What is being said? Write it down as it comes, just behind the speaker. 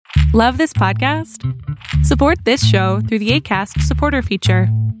Love this podcast? Support this show through the Acast supporter feature.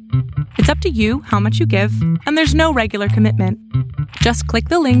 It's up to you how much you give, and there's no regular commitment. Just click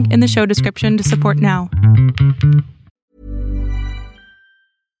the link in the show description to support now.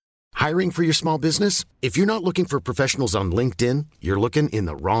 Hiring for your small business? If you're not looking for professionals on LinkedIn, you're looking in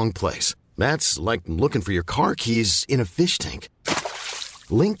the wrong place. That's like looking for your car keys in a fish tank.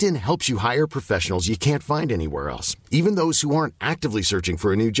 LinkedIn helps you hire professionals you can't find anywhere else, even those who aren't actively searching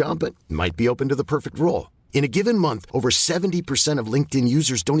for a new job but might be open to the perfect role. In a given month, over 70% of LinkedIn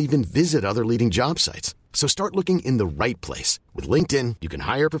users don't even visit other leading job sites. So start looking in the right place. With LinkedIn, you can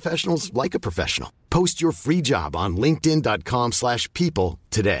hire professionals like a professional. Post your free job on linkedin.com/people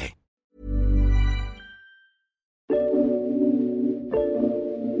today.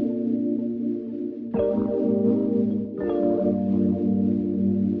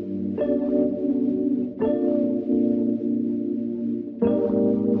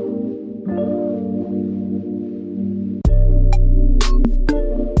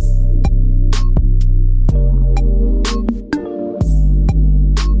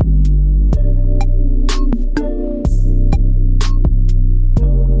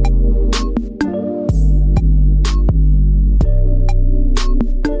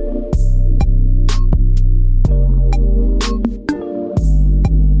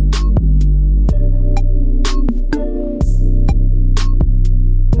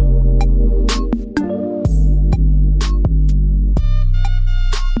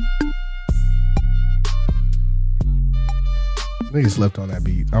 Niggas slept on that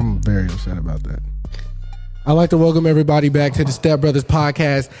beat. I'm very upset about that. I'd like to welcome everybody back to the Step Brothers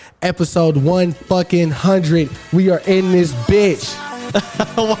Podcast, episode 100. We are in this bitch.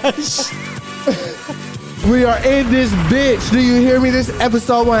 We are in this bitch. Do you hear me? This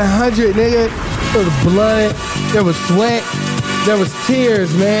episode 100, nigga. There was blood. There was sweat. There was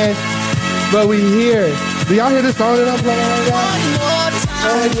tears, man. But we here. Do y'all hear the song that I'm playing right now?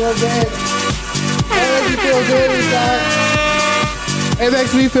 One more time. It makes me feel good inside. It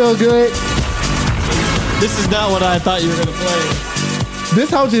makes me feel good. This is not what I thought you were gonna play. This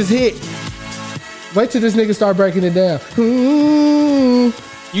hoe just hit. Wait till this nigga start breaking it down. Ooh.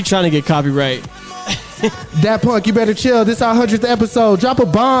 You trying to get copyright? Dat Punk, you better chill. This our 100th episode. Drop a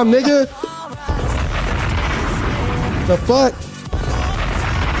bomb, nigga. The fuck?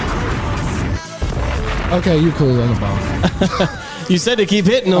 Okay, you cool on the bomb. You said to keep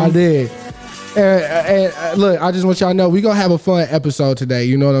hitting them. I did. And look, I just want y'all to know we gonna have a fun episode today.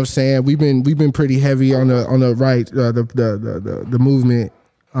 You know what I'm saying? We've been pretty heavy on the right, the movement.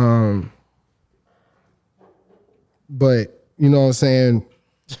 But you know what I'm saying?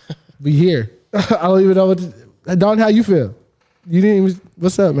 We here. I don't even know what. Don, how you feel? You didn't even.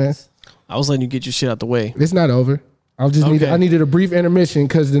 What's up, man? I was letting you get your shit out the way. It's not over. I needed a brief intermission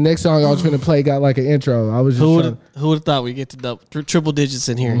because the next song I was finna play got like an intro. I was just who would have thought we get to triple digits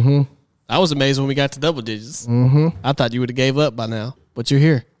in here? Mm-hmm. I was amazed when we got to double digits. Mm-hmm. I thought you would have gave up by now, but you're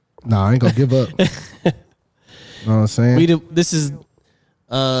here. Nah, I ain't gonna give up. You know what I'm saying? This is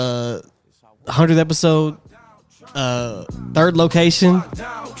 100th episode, third location.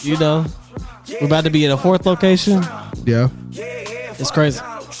 You know, we're about to be in a fourth location. Yeah, it's crazy.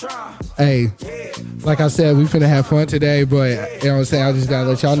 Hey, like I said, we finna have fun today, but you know what I'm saying? I just gotta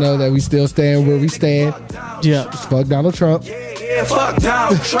let y'all know that we still stand where we stand. Yeah, fuck Donald Trump. Fuck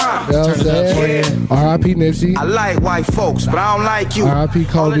Donald Trump. You know what I'm saying? R.I.P. Nipsey. I like white folks, but I don't like you. R.I.P.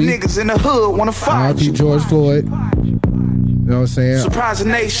 Kobe. All the niggas in the hood wanna fight. R.I.P. George Floyd. You know what I'm saying? Surprise the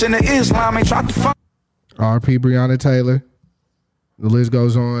nation of Islam ain't tried to fight. R.I.P. Breonna Taylor. The list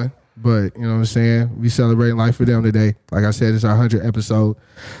goes on. But, you know what I'm saying? We celebrating life for them today. Like I said, it's our 100th episode.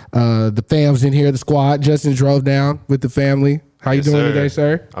 The fam's in here, the squad. Justin drove down with the family. How you doing today,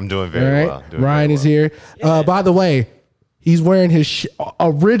 sir? I'm doing very well. Ryan is here. By the way, he's wearing his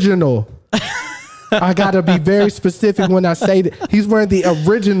original. I got to be very specific when I say that. He's wearing the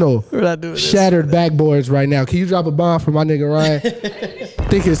original Shattered Backboards right now. Can you drop a bomb for my nigga Ryan? I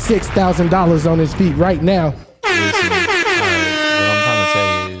think it's $6,000 on his feet right now. Listen, what I'm trying to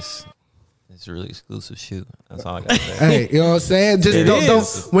say is it's a really exclusive shoe. That's all I got to say. Hey, you know what I'm saying? Just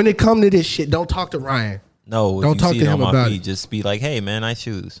don't when it come to this shit, don't talk to Ryan. No, don't talk to him about it. Just be like, hey, man, nice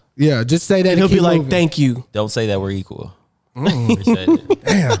shoes. Yeah, just say that. And he'll be like, moving. thank you. Don't say that we're equal.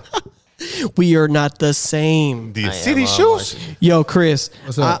 Damn. We are not the same. Do you see these shoes? Yo, Chris,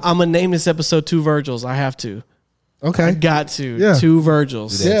 I'm going to name this episode Two Virgils. I have to. Okay. I got to. Yeah. Two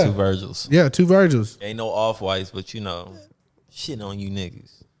Virgils. Do that, Two Virgils. Yeah, Two Virgils. Ain't no off-whites, but you know, shit on you niggas.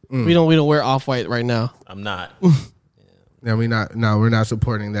 We don't wear off-white right now. I'm not. Yeah, we're not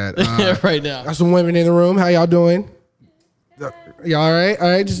supporting that. Right now. Got some women in the room. How y'all doing? Y'all all right? All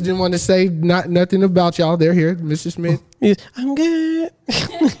right. Just didn't want to say nothing about y'all. They're here. Mr. Smith, Yeah, I'm good.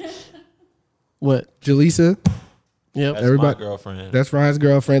 What? Jaleesa. Yep. That's Everybody- my girlfriend. That's Ryan's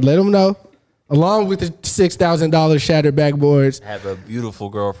girlfriend. Let them know. Along with the $6,000 shattered backboards. I have a beautiful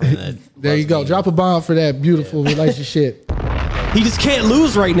girlfriend. That There you loves go. me. Drop a bomb for that beautiful relationship. He just can't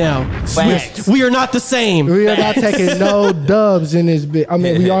lose right now. Facts. We are not the same. We are not taking no dubs in this bit. I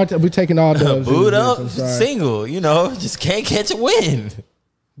mean, we are. We're taking all dubs. in Boot this up, bitch. I'm sorry. single. You know, just can't catch a win.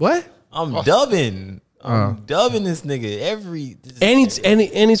 What? I'm dubbing. I'm dubbing this nigga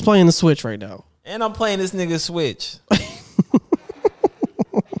And he's playing the Switch right now. and I'm playing this nigga Switch.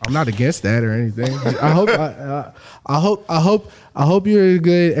 I'm not against that or anything. I hope you're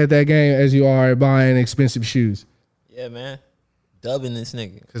good at that game as you are at buying expensive shoes. Yeah, man. Dubbing this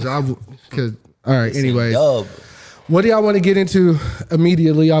nigga. Cause all right. Anyways, Dub. what do y'all want to get into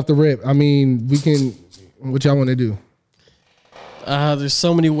immediately off the rip? I mean, we can. What y'all want to do? There's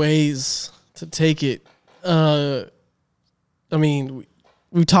so many ways to take it. I mean,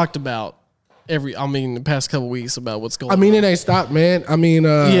 we talked about the past couple weeks about what's going on. I mean, it ain't stopped, man. I mean,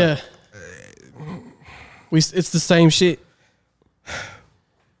 Yeah. It's the same shit.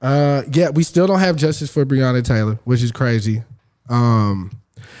 yeah, we still don't have justice for Breonna Taylor, which is crazy.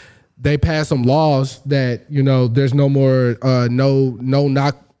 They passed some laws that, you know, there's no more no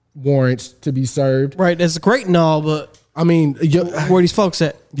knock warrants to be served. Right. That's great and all, but I mean, where these folks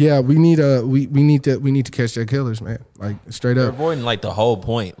at? yeah, we need to catch their killers, man. Like straight They're up. avoiding like the whole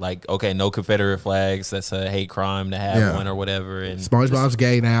point. Like, okay, no Confederate flags. That's a hate crime to have Yeah. one or whatever. And SpongeBob's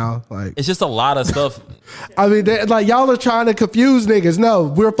gay now. Like, it's just a lot of stuff. I mean, like y'all are trying to confuse niggas. No,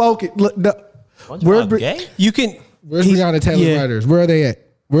 we're focused. Look, no, we're SpongeBob gay? You can. where's he's- Breonna Taylor's yeah, writers? Where are they at?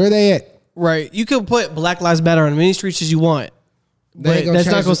 Where are they at? Right. You can put Black Lives Matter on as many streets as you want, They but ain't gonna that's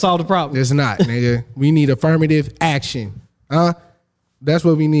not change going it. to solve the problem. It's not, nigga. We need affirmative action. That's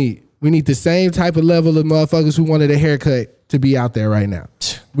what we need. We need the same type of level of motherfuckers who wanted a haircut to be out there right now.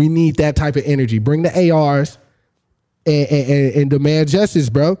 We need that type of energy. Bring the ARs and demand justice,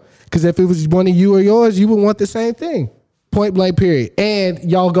 bro. Because if it was one of you or yours, you would want the same thing. Point blank, period. And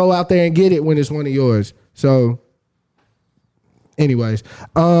y'all go out there and get it when it's one of yours. So, anyways,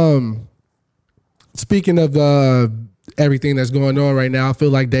 speaking of everything that's going on right now, I feel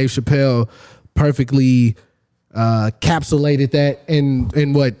like Dave Chappelle perfectly capsulated that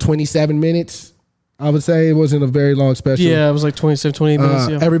in what 27 minutes. I would say it wasn't a very long special. Yeah, it was like 27, 28 minutes.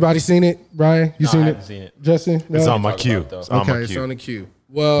 Yeah. Everybody seen it? Ryan, you No, seen I it? haven't seen it. Justin, no? It's on my queue. about, It's on Okay, my it's queue. on the queue.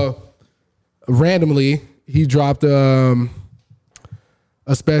 Well, randomly he dropped a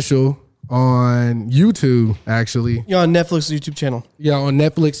special on YouTube. Actually, You're on Netflix's YouTube channel. yeah, on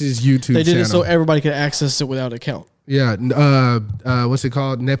Netflix's YouTube. They did channel. it so everybody could access it without an account. Yeah, what's it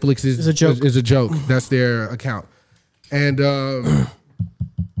called? Netflix is It's a joke. Is a joke. That's their account, and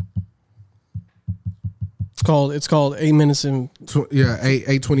It's called 8 minutes and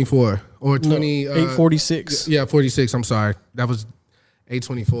 8:24 or 20 8:46. Yeah, 46. I'm sorry, that was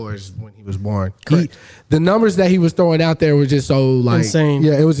 8:24 is when he was born. The numbers that he was throwing out there were just so like Insane.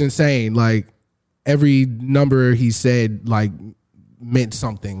 Yeah, it was insane. Like every number he said like meant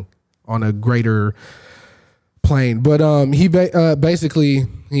something on a greater plane. But he basically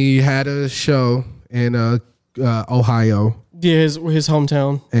he had a show in Ohio. Yeah, his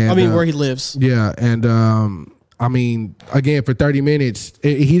hometown. And, I mean, where he lives. Yeah, and I mean, again, for 30 minutes,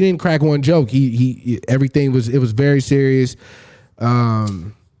 he didn't crack one joke. He everything was very serious.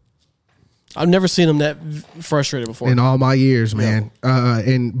 I've never seen him that frustrated before. In all my years, man.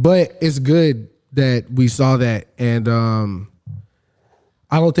 But it's good that we saw that, and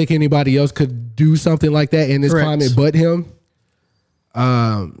I don't think anybody else could do something like that in this Correct. climate but him.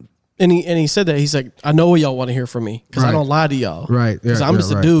 And he said that. He's like, I know what y'all want to hear from me because I Right. don't lie to y'all. Right. Because Yeah, I'm yeah,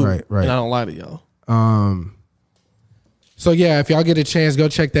 just a right, dude right, right. and I don't lie to y'all. So yeah, if y'all get a chance, go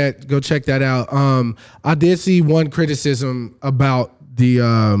check that out. I did see one criticism about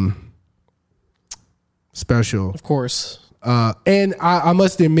the special. Of course. And I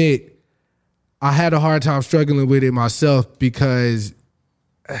must admit, I had a hard time struggling with it myself because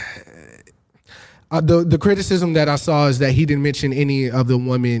the criticism that I saw is that he didn't mention any of the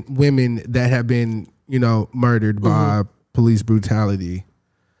women that have been, you know, murdered by police brutality.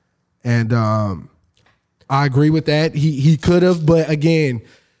 And I agree with that. He could have, but again,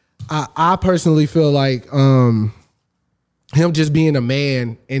 I personally feel like him just being a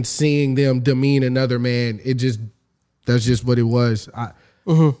man and seeing them demean another man, that's just what it was.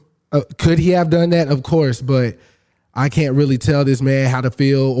 Could he have done that? Of course, but I can't really tell this man how to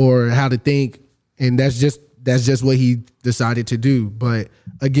feel or how to think, and that's just what he decided to do. But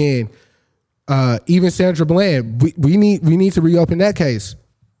again, Even Sandra Bland, we need to reopen that case,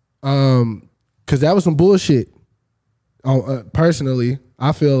 because that was some bullshit. Personally,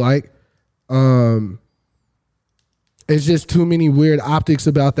 I feel like it's just too many weird optics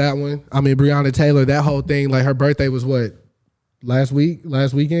about that one. I mean, Breonna Taylor, that whole thing, like her birthday was what, last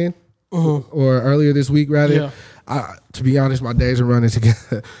weekend, or earlier this week rather. Yeah. To be honest, my days are running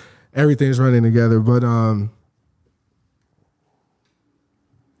together. Everything's running together, but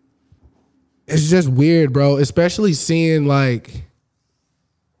it's just weird, bro. Especially seeing like,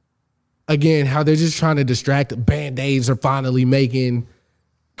 again, how they're just trying to distract. Band-Aids are finally making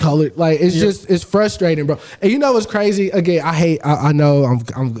color. Like it's frustrating, bro. And you know what's crazy? Again, I know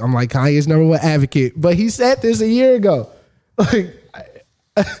I'm like Kanye's number one advocate, but he said this a year ago. Like,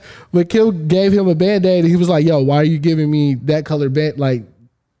 when Kim gave him a Band-Aid, he was like, "Yo, why are you giving me that color band? Like,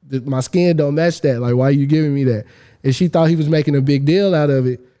 my skin don't match that. Like, why are you giving me that?" And she thought he was making a big deal out of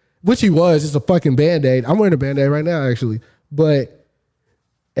it, which he was. It's a fucking Band-Aid. I'm wearing a Band-Aid right now, actually. But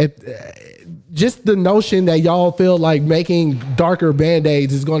just the notion that y'all feel like making darker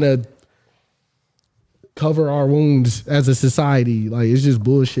Band-Aids is going to cover our wounds as a society, like, it's just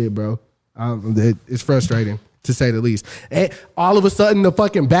bullshit, bro. It's frustrating, to say the least. And all of a sudden, the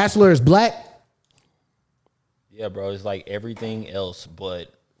fucking Bachelor is black. Yeah, bro. It's like everything else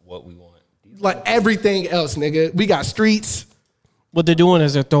but what we want. Like everything else, nigga. We got streets. What they're doing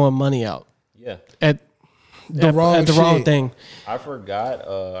is they're throwing money out Yeah. at The wrong shit. thing. I forgot.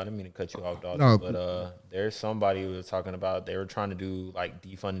 I didn't mean to cut you off, dog. No. But there's somebody who was talking about they were trying to do like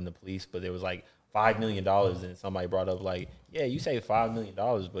defunding the police, but there was like $5 million, and somebody brought up like, yeah, you say $5 million,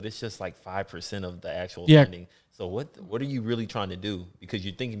 but it's just like 5% of the actual spending. So what are you really trying to do? Because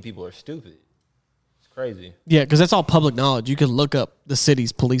you're thinking people are stupid. It's crazy. Yeah, because that's all public knowledge. You can look up the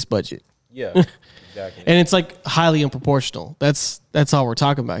city's police budget. Yeah, exactly. And it's like highly unproportional. That's all we're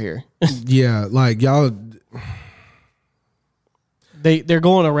talking about here. Yeah, like y'all, They're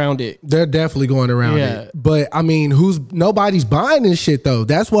going around it. they're definitely going around Yeah. it. But I mean, nobody's buying this shit though.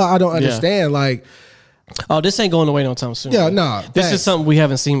 That's what I don't understand. Like, Oh, this ain't going away no time soon. yeah, nah. This facts. is something we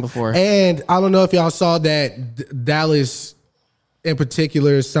haven't seen before. And I don't know if y'all saw that Dallas in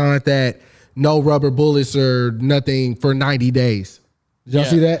particular signed that no rubber bullets or nothing for 90 days. Did y'all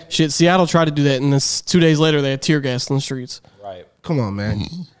see that? Shit, Seattle tried to do that, and this 2 days later they had tear gas in the streets. Right. Come on, man.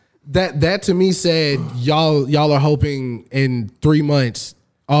 That to me said y'all are hoping in 3 months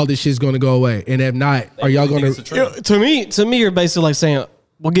all this shit's gonna go away, and if not, are y'all gonna To me, you're basically like saying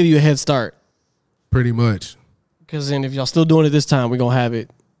we'll give you a head start, pretty much? because then if y'all still doing it this time, we're gonna have it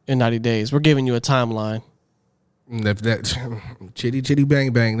in 90 days. We're giving you a timeline. If that chitty chitty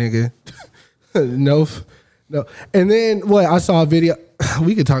bang bang, nigga. No. And then what? I saw a video.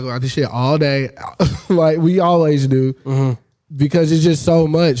 We could talk about this shit all day, like we always do, because it's just so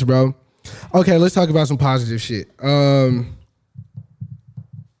much, bro. Okay, let's talk about some positive shit.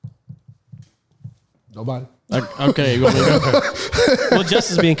 Nobody. Okay. You want me to go? Well,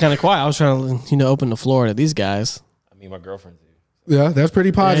 Justin's being kind of quiet. I was trying to, open the floor to these guys. I mean, my girlfriend's here. Yeah, that's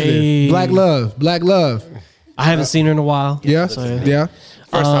pretty positive. Hey. Black love. I haven't seen her in a while. Yeah, So, yeah.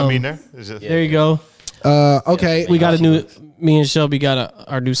 First time meeting her. It's just- There you go. Okay, We got me and Shelby got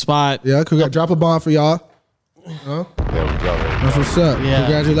our new spot. yeah. Drop a bomb for y'all. There we go. There we go. That's what's up. Yeah.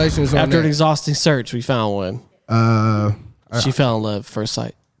 Congratulations on After an that. exhausting search, we found one. She fell in love at first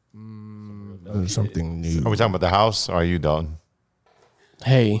sight. Something new. Are we talking about the house or are you, Dalton?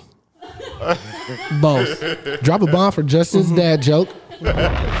 Hey. Both. Drop a bomb for Justin's dad joke. He said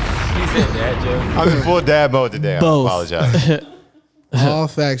that, Joe. I'm in full dad mode today. Both. I apologize. All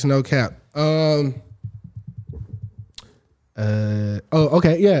facts, no cap. Okay,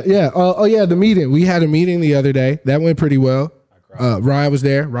 yeah. Yeah, the meeting. We had a meeting the other day. That went pretty well. Ryan was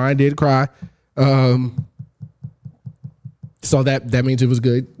there. Ryan did cry. So that means it was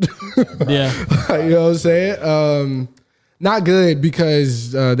good. Yeah. You know what I'm saying? Not good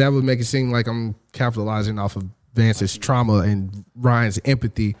because that would make it seem like I'm capitalizing off of Vance's trauma and Ryan's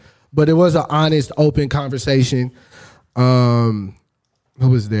empathy. But it was an honest, open conversation. Who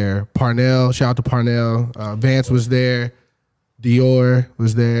was there? Parnell. Shout out to Parnell. Vance was there. Dior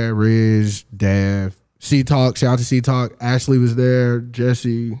was there. Riz, Dav. C-Talk. Shout out to C-Talk. Ashley was there.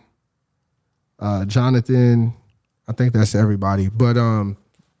 Jesse. Jonathan. I think that's everybody. But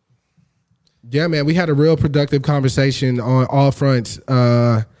yeah, man, we had a real productive conversation on all fronts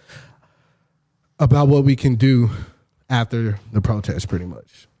about what we can do after the protest, pretty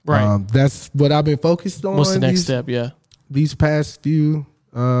much. Right. That's what I've been focused on. What's the next step? Yeah. These past few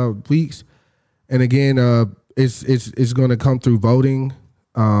weeks, and again, it's going to come through voting,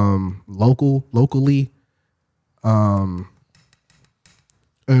 locally,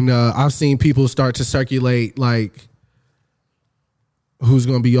 And I've seen people start to circulate like who's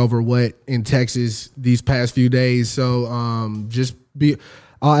going to be over what in Texas these past few days. So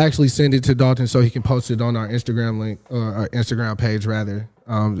I'll actually send it to Dalton so he can post it on our Instagram link or our Instagram page rather.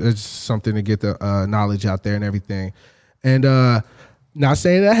 It's something to get the knowledge out there and everything. And not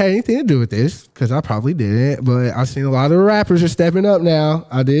saying that I had anything to do with this because I probably didn't, but I've seen a lot of rappers are stepping up now.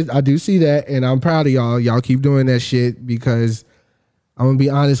 I do see that, and I'm proud of y'all. Y'all keep doing that shit because I'm gonna be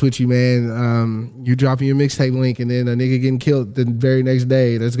honest with you, man. You dropping your mixtape link and then a nigga getting killed the very next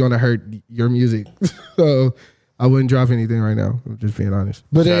day, that's gonna hurt your music. So I wouldn't drop anything right now. I'm just being honest.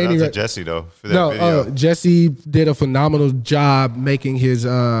 But shout out to Jesse though for that video. Jesse did a phenomenal job making his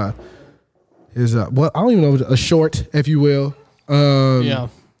what I don't even know, a short, if you will.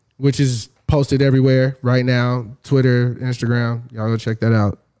 Which is posted everywhere right now, Twitter, Instagram. Y'all go check that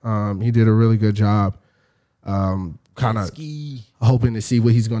out. He did a really good job. Kind of hoping to see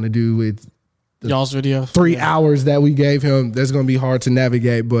what he's going to do with y'all's video. 3 hours that we gave him. That's going to be hard to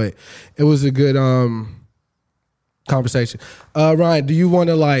navigate, but it was a good conversation. Ryan, do you want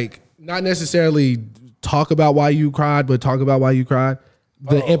to like not necessarily talk about why you cried, but talk about why you cried?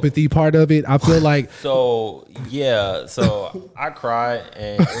 The empathy part of it, I feel like. So I cried,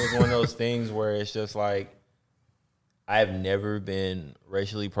 and it was one of those things where it's just like, I have never been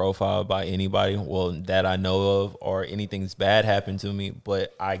racially profiled by anybody, well, that I know of, or anything's bad happened to me,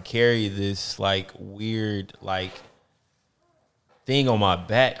 but I carry this like weird like thing on my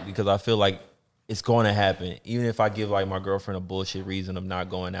back because I feel like it's going to happen. Even if I give like my girlfriend a bullshit reason of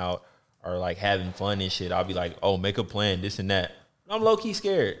not going out or like having fun and shit, I'll be like, oh, make a plan, this and that. I'm low-key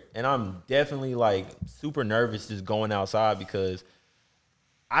scared, and I'm definitely like super nervous just going outside because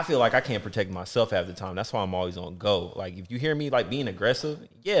I feel like I can't protect myself half the time. That's why I'm always on go. Like if you hear me like being aggressive,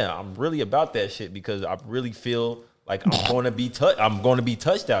 yeah, I'm really about that shit because I really feel like I'm going to be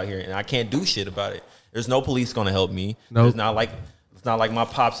touched out here, and I can't do shit about it. There's no police going to help me. Nope. It's not like my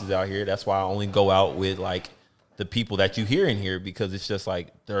pops is out here. That's why I only go out with like the people that you hear in here because it's just like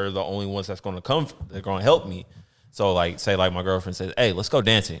they're the only ones that's going to come. They're going to help me. So, like, say, like, my girlfriend says, hey, let's go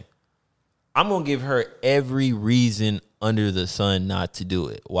dancing. I'm going to give her every reason under the sun not to do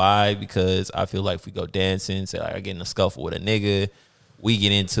it. Why? Because I feel like if we go dancing, say, like, I get in a scuffle with a nigga, we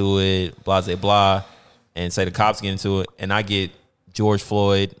get into it, blah, blah, blah, and say the cops get into it, and I get George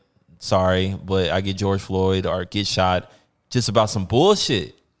Floyd, sorry, but I get George Floyd or get shot just about some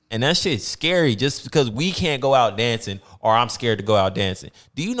bullshit. And that shit's scary just because we can't go out dancing or I'm scared to go out dancing.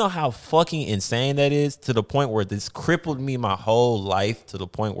 Do you know how fucking insane that is to the point where this crippled me my whole life to the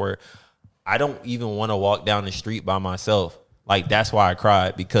point where I don't even want to walk down the street by myself. Like, that's why I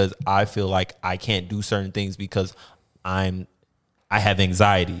cried because I feel like I can't do certain things because I have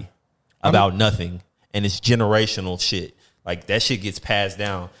anxiety about nothing. And it's generational shit. Like, that shit gets passed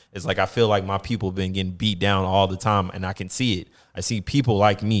down. It's like I feel like my people have been getting beat down all the time and I can see it. I see people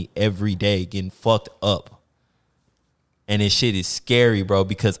like me every day getting fucked up. And this shit is scary, bro,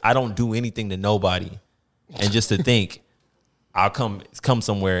 because I don't do anything to nobody. And just to think, I'll come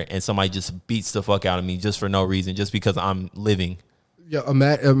somewhere and somebody just beats the fuck out of me just for no reason, just because I'm living. Yeah,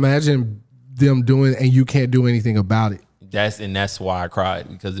 imagine them doing and you can't do anything about it. That's why I cried,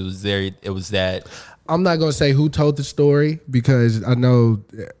 because it was that. I'm not gonna say who told the story because I know.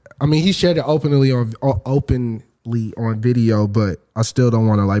 I mean, he shared it openly on video, but I still don't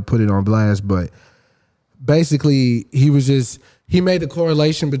want to like put it on blast. But basically, he made the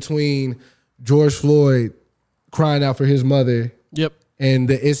correlation between George Floyd crying out for his mother. Yep. And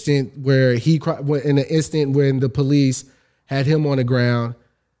the instant where in the instant when the police had him on the ground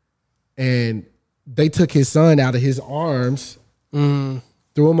and they took his son out of his arms, threw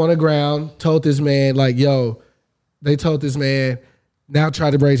him on the ground, told this man like, yo, they told this man, now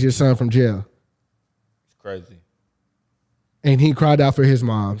try to raise your son from jail. It's crazy. And he cried out for his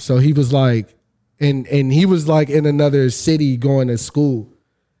mom. So he was like, and he was like in another city going to school.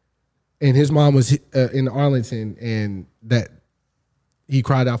 And his mom was in Arlington, and that he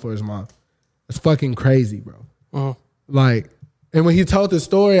cried out for his mom. It's fucking crazy, bro. Uh-huh. Like, and when he told the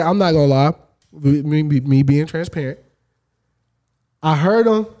story, I'm not gonna lie, me being transparent, I heard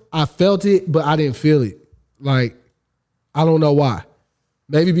him, I felt it, but I didn't feel it. Like, I don't know why.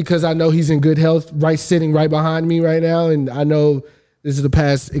 Maybe because I know he's in good health, sitting right behind me right now, and I know this is a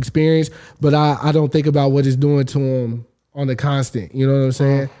past experience, but I don't think about what it's doing to him on the constant. You know what I'm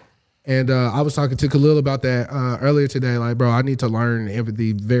saying? And I was talking to Khalil about that earlier today. Like, bro, I need to learn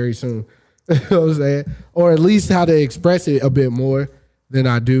empathy very soon. You know what I'm saying? Or at least how to express it a bit more than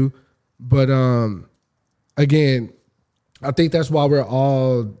I do. But again, I think that's why we're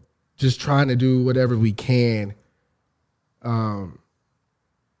all just trying to do whatever we can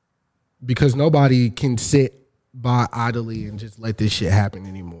because nobody can sit by idly and just let this shit happen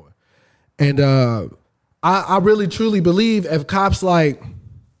anymore. And I really truly believe if cops didn't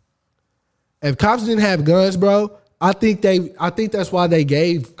have guns, bro, I think that's why they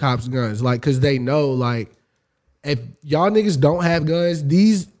gave cops guns, like, cause they know, like, if y'all niggas don't have guns,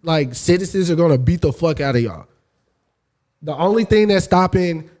 these like citizens are gonna beat the fuck out of y'all. The only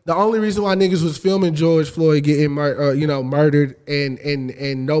reason why niggas was filming George Floyd getting murdered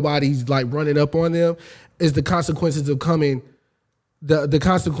and nobody's like running up on them is the consequences of coming, the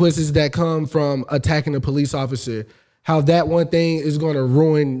consequences that come from attacking a police officer. How that one thing is gonna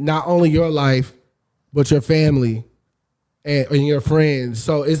ruin not only your life, but your family and your friends.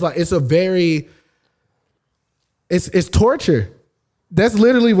 So it's like it's torture. That's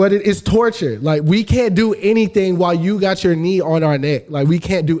literally what it is, torture. Like, we can't do anything while you got your knee on our neck. Like, we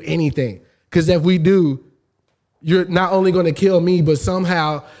can't do anything. Because if we do, you're not only going to kill me, but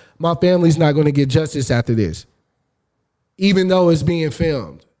somehow my family's not going to get justice after this, even though it's being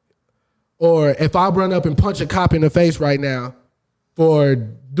filmed. Or if I run up and punch a cop in the face right now for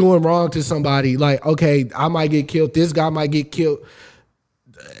doing wrong to somebody, like, okay, I might get killed. This guy might get killed.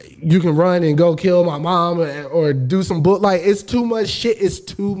 You can run and go kill my mom or do some bull. Like, it's too much shit. It's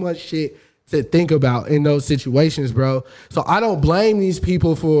too much shit to think about in those situations, bro. So I don't blame these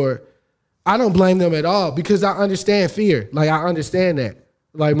people I don't blame them at all, because I understand fear. Like, I understand that.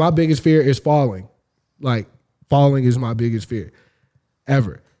 Like, my biggest fear is falling. Like, falling is my biggest fear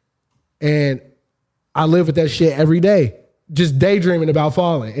ever. And I live with that shit every day, just daydreaming about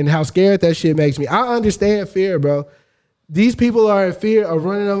falling and how scared that shit makes me. I understand fear, bro. These people are in fear of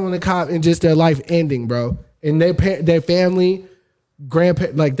running up on the cop and just their life ending, bro. And their family,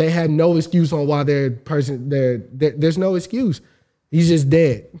 grandparents, like, they have no excuse on why there's no excuse. He's just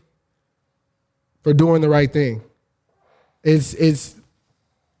dead for doing the right thing. It's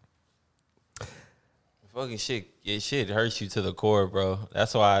fucking shit. Shit hurts you to the core, bro.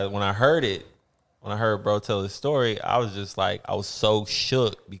 That's why when I heard bro tell his story, I was just like, I was so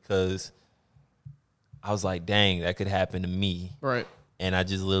shook, because I was like, dang, that could happen to me. Right. And I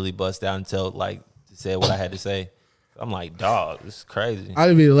just literally bust out and said what I had to say. I'm like, dog, this is crazy. I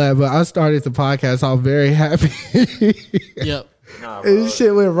didn't mean to laugh, but I started the podcast off very happy. Yep. Nah, bro. And this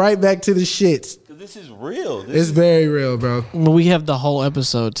shit went right back to the shits. This is real. It's very real, bro. Well, we have the whole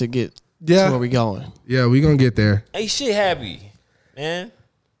episode to get to where we going. Yeah, we gonna get there. Hey, shit happy, man.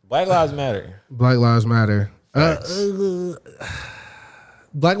 Black Lives Matter. Black Lives Matter.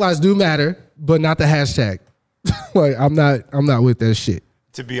 Black lives do matter, but not the hashtag. Like, I'm not with that shit.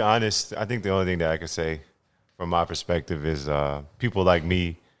 To be honest, I think the only thing that I can say from my perspective is people like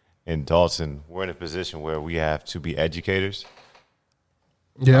me in Dalton, we're in a position where we have to be educators.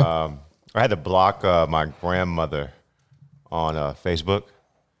 Yeah. I had to block my grandmother on Facebook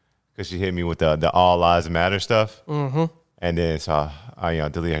because she hit me with the All Lives Matter stuff. Mm-hmm. And then so I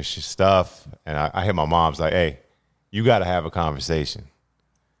deleted her stuff, and I hit my mom's like, hey, you got to have a conversation,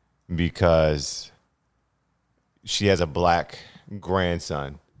 because she has a black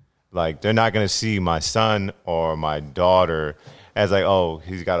grandson. Like, they're not going to see my son or my daughter as like, oh,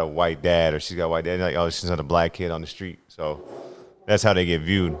 he's got a white dad or she's got a white dad. Like, oh, she's not a black kid on the street. So that's how they get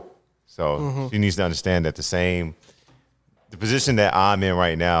viewed. So she needs to understand that the position that I'm in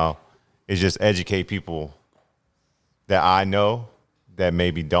right now is just educate people that I know that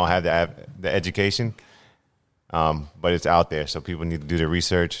maybe don't have the education, but it's out there. So people need to do their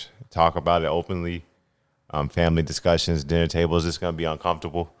research, talk about it openly. Family discussions, dinner tables, it's going to be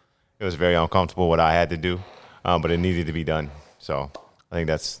uncomfortable. It was very uncomfortable what I had to do, but it needed to be done. So I think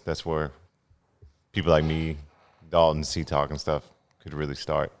that's where people like me, Dalton, C-Talk and stuff could really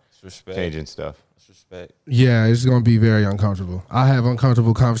start changing stuff. Respect. Yeah, it's going to be very uncomfortable. I have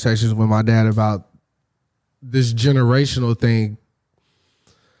uncomfortable conversations with my dad about this generational thing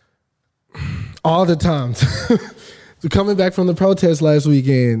all the time. So coming back from the protest last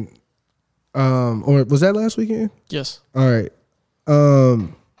weekend, or was that last weekend? Yes. All right.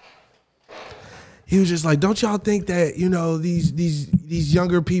 He was just like, don't y'all think that, these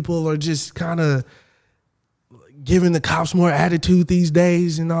younger people are just kind of giving the cops more attitude these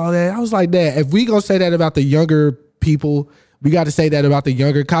days and all that? I was like, Dad, if we gonna say that about the younger people, we got to say that about the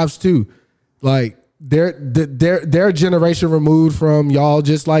younger cops too. Like, they're a generation removed from y'all,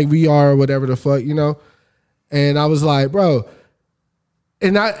 just like we are, or whatever the fuck, And I was like, bro.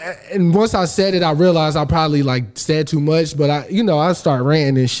 And once I said it, I realized I probably said too much, but I start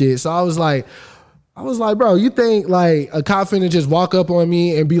ranting and shit. So I was like, bro, you think a cop finna just walk up on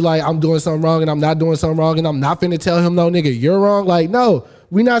me and be like, I'm doing something wrong and I'm not doing something wrong and I'm not finna tell him, no, nigga, you're wrong? Like, no,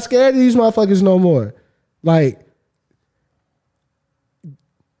 we not scared of these motherfuckers no more. Like,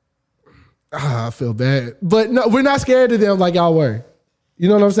 I feel bad. But no, we're not scared of them like y'all were. You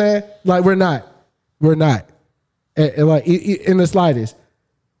know what I'm saying? Like, we're not. We're not. And like, in the slightest.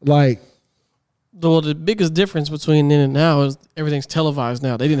 Like, Well, the biggest difference between then and now is everything's televised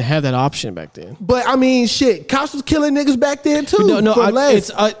now. They didn't have that option back then. but I mean, shit, cops was killing niggas back then too. No, for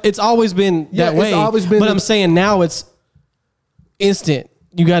less. it's always been Yeah, that way. it's always been but the- I'm saying now it's instant.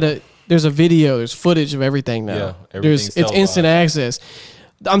 There's a video, there's footage of everything now. Yeah, everything's It's instant televised. access.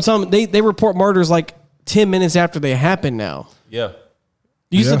 I'm telling you, they report murders like 10 minutes after they happen now. Yeah.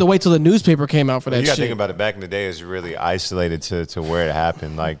 You used to Yeah. have to wait till the newspaper came out for that You got to shit. think about it. Back in the day, it was really isolated to where it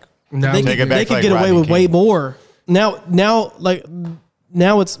happened. Like, Now they Take it back they to, could like, get away Rodney with way King. more. Now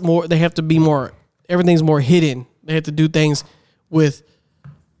it's more. They have to be more. Everything's more hidden. They have to do things with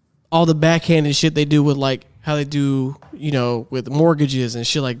all the backhanded shit they do with like how they do, with mortgages and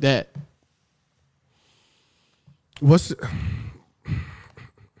shit like that. what's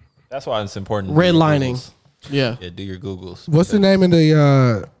That's why it's important. to do your Redlining. Googles. Yeah. Yeah, do your Googles. the name of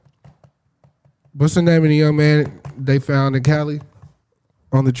the what's the name of the young man they found in Cali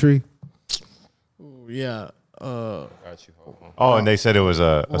on the tree? Yeah. Got you. Hold on. oh, and they said it was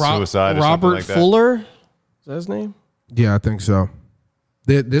a suicide or Robert something like that. Fuller? Is that his name? Yeah, I think so.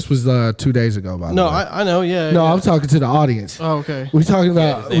 This was 2 days ago, by the No, way. I know. Yeah. No, yeah. I'm talking to the audience. Oh, okay. We talking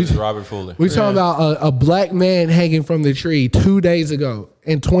Yeah, about his name is Robert Fuller. we talking about a black man hanging from the tree 2 days ago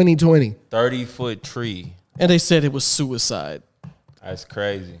in 2020. 30-foot tree. And they said it was suicide. That's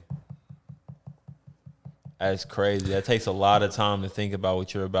crazy. That's crazy. That takes a lot of time to think about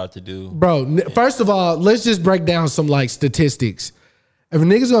what you're about to do. Bro, first of all, let's just break down some like statistics. If a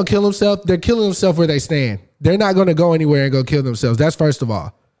nigga's gonna kill himself, they're killing themselves where they stand. They're not gonna go anywhere and go kill themselves. That's first of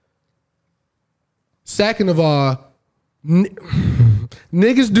all. Second of all,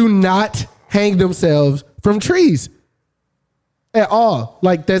 niggas do not hang themselves from trees at all.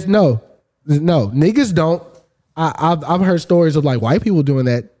 Like that's no, niggas don't. I've heard stories of like white people doing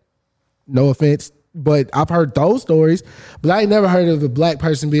that. No offense, but I've heard those stories. But I ain't never heard of a black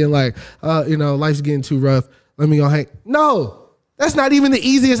person being like, life's getting too rough. Let me go hang. No, that's not even the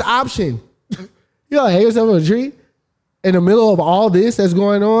easiest option. You gotta hang yourself on a tree in the middle of all this that's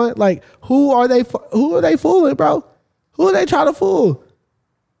going on. Like, who are they fooling, bro? Who are they trying to fool?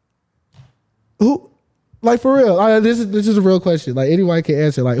 Who? Like, for real, this is a real question. Like, anyone can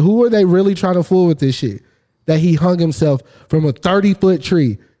answer. Like, who are they really trying to fool with this shit? That he hung himself from a 30-foot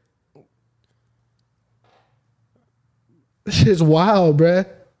tree. This shit's wild, bruh.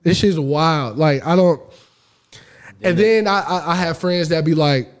 This shit's wild. Like, I don't. And then I have friends that be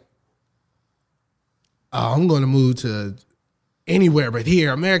like, oh, I'm going to move to anywhere but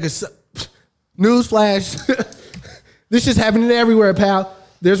here. America's. Newsflash. This shit's happening everywhere, pal.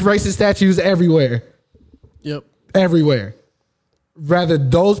 There's racist statues everywhere. Yep. Everywhere. Rather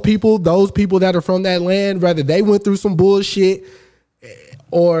those people that are from that land, rather they went through some bullshit,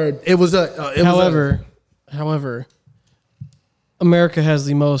 or it was However, America has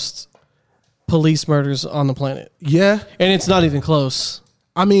the most police murders on the planet, yeah. and it's not even close.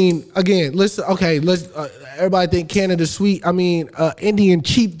 I mean, again, let's everybody think Canada's sweet. I mean, Indian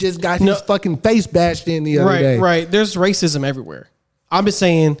chief just got his fucking face bashed in the other day. Right. There's racism everywhere. I'm just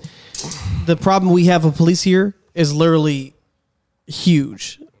saying, the problem we have with police here is literally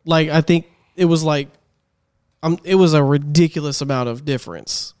huge. Like, I think it was like, it was a ridiculous amount of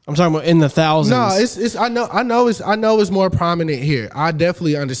difference. I'm talking about in the thousands. No, it's I know it's more prominent here. I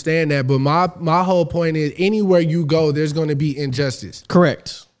definitely understand that, but my whole point is anywhere you go, there's going to be injustice.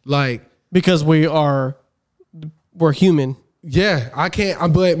 Correct. Like, Because we're human. yeah, I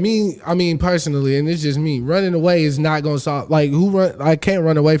can't. But personally, and it's just me. Running away is not going to solve. Like, I can't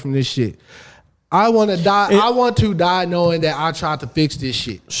run away from this shit. I want to die. I want to die knowing that I tried to fix this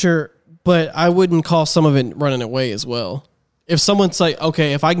shit. Sure, but I wouldn't call some of it running away as well. If someone's like,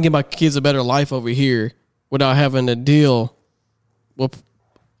 okay, if I can give my kids a better life over here without having to deal with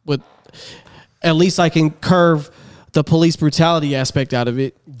at least I can curve the police brutality aspect out of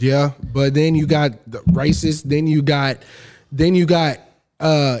it. Yeah, but then you got the racist. Then you got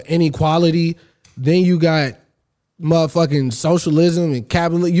inequality. Then you got motherfucking socialism and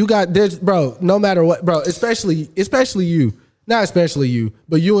capitalism. You got this, bro. No matter what, bro. Especially you. Not especially you,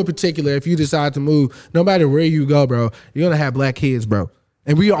 but you in particular. If you decide to move, no matter where you go, bro, you're gonna have black kids, bro.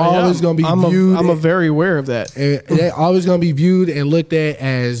 And we are always gonna be viewed. I'm very aware of that. And they're always gonna be viewed and looked at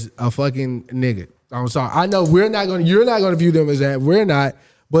as a fucking nigga. I'm sorry. I know you're not gonna view them as that. We're not.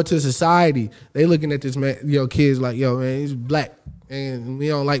 But to society, they looking at this man, kids like, yo, man, he's black, and we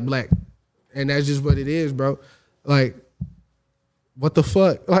don't like black, and that's just what it is, bro. Like, what the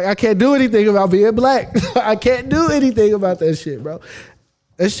fuck? Like, I can't do anything about being black. I can't do anything about that shit, bro.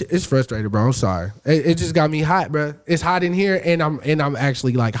 It's frustrating, bro. I'm sorry. It just got me hot, bro. It's hot in here, and I'm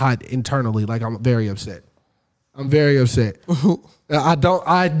actually like hot internally. Like I'm very upset. I'm very upset.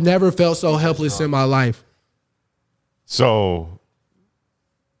 I never felt so helpless in my life. So,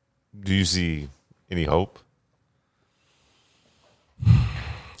 do you see any hope?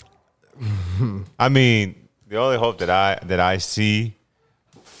 I mean, the only hope that I see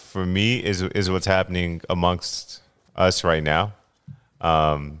for me is what's happening amongst us right now.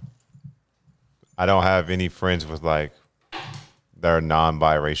 I don't have any friends with like that are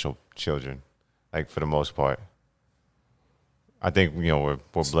non-biracial children, like for the most part. I think we're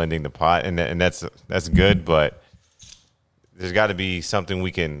blending the pot, and that's good, but there's got to be something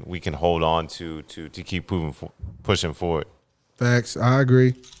we can hold on to keep pushing forward. Facts. I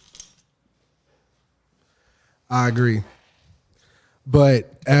agree.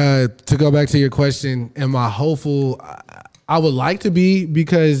 But to go back to your question, am I hopeful? I would like to be,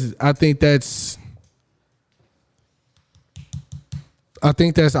 because I think that's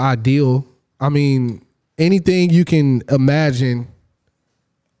ideal. I mean, anything you can imagine,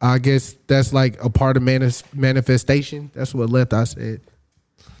 I guess that's like a part of manifestation. That's what Left Eye said.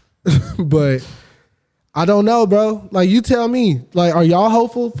 But I don't know, bro. Like, you tell me. Like, are y'all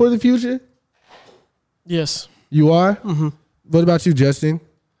hopeful for the future? Yes. You are? Mm-hmm. What about you, Justin?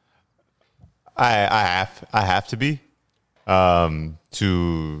 I have to be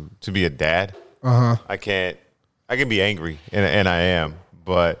to be a dad. I can be angry, and I am,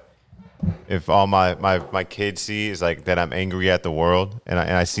 but if all my kids see is like that I'm angry at the world, and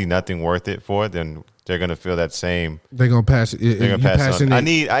I see nothing worth it for it, then they're gonna feel that same. They're gonna pass it. They're gonna pass it on.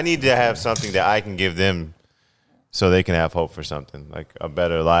 I need to have something that I can give them, so they can have hope for something like a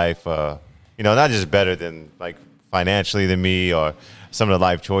better life. Not just better than like financially than me or some of the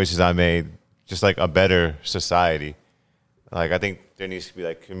life choices I made, just like a better society. Like, I think there needs to be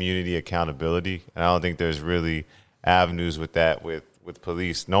like community accountability, and I don't think there's really avenues with that with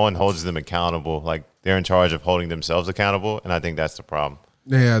police. No one holds them accountable. Like, they're in charge of holding themselves accountable, and I think that's the problem.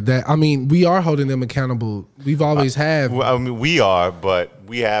 Yeah, we are holding them accountable. We've always have. I mean, we are, but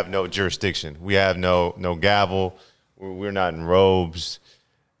we have no jurisdiction. We have no gavel. We're not in robes.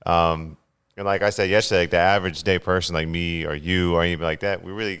 And like I said yesterday, like the average day person like me or you or anybody like that,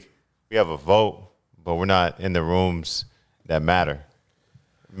 we have a vote, but we're not in the rooms that matter,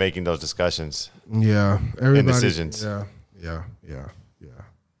 making those discussions. Yeah, and decisions. Yeah.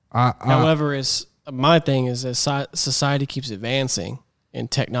 However, my thing is as society keeps advancing in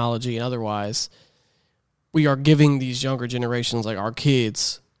technology and otherwise, we are giving these younger generations, like our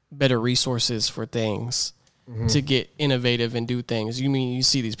kids, better resources for things. To get innovative and do things. You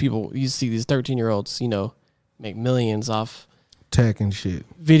see these people, you see these 13-year-olds, make millions off tech and shit,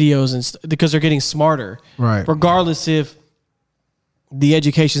 videos and because they're getting smarter, right? Regardless if the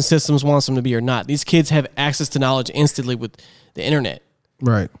education systems wants them to be or not. These kids have access to knowledge instantly with the internet,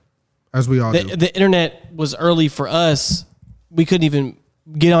 right? As we all do. The internet was early for us. We couldn't even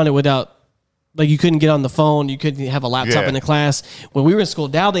get on it without. Like, you couldn't get on the phone. You couldn't have a laptop in the class. When we were in school,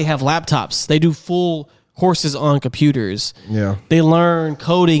 now they have laptops. They do full courses on computers. Yeah. They learn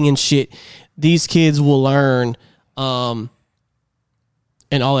coding and shit. These kids will learn and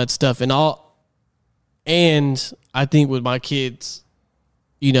all that stuff. And I think with my kids,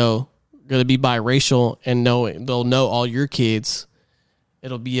 gonna be biracial and they'll know all your kids.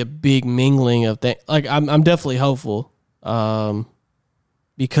 It'll be a big mingling of things. Like, I'm definitely hopeful.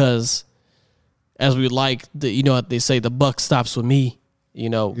 Because as we like what they say, the buck stops with me. We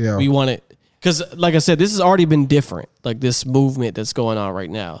want it. Because, like I said, this has already been different, like this movement that's going on right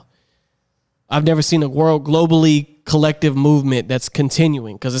now. I've never seen a world globally collective movement that's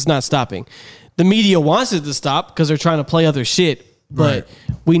continuing, because it's not stopping. The media wants it to stop because they're trying to play other shit, but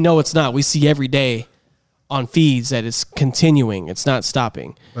we know it's not. We see every day on feeds that it's continuing. It's not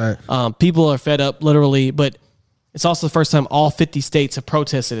stopping. Right. People are fed up, literally, but it's also the first time all 50 states have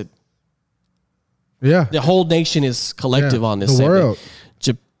protested it. Yeah. The whole nation is collective on this. The world.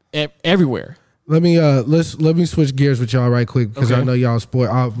 Everywhere. Let me switch gears with y'all right quick, because I know y'all sport.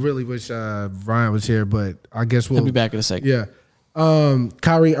 I really wish Ryan was here, but I guess we'll be back in a second. Yeah.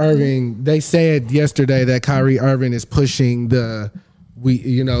 Kyrie Irving. They said yesterday that Kyrie Irving is pushing don't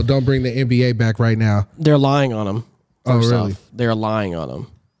bring the NBA back right now. They're lying on him. First really? They're lying on him.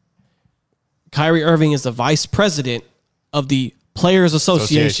 Kyrie Irving is the vice president of the Players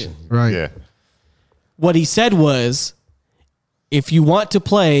Association. Right. Yeah. What he said was, if you want to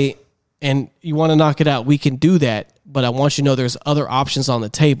play and you want to knock it out, we can do that. But I want you to know there's other options on the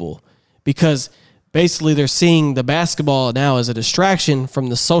table, because basically they're seeing the basketball now as a distraction from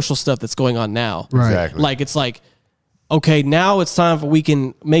the social stuff that's going on now. Right. Exactly. Like, it's like, okay, now it's time for we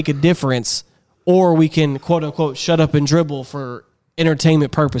can make a difference, or we can quote unquote shut up and dribble for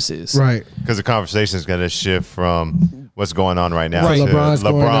entertainment purposes. Right. Because the conversation is going to shift from what's going on right now Right. to LeBron's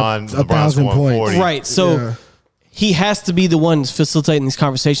scoring LeBron's 1,000 scoring points. 40. Right. So Yeah. he has to be the one facilitating these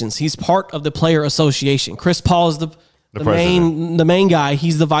conversations. He's part of the player association. Chris Paul is the main guy.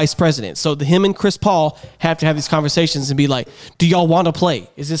 He's the vice president. So him and Chris Paul have to have these conversations and be like, do y'all want to play?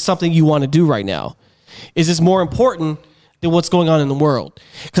 Is this something you want to do right now? Is this more important than what's going on in the world?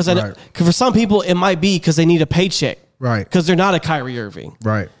 Because Right. for some people, it might be because they need a paycheck. Right. Because they're not a Kyrie Irving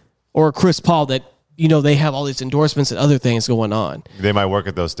Right. or a Chris Paul that, you know, they have all these endorsements and other things going on. They might work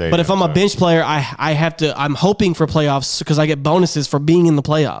at those stadiums. But if I'm a bench player, I'm hoping for playoffs because I get bonuses for being in the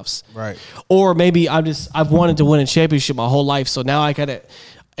playoffs. Right. Or maybe I've wanted to win a championship my whole life. So now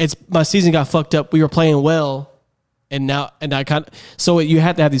my season got fucked up. We were playing well. So you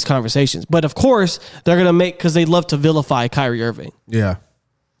have to have these conversations. But of course, they're going to because they love to vilify Kyrie Irving. Yeah.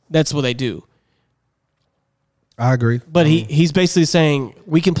 That's what they do. I agree. But he's basically saying,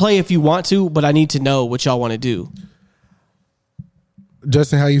 we can play if you want to, but I need to know what y'all want to do.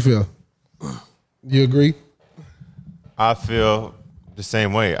 Justin, how you feel? You agree? I feel the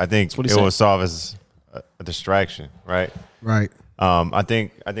same way. I think what he it said. will solve as a distraction, right? Right. I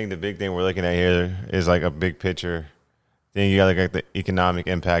think the big thing we're looking at here is like a big picture thing. You got to look at the economic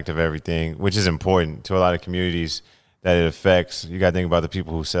impact of everything, which is important to a lot of communities that it affects. You got to think about the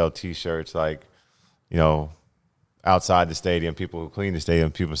people who sell T-shirts, like, you know, outside the stadium, people who clean the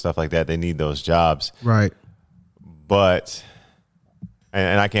stadium, people, stuff like that. They need those jobs. Right. But,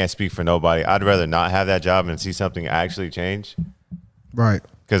 and I can't speak for nobody, I'd rather not have that job and see something actually change. Right.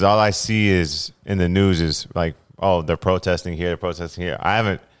 Because all I see is in the news is like, oh, they're protesting here, they're protesting here. I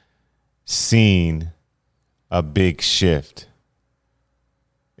haven't seen a big shift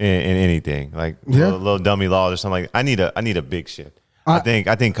in anything, like little dummy laws or something like that. I need a big shift. I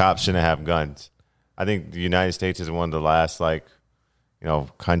think cops shouldn't have guns. I think the United States is one of the last, like, you know,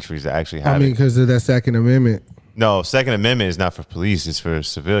 countries that actually have it. because of that Second Amendment. No, Second Amendment is not for police; it's for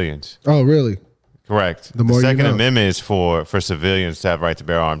civilians. Oh, really? Correct. The more you Second know. Amendment is for civilians to have right to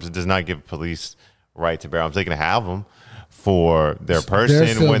bear arms. It does not give police right to bear arms. They can have them for their person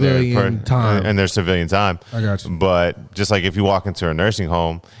when civilian time. and their civilian time. I got you. But just like if you walk into a nursing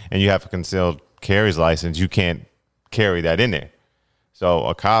home and you have a concealed carry's license, you can't carry that in there. So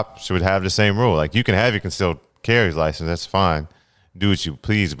a cop should have the same rule. Like, you can have your concealed carry's license. That's fine. Do what you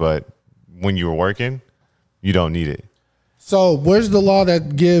please. But when you're working, you don't need it. So where's the law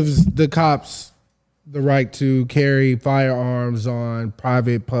that gives the cops the right to carry firearms on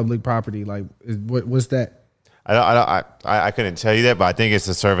private, public property? Like, what's that? I couldn't tell you that, but I think it's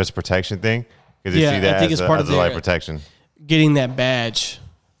a service protection thing. Because you Yeah, see that I think as it's part as of a light their- protection. Getting that badge.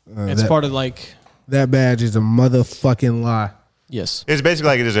 It's that- part of like, That badge is a motherfucking lie. yes. It's basically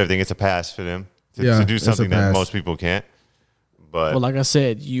like it is everything. It's a pass for them to do it's a something that pass. most people can't. But Well, like I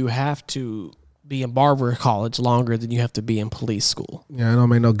said, you have to be in barber college longer than you have to be in police school. Yeah, it don't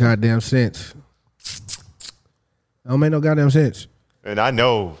make no goddamn sense. It don't make no goddamn sense. and I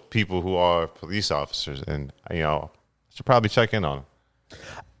know people who are police officers, and you know, I should probably check in on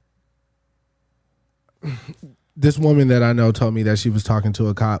them. This woman that I know told me that she was talking to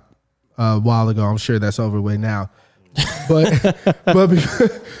a cop a while ago. I'm sure that's over with now.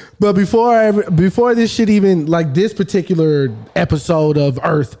 But before this shit even, like, this particular episode of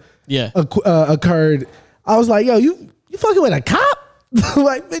Earth occurred, I was like, yo, you fucking with a cop?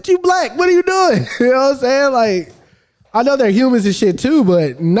 Like, bitch, you black. What are you doing? You know what I'm saying? Like, I know they're humans and shit too,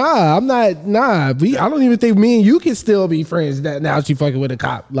 but nah, I'm not. Nah, I don't even think me and you can still be friends. That now she fucking with a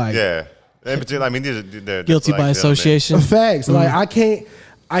cop. Like, Yeah, in particular, I mean, they're Guilty black by gentlemen. association. facts. Like,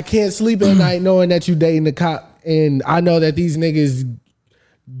 I can't sleep at night knowing that you dating a cop, and I know that these niggas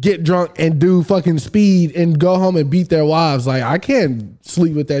get drunk and do fucking speed and go home and beat their wives. Like, I can't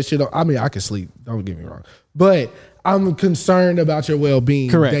sleep with that shit. I mean, I can sleep. Don't get me wrong, but I'm concerned about your well being.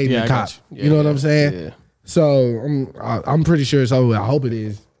 Correct. Dating Yeah, a I cop. got you. You know what I'm saying? Yeah. So I'm pretty sure it's over. I hope it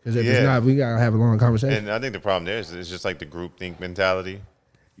is, because if it's Yeah. not, we gotta have a long conversation. And I think the problem there is it's just like the groupthink mentality.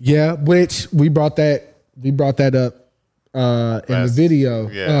 Yeah, which we brought that up in the Last- video,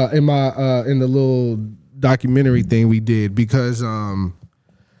 yeah. in the little documentary thing we did, because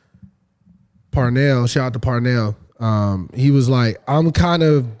Parnell, shout out to Parnell, he was like, I'm kind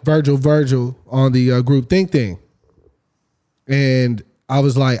of Virgil on the groupthink thing, and I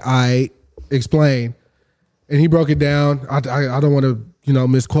was like, I explain, and he broke it down. I don't want to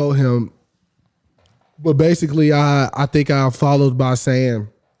misquote him, but basically I think I followed by saying,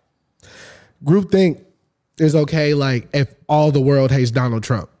 groupthink is okay. Like if all the world hates Donald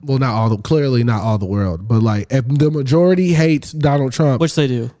Trump, well, clearly not all the world, but like if the majority hates Donald Trump, Which they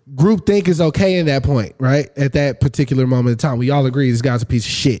do. groupthink is okay in that point, right? At that particular moment in time, we all agree this guy's a piece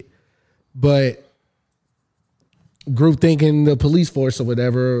of shit. But groupthink in the police force or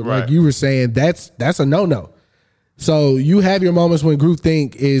whatever, like you were saying, that's a no-no. So you have your moments when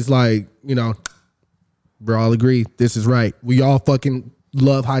groupthink is like, you know, we all agree this is right. We all fucking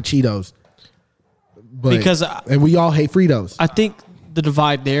love hot Cheetos. And we all hate Fritos. I think the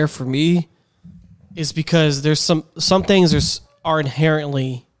divide there for me is because there's some things are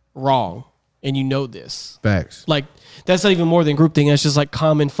inherently wrong, and you know this. Facts. Like that's not even more than groupthink. That's just like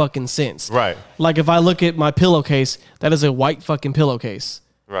common fucking sense. Right. Like if I look at my pillowcase, that is a white fucking pillowcase.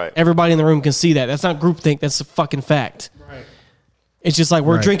 Right. Everybody in the room can see that. That's not groupthink. That's a fucking fact. Right. It's just like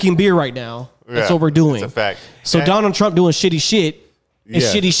we're drinking beer right now. That's what we're doing. It's a fact. So Donald Trump doing shitty shit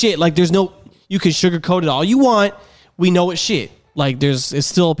is shitty shit. Like there's no, you can sugarcoat it all you want. We know it's shit. Like it's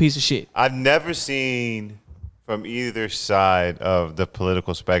still a piece of shit. I've never seen from either side of the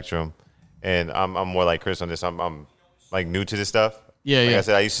political spectrum, and I'm more like Chris on this. I'm like new to this stuff. Yeah, like I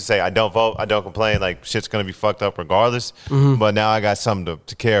said, I used to say I don't vote, I don't complain. Like shit's gonna be fucked up regardless. But now I got something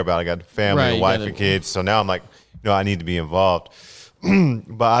to care about. I got a family, a wife, and kids. So now I'm like, I need to be involved.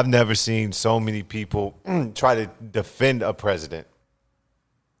 But I've never seen so many people try to defend a president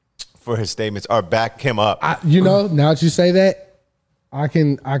for his statements or back him up. Now that you say that, I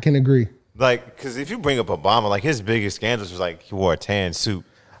can agree. Like, because if you bring up Obama, like his biggest scandals was like he wore a tan suit.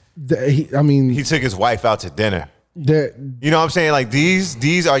 He took his wife out to dinner. You know what I'm saying? Like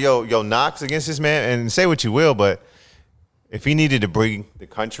these are your knocks against this man. And say what you will, but if he needed to bring the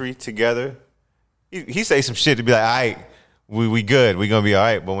country together, he say some shit to be like, all right, we good. We gonna be all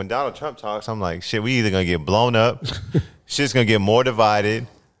right. But when Donald Trump talks, I'm like, shit, we either gonna get blown up, shit's gonna get more divided,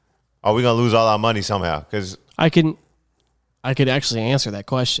 or we gonna lose all our money somehow. Because I could actually answer that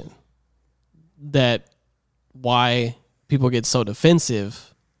question. That why people get so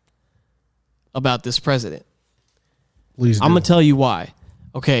defensive about this president. Please do. I'm going to tell you why.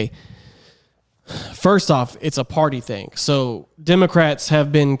 Okay. First off, it's a party thing. So Democrats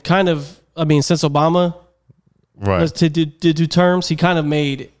have been since Obama to do terms, he kind of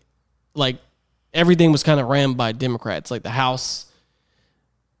made like everything was kind of ran by Democrats. Like the House,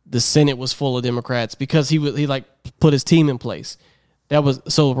 the Senate was full of Democrats because he like put his team in place.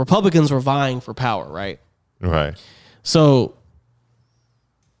 So Republicans were vying for power, right? Right. So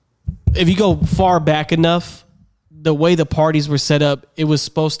if you go far back enough, the way the parties were set up, it was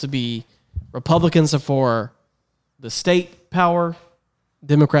supposed to be Republicans are for the state power,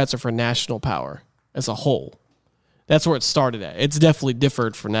 Democrats are for national power as a whole. That's where it started at. It's definitely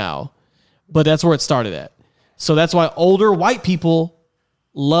differed for now, but that's where it started at. So that's why older white people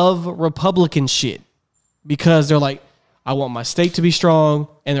love Republican shit because they're like, I want my state to be strong,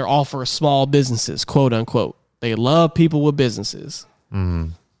 and they're all for small businesses, quote unquote. They love people with businesses.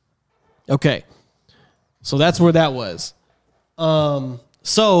 Okay. So that's where that was.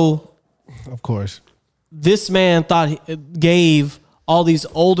 So, of course, this man gave all these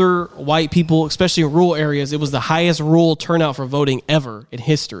older white people, especially in rural areas, it was the highest rural turnout for voting ever in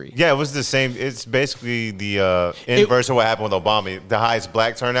history. Yeah, it was the same. It's basically the inverse of what happened with Obama. The highest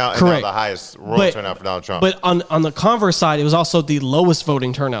black turnout and now the highest rural turnout for Donald Trump. But on the converse side, it was also the lowest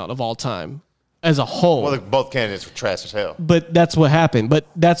voting turnout of all time as a whole. Well, both candidates were trash as hell. But that's what happened. But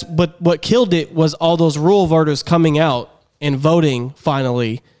what killed it was all those rural voters coming out and voting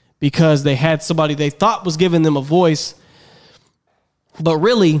finally because they had somebody they thought was giving them a voice. But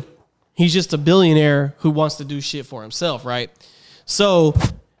really, he's just a billionaire who wants to do shit for himself, right? So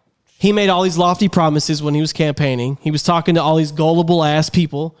he made all these lofty promises when he was campaigning. He was talking to all these gullible ass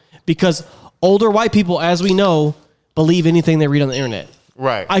people because older white people, as we know, believe anything they read on the internet.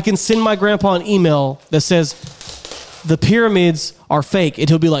 Right. I can send my grandpa an email that says the pyramids are fake, and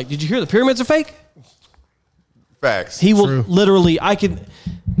he'll be like, "Did you hear the pyramids are fake?" Facts. He will literally.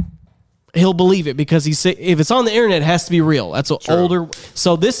 He'll believe it because if it's on the internet, it has to be real. That's what older.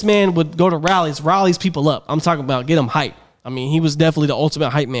 So this man would go to rallies people up. I'm talking about get them hype. I mean, he was definitely the ultimate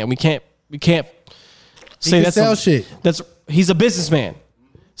hype man. We can't say that's shit. He's a businessman.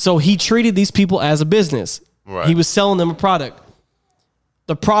 So he treated these people as a business. Right. He was selling them a product.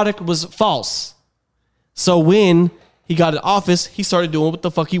 The product was false. So when he got in office, he started doing what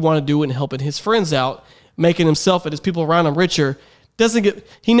the fuck he wanted to do and helping his friends out, making himself and his people around him richer.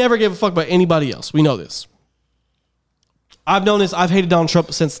 He never gave a fuck about anybody else. We know this. I've known this. I've hated Donald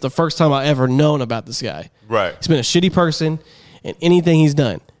Trump since the first time I ever known about this guy. Right. He's been a shitty person in anything he's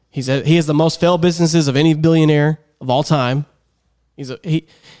done. He has the most failed businesses of any billionaire of all time.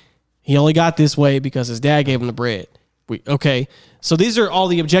 He only got this way because his dad gave him the bread. Okay, so these are all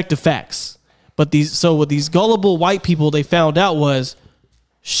the objective facts. But what these gullible white people they found out was,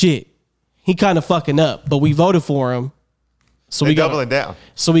 shit, he kind of fucking up. But we voted for him, so we doubling down.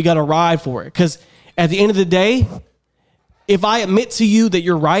 So we got to ride for it. Because at the end of the day, if I admit to you that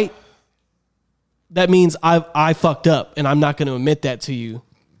you're right, that means I fucked up, and I'm not going to admit that to you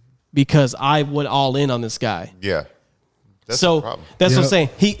because I went all in on this guy. Yeah. That's so the problem. that's what I'm saying.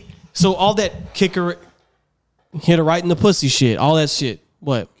 So all that kicker hit her right in the pussy shit, all that shit.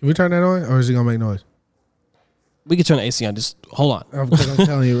 What? Can we turn that on, or is it gonna make noise? We can turn the AC on. Just hold on. I'm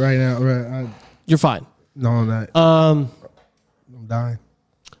telling you right now. Right, You're fine. No, I'm not. I'm dying.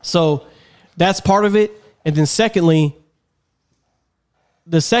 So that's part of it, and then secondly,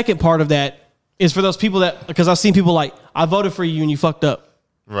 the second part of that is for those people that, because I've seen people like, I voted for you and you fucked up,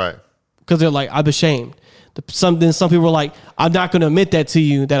 Right. because they're like, I'm ashamed. Some people are like, I'm not going to admit that to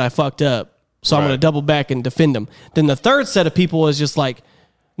you that I fucked up, so I'm going to double back and defend them. Then the third set of people is just like,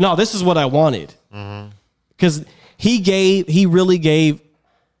 no, this is what I wanted, because he really gave.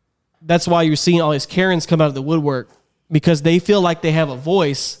 That's why you're seeing all these Karens come out of the woodwork, because they feel like they have a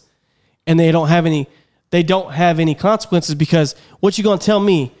voice and they don't have any consequences. Because what you gonna tell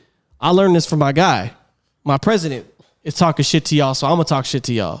me? I learned this from my guy. My president is talking shit to y'all, so I'm gonna talk shit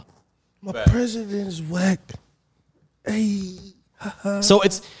to y'all. My president is whack. Hey. So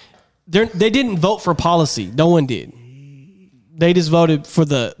they didn't vote for policy. No one did. They just voted for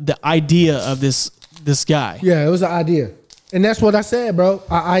the idea of this guy. Yeah, it was an idea. And that's what I said, bro.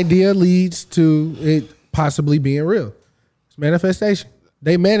 An idea leads to it possibly being real. It's manifestation.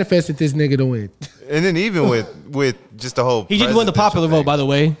 They manifested this nigga to win. And then even with just the whole, He didn't win the popular vote, by the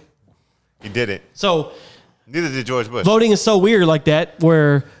way. He didn't. So neither did George Bush. Voting is so weird like that.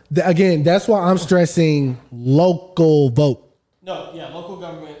 Where again, that's why I'm stressing local vote. No, yeah, local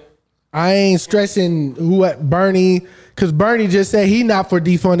government. I ain't stressing Bernie, because Bernie just said he not for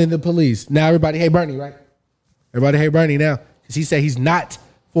defunding the police. Now everybody hate Bernie, right? Everybody hate Bernie now because he said he's not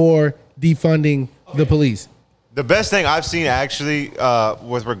for defunding the police. The best thing I've seen actually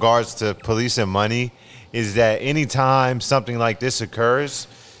with regards to police and money is that anytime something like this occurs,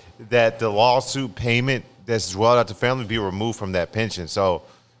 that the lawsuit payment that's dwelled out to family be removed from that pension. So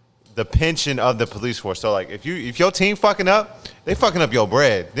the pension of the police force. So like if your team fucking up, they fucking up your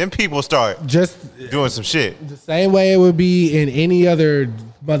bread. Then people start just doing some shit. The same way it would be in any other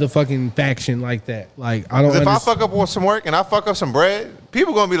motherfucking faction like that. Like I don't. If I fuck up with some work and I fuck up some bread,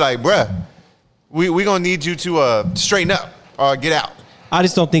 people gonna be like, bruh, we gonna need you to straighten up or get out. I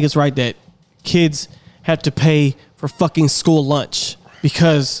just don't think it's right that kids have to pay for fucking school lunch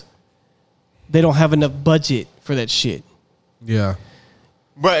because they don't have enough budget for that shit. Yeah.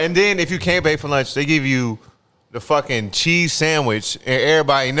 But and then if you can't pay for lunch, they give you the fucking cheese sandwich, and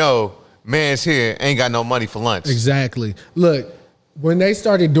everybody know man's here ain't got no money for lunch. Exactly. Look, when they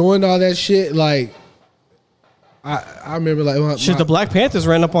started doing all that shit, like I remember like the Black Panthers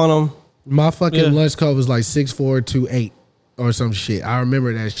ran up on them. My fucking lunch code was like 6428 or some shit. I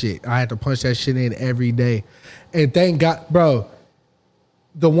remember that shit. I had to punch that shit in every day, and thank God, bro.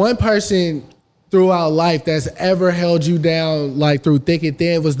 The one person throughout life that's ever held you down like through thick and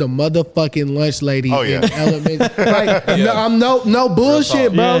thin was the motherfucking lunch lady in elementary. Like, I'm no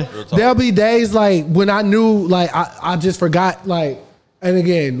bullshit, bro. Yeah. There'll be days like when I knew like I just forgot like, and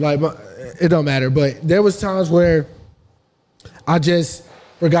again like it don't matter, but there was times where I just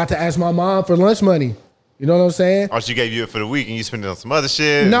forgot to ask my mom for lunch money. You know what I'm saying? Or she gave you it for the week and you spent it on some other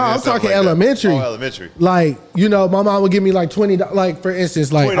shit. No, I'm talking like elementary. Oh, elementary. Like, you know, my mom would give me like $20, like for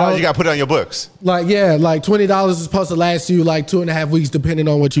instance, like $20 you got to put it on your books. Like, yeah, like $20 is supposed to last you like 2.5 weeks depending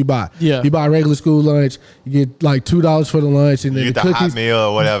on what you buy. Yeah. You buy regular school lunch, you get like $2 for the lunch, and then you the get the cookies, hot meal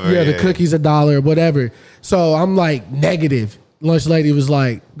or whatever. Yeah, the cookies $1 or whatever. So I'm like negative. Lunch lady was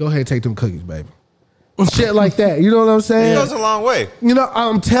like, go ahead and take them cookies, baby. Shit like that. You know what I'm saying? It goes a long way. You know,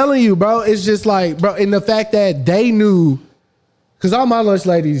 I'm telling you, bro. It's just like, bro, and the fact that they knew, because all my lunch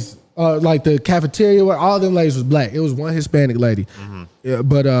ladies, like the cafeteria, where all them ladies was black. It was one Hispanic lady, yeah,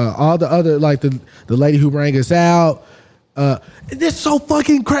 but all the other, like the lady who rang us out. It's so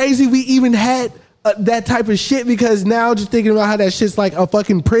fucking crazy. We even had that type of shit, because now just thinking about how that shit's like a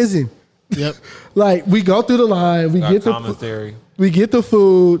fucking prison. Yep. Like we go through the line, we get the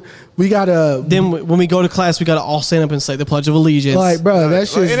food. We gotta. Then when we go to class, we gotta all stand up and say the Pledge of Allegiance. Like, bro, that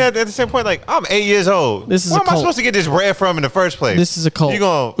shit. And at the same point, like, I'm 8 years old. This is where a am I cult. supposed to get this bread from in the first place? This is a cult. You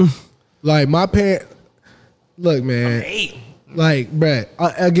gonna Like my parent. Look, man. Like, bruh,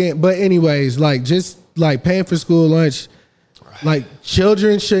 again. But anyways, like just like paying for school lunch. Like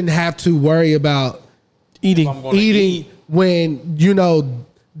children shouldn't have to worry about eating when you know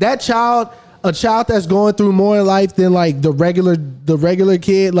That child, a child that's going through more in life than like the regular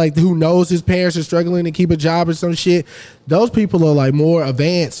kid, like who knows his parents are struggling to keep a job or some shit. Those people are like more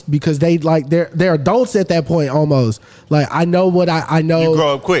advanced because they like they're adults at that point almost. Like I know what I know. You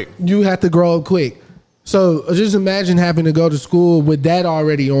grow up quick. You have to grow up quick. So just imagine having to go to school with that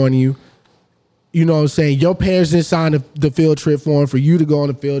already on you. You know what I'm saying? Your parents didn't sign the field trip form for you to go on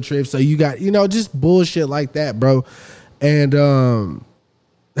the field trip. So you got, just bullshit like that, bro. And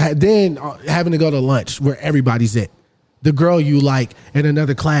then having to go to lunch where everybody's at. The girl you like in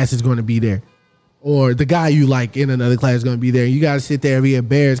another class is going to be there. Or the guy you like in another class is going to be there. You got to sit there and be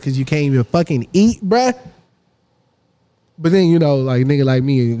embarrassed because you can't even fucking eat, bruh. But then, like nigga like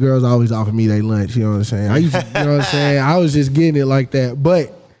me, girls always offer me their lunch. You know what I'm saying? I was just getting it like that. But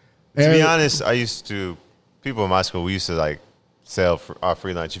to be honest, people in my school, we used to like sell our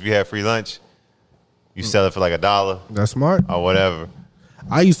free lunch. If you had free lunch, you sell it for like $1. That's smart. Or whatever.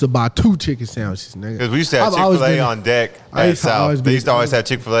 I used to buy 2 chicken sandwiches, nigga. Because we used to have Chick-fil-A on deck at South. They used to always have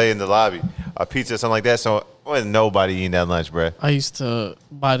Chick-fil-A in the lobby. A pizza or something like that. So there wasn't nobody eating that lunch, bro. I used to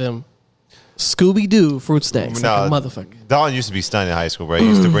buy them Scooby-Doo fruit snacks like a motherfucker. Don used to be stunned in high school, bro. He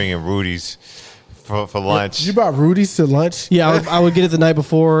used to bring in Rudy's for lunch. You brought Rudy's to lunch? Yeah, I would get it the night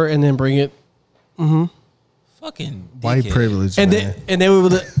before and then bring it. Mm-hmm. Fucking white privilege, and man. Then we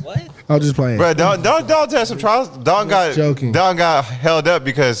would. What? I was just playing. Bro, Don had some trials. Don got held up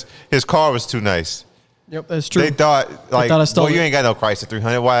because his car was too nice. Yep, that's true. They thought I stole it. You ain't got no Chrysler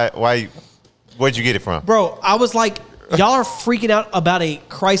 300. Why? Where'd you get it from? Bro, I was like, y'all are freaking out about a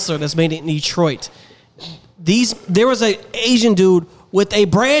Chrysler that's made in Detroit. There was an Asian dude with a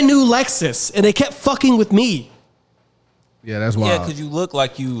brand new Lexus, and they kept fucking with me. Yeah, that's wild. Yeah, because you look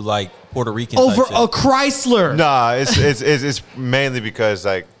like you like Puerto Rican over type shit. A Chrysler. Nah, it's mainly because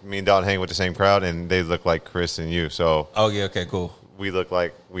like me and Don hang with the same crowd, and they look like Chris and you. So Oh yeah, okay, cool. we look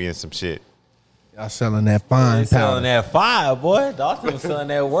like we in some shit. Y'all selling that fine Selling powder. that fire, boy. Dawson was selling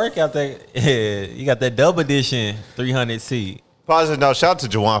that work out there. Yeah, you got that double edition 300C. Positive note. Shout out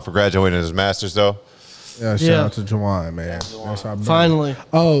to Juwan for graduating his masters, though. Yeah, shout out to Juwan, man. That's our brother. Finally.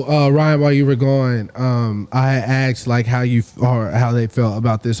 Oh, Ryan, while you were going, I asked like how they felt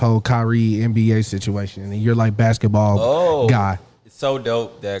about this whole Kyrie NBA situation, and you're like basketball guy. It's so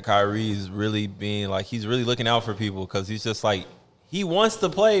dope that Kyrie is really being like he's really looking out for people because he's just like he wants to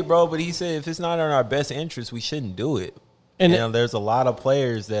play, bro. But he said if it's not in our best interest, we shouldn't do it. And there's a lot of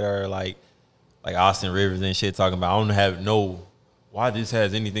players that are like Austin Rivers and shit talking about I don't know why this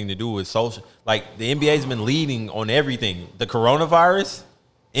has anything to do with social. Like, the NBA's been leading on everything. The coronavirus,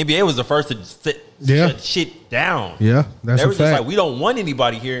 NBA was the first to shut shit down. Yeah, that's they a were fact. just like, we don't want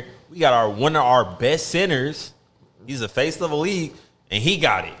anybody here. We got one of our best centers. He's the face of the league, and he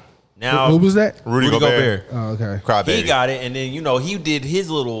got it. Now, Who was that? Rudy Gobert. Oh, okay. Crybaby. he got it, and then, he did his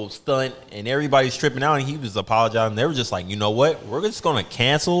little stunt, and everybody's tripping out, and he was apologizing. They were just like, you know what? We're just going to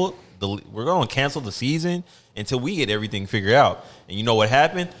cancel the season until we get everything figured out. And you know what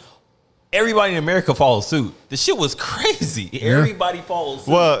happened? Everybody in America followed suit. The shit was crazy. Yeah. Everybody followed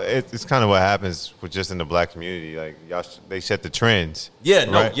suit. Well, it's kind of what happens with just in the black community. Like, they set the trends. Yeah,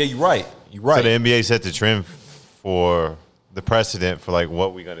 right? you're right. You're right. So the NBA set the trend for the precedent for, like,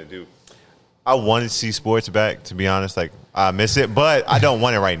 what we're going to do. I want to see sports back, to be honest. Like, I miss it, but I don't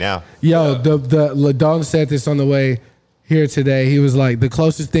want it right now. Yo, the Don said this on the way here today. He was like, the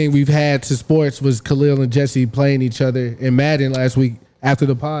closest thing we've had to sports was Khalil and Jesse playing each other in Madden last week after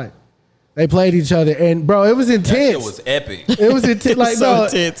the pod. They played each other, and bro, it was intense. That shit was epic. It was intense. Like, so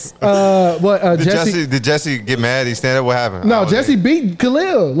intense. Did Jesse get mad? He stand up? What happened? No, Jesse beat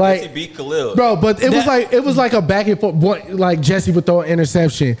Khalil. Like, Jesse beat Khalil. bro, but it was like a back and forth. Like Jesse would throw an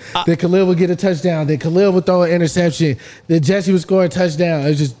interception, then Khalil would get a touchdown, then Khalil would throw an interception, then Jesse would score a touchdown.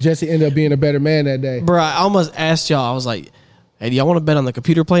 It was just Jesse ended up being a better man that day. Bro, I almost asked y'all. I was like, hey, do y'all want to bet on the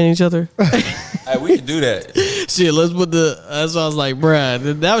computer playing each other? Hey, we can do that. Shit, let's put that's why I was like,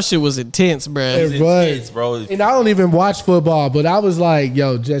 bruh, that shit was intense, bruh. It was. Intense, bro. And I don't even watch football, but I was like,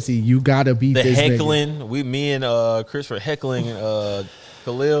 yo, Jesse, you gotta beat The this nigga. heckling, me and Chris were heckling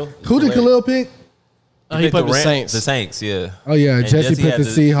Khalil. Who did Khalil pick? He played the Rams- Saints. The Saints, yeah. Oh yeah, And Jesse picked had the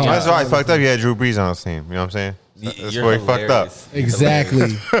Seahawks. That's why I fucked up. You had Drew Brees on his team. You know what I'm saying? That's You're where he fucked up. hilarious.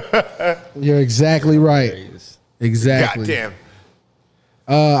 Exactly. You're exactly right. Hilarious. Exactly. Goddamn.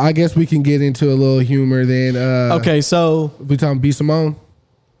 I guess we can get into a little humor then. Okay, so We talking B Simone?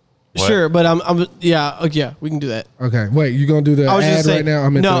 What? sure, but yeah, we can do that. Okay. Wait, you gonna do the I was ad just saying, right now?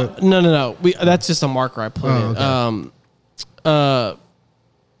 I'm into it. no. That's just a marker I put in. okay.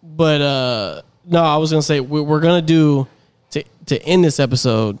 No, I was gonna say we're gonna do to end this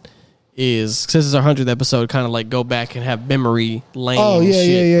episode is, since it's our 100th episode, kind of like go back and have memory lane. Oh, yeah,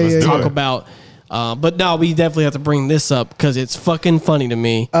 shit. yeah. Talk about. But no, we definitely have to bring this up because it's fucking funny to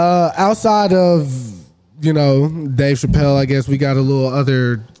me. Outside of, Dave Chappelle, I guess we got a little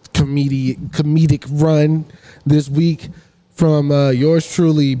other comedic run this week from yours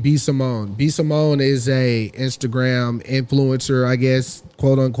truly, B. Simone. B. Simone is a Instagram influencer, I guess,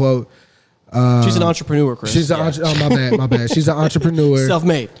 quote unquote. She's an entrepreneur, Chris. My bad. She's an entrepreneur.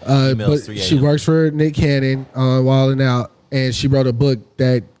 Self-made. But she works for Nick Cannon on Wild 'N Out, and she wrote a book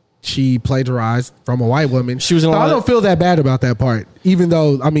that she plagiarized from a white woman. She was in I don't feel that bad about that part, even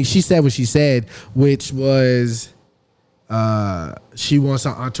though, she said what she said, which was she wants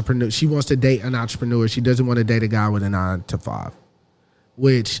an entrepreneur. She wants to date an entrepreneur. She doesn't want to date a guy with a 9 to 5,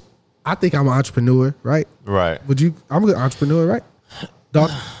 which I think I'm an entrepreneur, right? Right. I'm a good entrepreneur, right?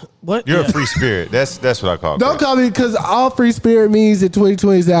 Dog. What? You're a free spirit. That's what I call it. Don't call me, because all free spirit means in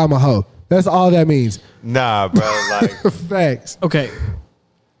 2020 is that I'm a hoe. That's all that means. Nah, bro. Like facts. Okay.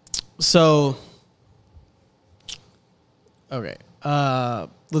 So, okay.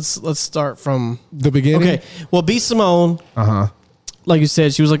 Let's start from the beginning. Okay. Well, B. Simone. Like you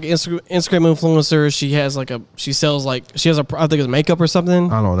said, she was like an Instagram influencer. She has I think it's makeup or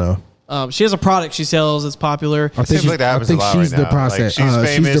something. I don't know. She has a product she sells. It's popular. I think that happens a lot right now. Process. Like, she's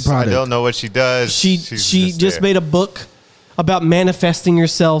famous. She's the product. I don't know what she does. She just made a book about manifesting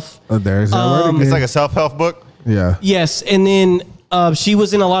yourself. There's that word again. It's like a self-help book. Yeah. Yes, and then she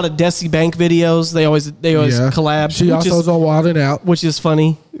was in a lot of Desi Bank videos. They always collab. She also was on Wild 'N Out, which is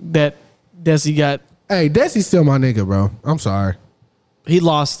funny that Desi got. Hey, Desi's still my nigga, bro. I'm sorry. He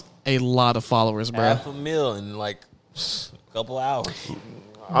lost a lot of followers, bro. $500,000 in like a couple hours.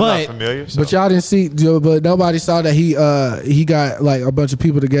 I'm not familiar. So. But y'all didn't see, but nobody saw that he got like a bunch of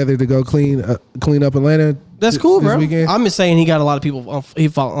people together to go clean up Atlanta. That's cool, bro. Weekend. I'm just saying he got a lot of people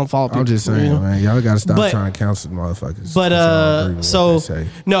unfollow people. I'm just saying, man, y'all got to stop trying to counsel motherfuckers. But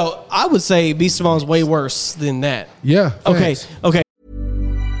no, I would say B. Simone's way worse than that. Yeah. Thanks. Okay.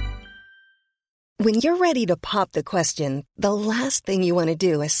 When you're ready to pop the question, the last thing you want to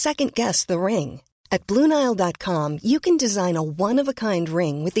do is second guess the ring. At BlueNile.com, you can design a one-of-a-kind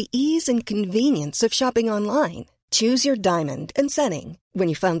ring with the ease and convenience of shopping online. Choose your diamond and setting. When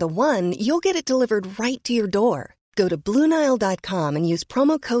you find the one, you'll get it delivered right to your door. Go to BlueNile.com and use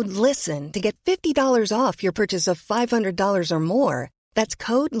promo code LISTEN to get $50 off your purchase of $500 or more. That's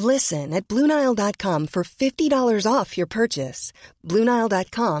code LISTEN at BlueNile.com for $50 off your purchase.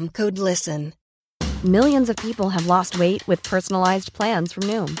 BlueNile.com, code LISTEN. Millions of people have lost weight with personalized plans from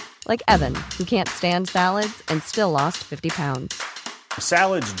Noom. Like Evan, who can't stand salads and still lost 50 pounds.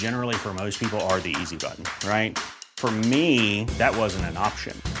 Salads generally for most people are the easy button, right? For me, that wasn't an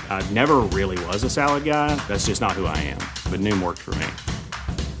option. I never really was a salad guy. That's just not who I am. But Noom worked for me.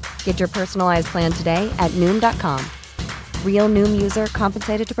 Get your personalized plan today at Noom.com. Real Noom user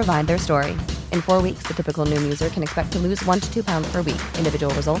compensated to provide their story. In 4 weeks, the typical Noom user can expect to lose 1 to 2 pounds per week.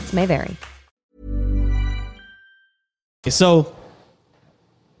 Individual results may vary. So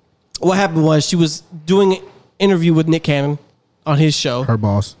what happened was she was doing an interview with Nick Cannon on his show. Her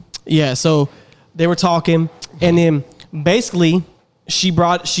boss. Yeah, so they were talking, and then basically she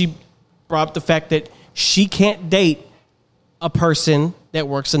brought up the fact that she can't date a person that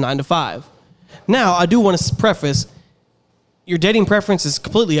works a 9 to 5. Now, I do want to preface, your dating preference is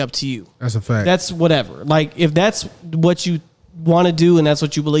completely up to you. That's a fact. That's whatever. Like, if that's what you want to do and that's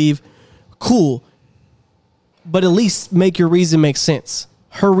what you believe, cool. But at least make your reason make sense.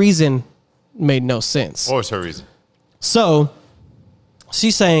 Her reason made no sense. What was her reason? So,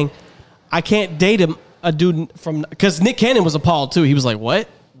 she's saying, I can't date a dude from... Because Nick Cannon was appalled, too. He was like, what?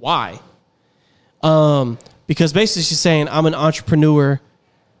 Why? Because basically she's saying, I'm an entrepreneur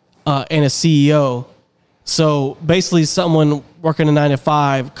and a CEO. So, basically someone working a 9 to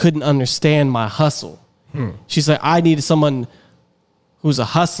 5 couldn't understand my hustle. She's like, I needed someone who's a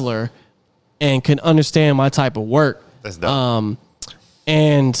hustler and can understand my type of work. That's dumb.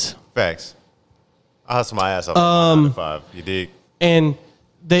 And facts. I hustle my ass off 9 to 5. You dig? And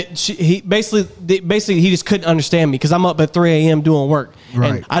he basically he just couldn't understand me because I'm up at 3 a.m. doing work,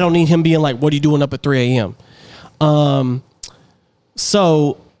 right. And I don't need him being like, "What are you doing up at 3 a.m.?"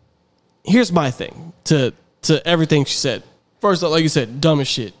 So here's my thing to everything she said. First, like you said, dumb as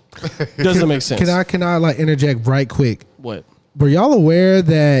shit. Doesn't make sense. Can I like interject right quick? What? Were y'all aware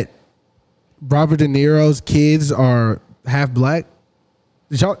that Robert De Niro's kids are half black?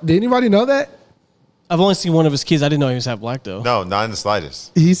 Did anybody know that? I've only seen one of his kids. I didn't know he was half black though. No, not in the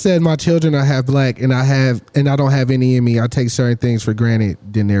slightest. He said, "My children are half black, and I don't have any in me. I take certain things for granted."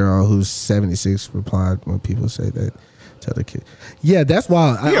 De Niro, who's 76, replied when people say that Tell the kid. Yeah, that's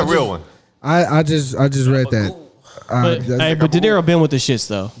wild. Yeah, a real one. I just read that. But De Niro been with the shits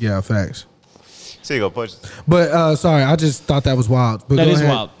though. Yeah, facts. So you go push. But sorry, I just thought that was wild. But that go is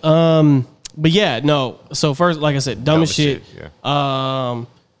ahead. wild. But yeah, no. So first, like I said, dumb as shit. Yeah.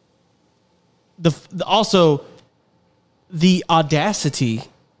 Also the audacity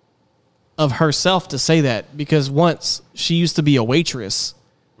of herself to say that, because once she used to be a waitress.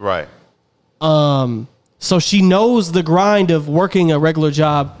 Right. So she knows the grind of working a regular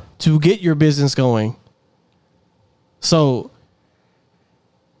job to get your business going. So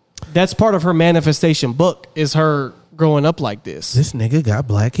that's part of her manifestation book, is her growing up like this. This nigga got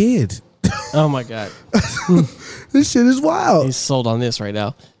black kids. Oh my God. This shit is wild. He's sold on this right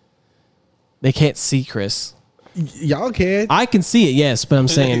now. They can't see Chris. Y'all can. I can see it, yes, but I'm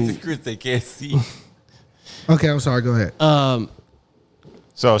saying Chris, they can't see. Okay, I'm sorry. Go ahead.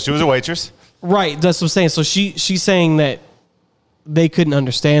 So she was a waitress. right. That's what I'm saying. So she's saying that they couldn't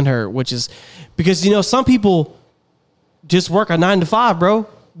understand her, which is because, you know, some people just work a 9 to 5, bro.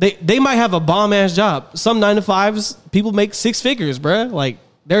 They might have a bomb ass job. Some 9 to 5s, people make 6 figures, bro. Like,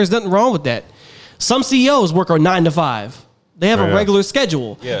 there's nothing wrong with that. Some CEOs work a 9 to 5. They have a regular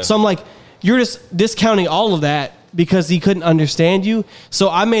schedule. Yeah. So I'm like, you're just discounting all of that because he couldn't understand you. So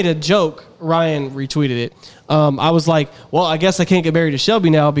I made a joke. Ryan retweeted it. I was like, well, I guess I can't get married to Shelby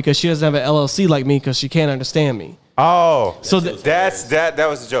now because she doesn't have an LLC like me because she can't understand me. Oh, so that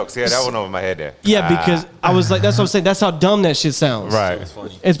was the joke. Yeah, that went over my head there. Yeah, because I was like, that's what I'm saying. That's how dumb that shit sounds. Right.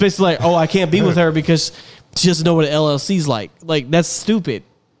 It's basically like, oh, I can't be with her because she doesn't know what an LLC's like. Like, that's stupid.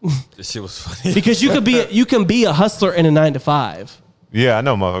 This shit was funny. Because you can be a hustler in a 9 to 5. Yeah, I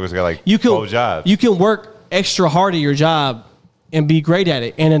know motherfuckers got like 12 jobs. You can work extra hard at your job and be great at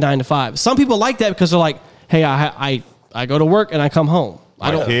it in a 9 to 5. Some people like that because they're like, hey, I go to work and I come home.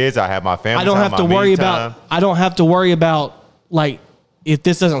 I have my family. I don't have to worry about. I don't have to worry about like if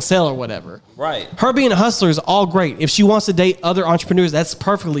this doesn't sell or whatever. Right. Her being a hustler is all great. If she wants to date other entrepreneurs, that's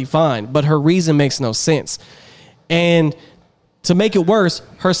perfectly fine. But her reason makes no sense. And to make it worse,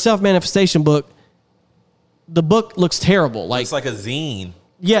 her self-manifestation book, the book looks terrible. Like, it's like a zine.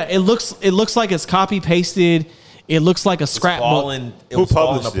 Yeah, it looks like it's copy pasted. It looks like a scrapbook. It was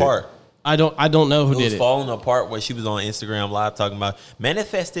falling apart. I don't know who did it. It was falling apart when she was on Instagram Live talking about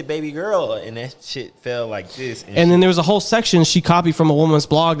manifested baby girl, and that shit fell like this. And then there was a whole section she copied from a woman's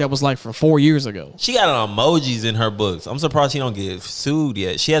blog that was like from 4 years ago. She got emojis in her books. I'm surprised she don't get sued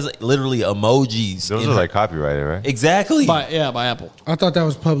yet. She has literally emojis. Those are like copyrighted, right? Exactly. By Apple. I thought that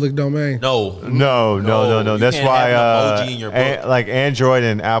was public domain. No. That's why emoji in your book. like Android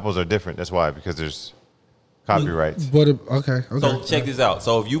and Apples are different. That's why, because there's copyrights. But okay. So check this out.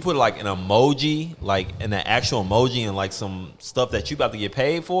 So if you put like an emoji, like an actual emoji, and like some stuff that you about to get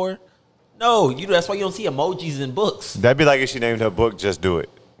paid for, that's why you don't see emojis in books. That'd be like if she named her book "Just Do It."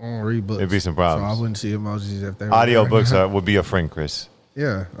 I don't read books. It'd be some problems. So I wouldn't see emojis if they were audio there. books would be a friend, Chris.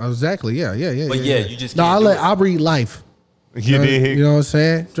 Yeah, exactly. Yeah. But you just no. can't I read Life. You know what I'm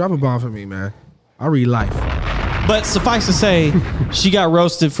saying? Drop a bomb for me, man. I read Life. But suffice to say, she got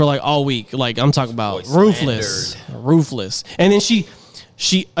roasted for like all week. Like, I'm talking about ruthless. And then she,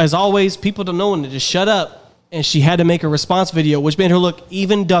 as always, people don't know when to just shut up. And she had to make a response video, which made her look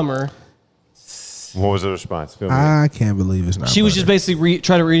even dumber. What was the response? I can't believe it's not. She was just basically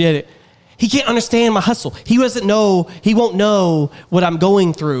trying to read it. He can't understand my hustle. He won't know what I'm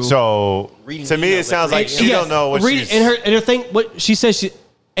going through. So to me, it sounds like she don't know what she's. And her thing, what she says, he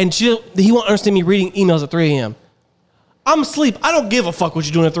won't understand me reading emails at 3 a.m. I'm asleep. I don't give a fuck what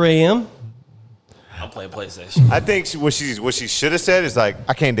you're doing at 3 a.m. I'm playing PlayStation. I think what she should have said is like,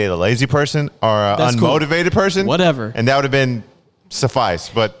 I can't date a lazy person or an unmotivated person. Whatever. And that would have been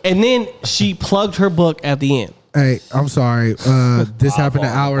suffice. And then she plugged her book at the end. Hey, I'm sorry. This happened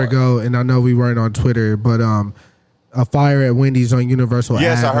an hour ago, and I know we weren't on Twitter, but a fire at Wendy's on Universal.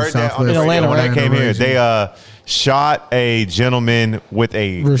 Yes, I heard that on Atlanta when I came here. They shot a gentleman with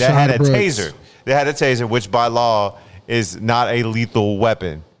that had a taser. They had a taser, which by law is not a lethal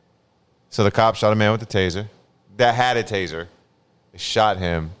weapon. So the cop shot a man with a taser that had a taser. They shot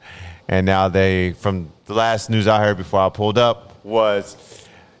him. And now from the last news I heard before I pulled up was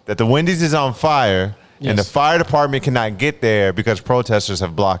that the Wendy's is on fire and the fire department cannot get there because protesters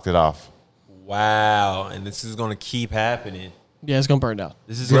have blocked it off. Wow. And this is going to keep happening. Yeah, it's going to burn down.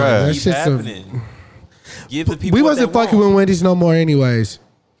 This is going to keep happening. Give the people we wasn't fucking with Wendy's no more anyways.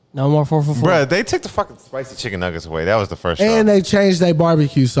 No more 4 for 4. Bruh, they took the fucking spicy chicken nuggets away. That was the first And they changed their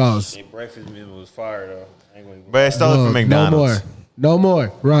barbecue sauce. Their breakfast menu was fire, though. But they stole it from McDonald's. No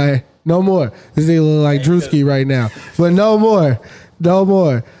more, Ryan. No more. This nigga look like Drewski right now. But no more.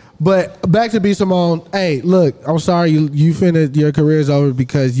 But back to B. Simone. Hey, look, I'm sorry you finished your career's over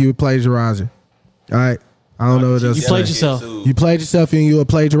because you plagiarizing. All right, I don't know what else. You played yourself. You played yourself and you a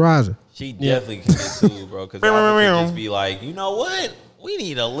plagiarizer. She definitely can get sued, bro. Because y'all could just be like, you know what? We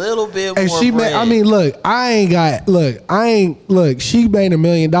need a little bit And more she bread. made. I mean, look, she made $1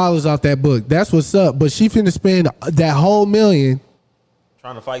 million off that book. That's what's up. But she finna spend that whole $1 million.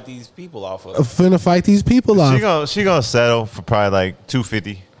 Trying to fight these people off of. Finna fight these people off. She gonna settle for probably like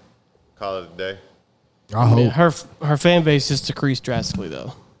 $250. Call it a day. I hope. Her fan base has decreased drastically,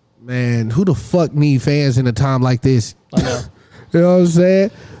 though. Man, who the fuck need fans in a time like this? I know. You know what I'm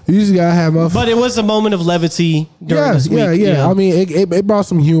saying? You just gotta have my. But it was a moment of levity during this week. Yeah. I mean, it brought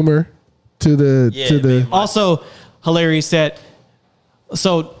some humor to the. Also, hilarious that.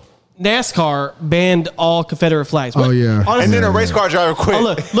 So, NASCAR banned all Confederate flags. Oh, yeah. Honestly, And then a race car driver quit.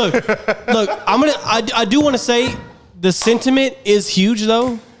 Oh, look. I do want to say the sentiment is huge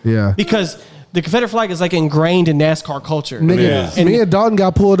though. Yeah. Because the Confederate flag is like ingrained in NASCAR culture. Nigga, me and Dalton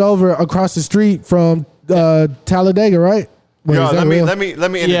got pulled over across the street from Talladega, right? Wait, Yo, is that real? let me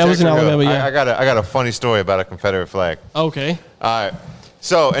interject. Yeah, it was in real. Alabama, yeah. I got a funny story about a Confederate flag. Okay. All right.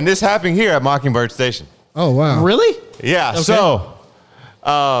 So, and this happened here at Mockingbird Station. Oh wow. Really? Yeah. Okay. So,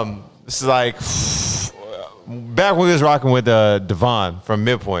 this is like back when we was rocking with Devon from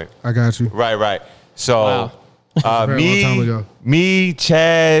Midpoint. I got you. Right. So, Wow. Very long time ago. me,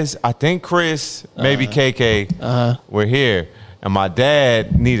 Chaz, I think Chris, maybe KK, were here, and my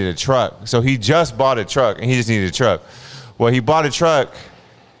dad needed a truck. So he just bought a truck, and he just needed a truck. Well, he bought a truck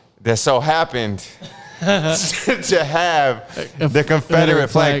that so happened to have the Confederate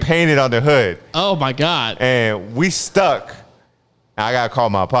flag painted on the hood. Oh my God. And we stuck. I got to call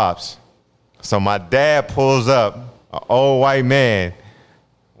my pops. So my dad pulls up, an old white man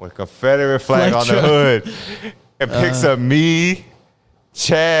with a Confederate flag on the hood, and picks up me,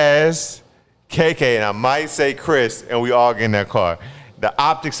 Chaz, KK, and I might say Chris, and we all get in that car. The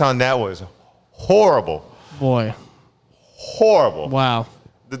optics on that was horrible. Boy. Horrible. Wow.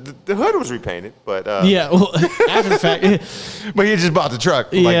 The hood was repainted, but Yeah. Well, after the fact. but he just bought the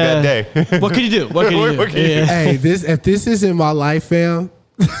truck like that day. What could you do? What could you do? What can you do? Hey, if this isn't my life, fam.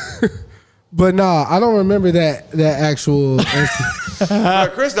 But nah, I don't remember that actual.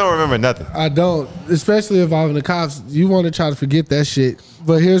 Chris don't remember nothing. I don't, especially if I'm in the cops. You want to try to forget that shit.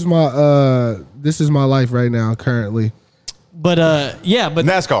 But here's my. This is my life right now, currently. But but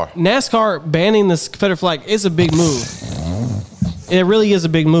NASCAR banning the Confederate flag is a big move. It really is a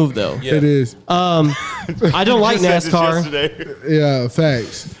big move, though. Yeah. It is. I don't like NASCAR. Yeah,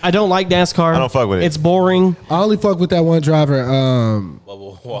 facts. I don't like NASCAR. I don't fuck with it. It's boring. I only fuck with that one driver,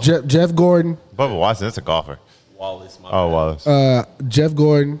 Jeff Gordon. Bubba Watson, that's a golfer. Wallace. Wallace. Jeff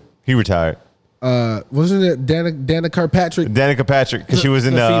Gordon. He retired. Wasn't it Danica Kirkpatrick? Danica Patrick, because she was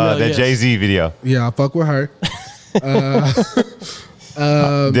in female, that yes. Jay-Z video. Yeah, I fuck with her.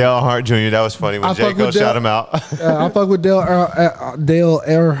 Dale Earnhardt Jr., that was funny when J. Cole shot him out. I fuck with Dale Earnhardt.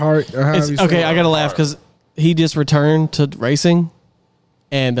 Or however you say Okay, it. I gotta laugh because he just returned to racing,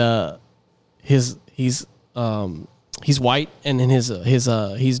 and he's white, and in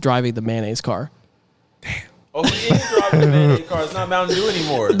he's driving the mayonnaise car. Oh, he is driving the mayonnaise car. It's not Mountain Dew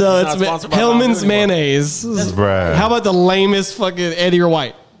anymore. No, It's it's not sponsored by Hellman's Mountain Dew anymore. mayonnaise. Bruh. How about the lamest fucking Eddie or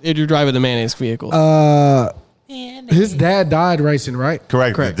White if you're driving the mayonnaise vehicle? His dad died racing, right?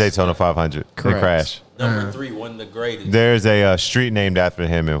 Correct. The Daytona 500. Correct. They crashed. Number 3 won the greatest. There's a street named after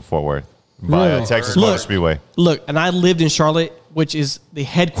him in Fort Worth by Really? Texas Look. Motor Speedway. Look, and I lived in Charlotte, which is the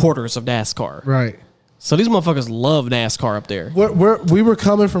headquarters of NASCAR. Right. So these motherfuckers love NASCAR up there. We were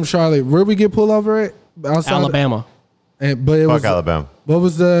coming from Charlotte. Where'd we get pulled over at? Outside Alabama. But it Fuck was Alabama. What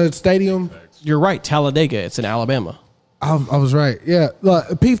was the stadium? You're right, Talladega. It's in Alabama. I was right. Yeah.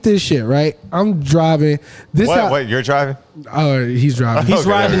 Look, peep this shit, right? I'm driving. What? You're driving? Oh, he's driving. He's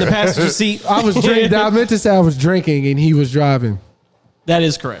riding in the passenger seat. I was drinking. I meant to say I was drinking and he was driving. That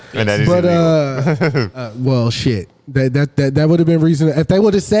is correct. And that is But illegal. well, shit. That would have been reason. If they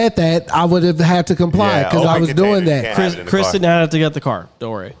would have said that, I would have had to comply Yeah, because I open was doing container, you that. can't have it in the Chris car. did not have to get the car.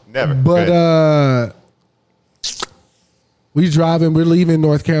 Don't worry. Never. But Good. we driving. We're leaving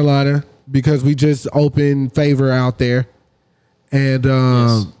North Carolina because we just opened Favor out there, and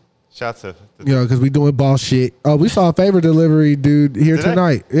Shots to you know, because we doing boss shit. Oh, we saw a Favor delivery dude here Did they?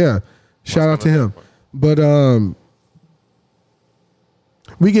 tonight. Yeah, shout out to him. But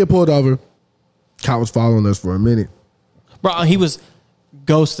we get pulled over. Cop was following us for a minute. Bro, he was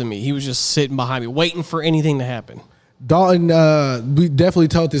ghosting me. He was just sitting behind me, waiting for anything to happen. Dalton, we definitely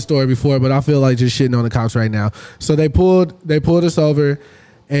told this story before, but I feel like just shitting on the cops right now. So they pulled us over,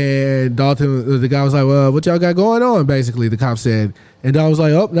 And Dalton, the guy was like, well, what y'all got going on? Basically, the cop said. And Dalton was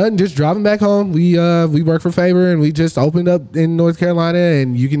like, oh, nothing, just driving back home. We work for Favor, and we just opened up in North Carolina,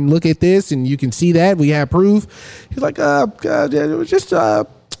 and you can look at this, and you can see that. We have proof. He's like, just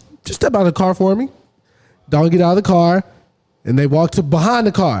step out of the car for me. Dalton get out of the car, and they walk to behind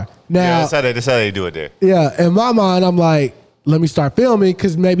the car. Now, that's how they do it there. Yeah, in my mind, I'm like, let me start filming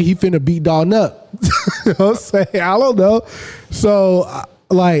because maybe he finna beat Dalton up. You know what I'm saying? I don't know. So,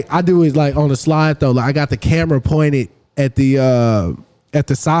 I do it like on the slide though. Like I got the camera pointed at the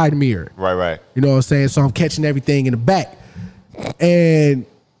side mirror. Right. You know what I'm saying? So I'm catching everything in the back. And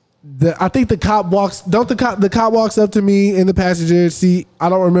I think the cop walks. The cop walks up to me in the passenger seat. I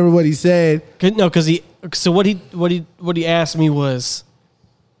don't remember what he said. No, because what he asked me was,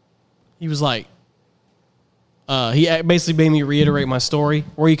 he was like, he basically made me reiterate my story.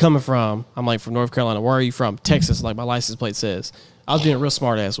 Where are you coming from? I'm like, from North Carolina. Where are you from? Texas, like my license plate says. I was being a real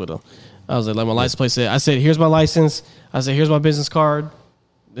smart ass with him. I was like my license plate said. I said, here's my license. I said, here's my business card.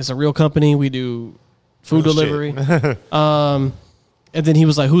 It's a real company. We do food delivery. And then he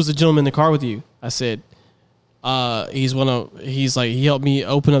was like, who's the gentleman in the car with you? I said, he helped me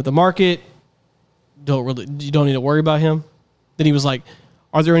open up the market. You don't need to worry about him. Then he was like,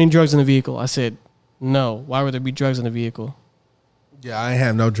 are there any drugs in the vehicle? I said, no. Why would there be drugs in the vehicle? Yeah, I ain't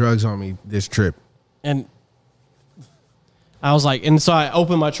have no drugs on me this trip. And I was like, and so I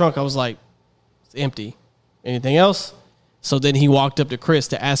opened my trunk. I was like, it's empty. Anything else? So then he walked up to Chris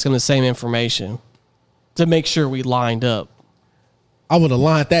to ask him the same information to make sure we lined up. I would have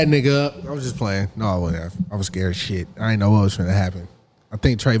lined that nigga up. I was just playing. No, I wouldn't have. I was scared as shit. I didn't know what was going to happen. I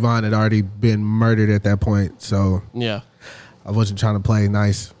think Trayvon had already been murdered at that point. So yeah, I wasn't trying to play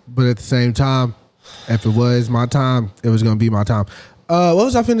nice. But at the same time, if it was my time, it was going to be my time. What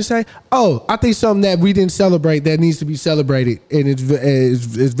was I finna say? Oh, I think something that we didn't celebrate that needs to be celebrated, and it's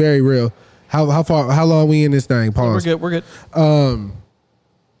very real. How long we in this thing? Pause. We're good. I'm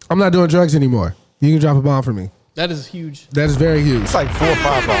not doing drugs anymore. You can drop a bomb for me. That is huge. That is very huge. It's like 4 or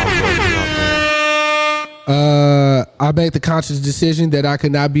 5 bombs. You know what I'm saying? I made the conscious decision that I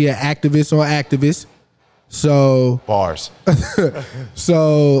could not be an activist on activists. So bars.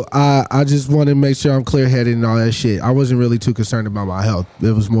 So I just want to make sure I'm clear headed and all that shit. I wasn't really too concerned about my health.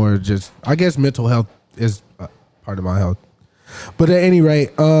 It was more just, I guess mental health is part of my health. But at any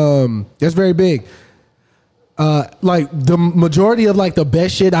rate, that's very big. Like the majority of like the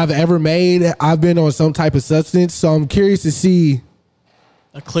best shit I've ever made, I've been on some type of substance. So I'm curious to see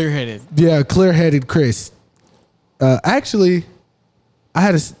a clear-headed. Yeah, clear-headed Chris. Actually,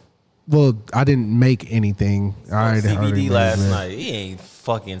 I didn't make anything. CBD last night. He ain't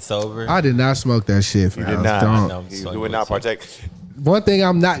fucking sober. I did not smoke that shit. You did not. You would not partake. One thing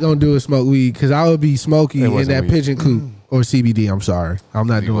I'm not gonna do is smoke weed because I would be smoky in that pigeon coop or CBD. I'm sorry, I'm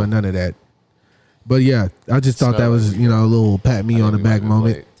not doing none of that. But yeah, I just thought that was a little pat me on the back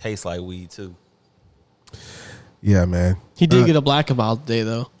moment. Tastes like weed too. Yeah, man. He did get a black about today,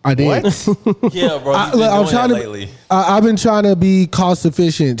 though. I did. Yeah, bro. I've been trying to be cost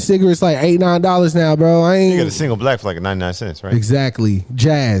efficient. Cigarettes like $8-9 now, bro. You get a single black for like 99 cents, right? Exactly.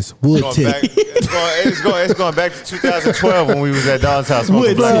 Jazz wood tip. It's going back to 2012 when we was at Don's house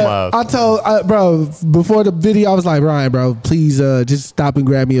smoking Black Miles. I told bro before the video, I was like, Ryan, bro, please just stop and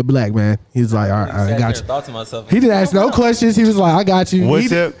grab me a black, man. He was like, all right, I got you. Thought to myself, he didn't ask no questions. He was like, I got you. Wood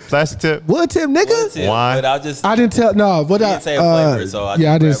tip, plastic tip, wood tip, nigga. Wood tip, wine. But I didn't tell. No, what he I didn't say a flavor, so I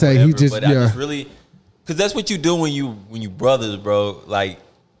didn't say. He just but I just really, because that's what you do when you brothers, bro. Like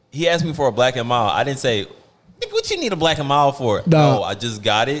he asked me for a Black and Mild. I didn't say, what you need a Black and Mild for? No, I just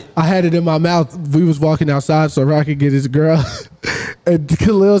got it. I had it in my mouth. We was walking outside so Rocky could get his girl. And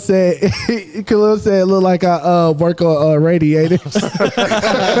Khalil said it looked like I work on radiators.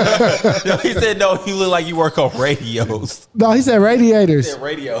 No, he said no, you look like you work on radios. No, he said radiators. He said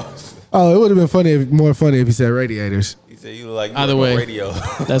radios. Oh, it would have been more funny if he said radiators. He said you look like you either work way. on radio.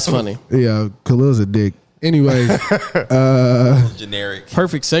 That's funny. Yeah, Khalil's a dick. Anyways, generic.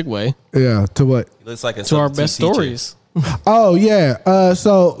 Perfect segue. Yeah, to what? He looks like a to our best teacher. stories. Oh yeah.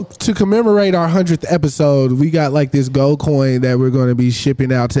 So to commemorate our 100th episode, we got like this gold coin that we're going to be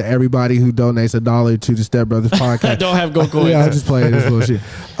shipping out to everybody who donates $1 to the Step Brothers podcast. I don't have gold coins. Yeah, I'm just playing this bullshit.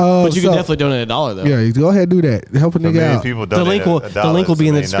 But you can definitely donate $1 though. Yeah, go ahead and do that. Help a nigga out. The link will be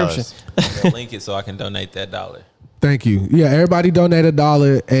in the description. Yeah, link it so I can donate that $1. Thank you. Yeah, everybody donate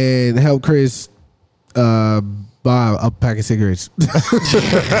 $1 and help Chris buy a pack of cigarettes.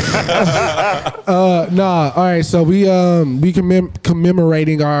 All right. So we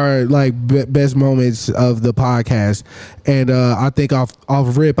commemorating our like best moments of the podcast, and I think off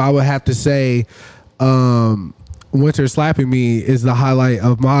rip, I would have to say, Winter slapping me is the highlight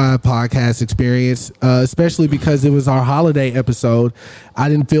of my podcast experience, especially because it was our holiday episode. I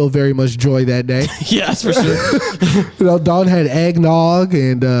didn't feel very much joy that day. Yeah, that's for sure. Dawn had eggnog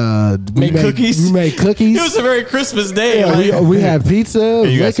and we made cookies. We made cookies. It was a very Christmas day. Yeah, we had pizza.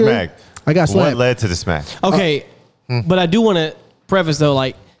 You liquor. got smacked. I got slapped. What led to the smack? Okay, but I do want to preface though,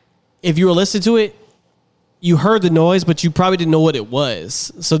 like, if you were listening to it, you heard the noise, but you probably didn't know what it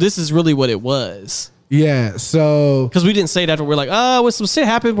was. So this is really what it was. Yeah. So because we didn't say that, we're like, oh, what some shit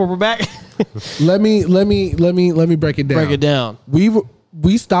happened, but we're back. let me break it down. Break it down.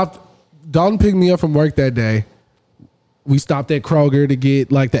 We stopped. Dalton picked me up from work that day. We stopped at Kroger to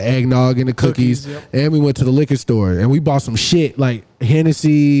get like the eggnog and the cookies, yep. And we went to the liquor store and we bought some shit like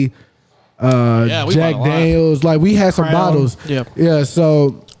Hennessy, Jack Daniels. Like we had some bottles. Yep. Yeah.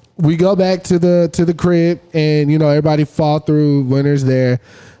 So we go back to the crib and everybody fought through. Winter's there.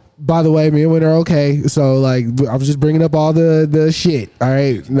 By the way, me and Winter are okay. So like I was just bringing up all the shit. All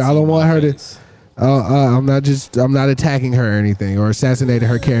right. I don't want her to. I'm not attacking her or anything or assassinating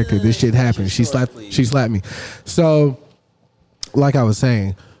her character. This shit happened. She slapped me. So, like I was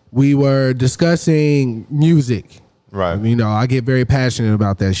saying, we were discussing music. Right. I get very passionate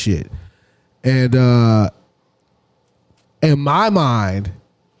about that shit. And in my mind,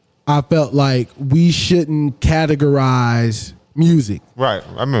 I felt like we shouldn't categorize music. Right.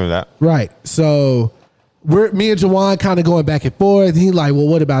 I remember that. Right. So me and Jawan kind of going back and forth. He like, well,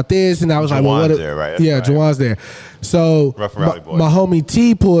 what about this? And I was like, well, what? There, right? Yeah, right. Jawan's there. So Rough and Rowdy boy. My homie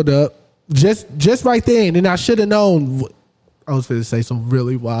T pulled up just right there, and then I should have known. I was finna say some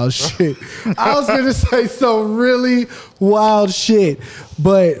really wild shit.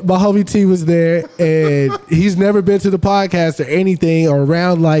 But my homie T was there, and he's never been to the podcast or anything or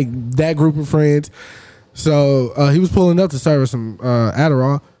around like that group of friends. So he was pulling up to serve us some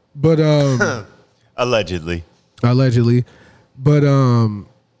Adderall, but allegedly. But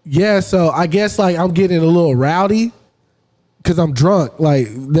yeah. So I guess like I'm getting a little rowdy because I'm drunk. Like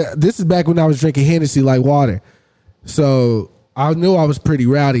this is back when I was drinking Hennessy like water. So I knew I was pretty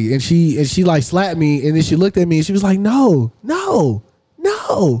rowdy, and she like slapped me, and then she looked at me and she was like, no.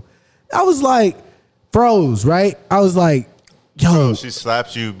 I was like, froze. Right? I was like, yo. So she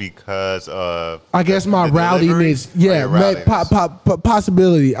slaps you because of I guess my rowdiness. Yeah,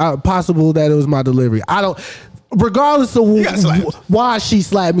 possibility. Possible that it was my delivery. I don't. Regardless of why she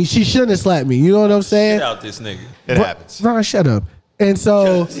slapped me, she shouldn't have slapped me. You know what I'm saying? Get out this nigga. It happens. Ron, shut up. And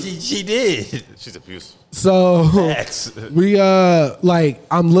so she did. She's abusive. So we like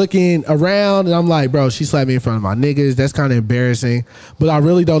I'm looking around and I'm like, bro, she slapped me in front of my niggas. That's kind of embarrassing. But I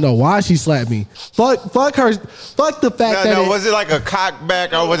really don't know why she slapped me. Fuck her. Fuck the fact that was it like a cock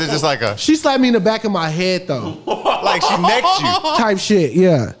back or was it just like a? She slapped me in the back of my head though. Like she necked you. Type shit,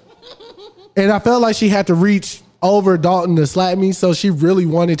 yeah. And I felt like she had to reach over Dalton to slap me, so she really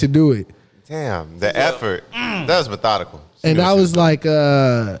wanted to do it. Damn, the effort. That was methodical. And I was like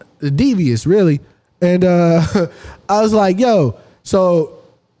devious, really. And I was like, yo, so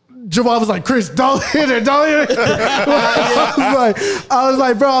Jamal was like, Chris, don't hit her. I was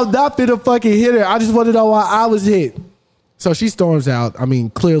like, bro, I'm not finna fucking hit her. I just want to know why I was hit. So she storms out. I mean,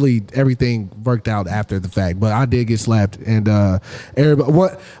 clearly everything worked out after the fact, but I did get slapped. And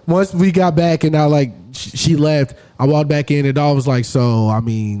everybody, once we got back and she left, I walked back in and Dawn was like, so, I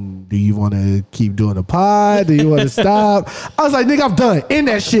mean, do you want to keep doing the pod? Do you want to stop? I was like, nigga, I'm done. End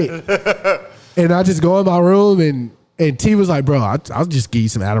that shit. And I just go in my room and T was like, bro, I'll just give you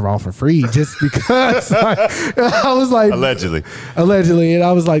some Adderall for free just because. I was like, allegedly. And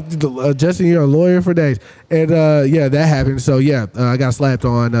I was like, Justin, you're a lawyer for days. And yeah, that happened. So yeah, I got slapped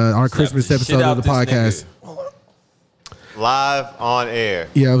on our Christmas episode of the podcast. Live on air.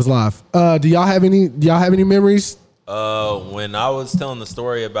 Yeah, it was live. Do y'all have any memories? When I was telling the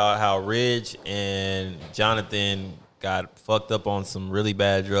story about how Ridge and Jonathan got fucked up on some really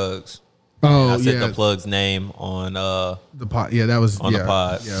bad drugs. Oh, I said the plug's name on the pod. Yeah, that was on the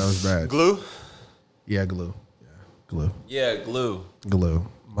pod. Yeah, that was bad. Glue? Yeah, glue. Yeah, glue.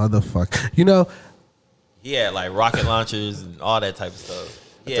 Motherfucker. You know, he had like rocket launchers and all that type of stuff.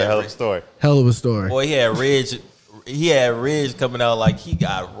 That's a hell of a story. Hell of a story. Boy, he had Ridge coming out like he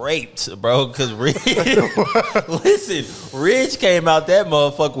got raped, bro. Because Ridge came out that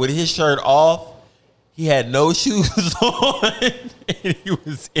motherfucker with his shirt off. He had no shoes on, and he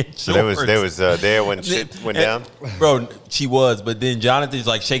was in shorts. So they was there when shit went down? Bro, she was. But then Jonathan's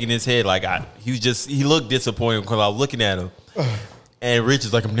like shaking his head like he looked disappointed because I was looking at him. And Rich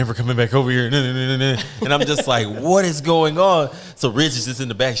is like, I'm never coming back over here. And I'm just like, what is going on? So Rich is just in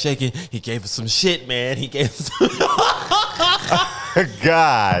the back shaking. He gave us some shit, man. He gave us some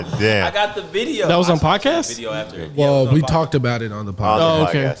God damn. I got the video. That was on I saw podcast? the video after. Well, Yeah, we talked about it on the podcast. On the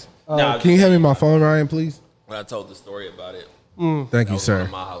okay. podcast. Nah, Can you hand me my phone, Ryan, please? when I told the story about it. Thank That you, was one sir. of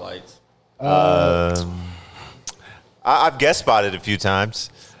my highlights. I've guest spotted a few times.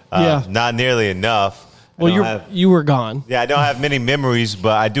 Yeah. Not nearly enough. Well, you were gone. Yeah, I don't have many memories,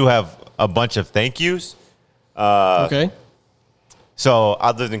 but I do have a bunch of thank yous. Okay. So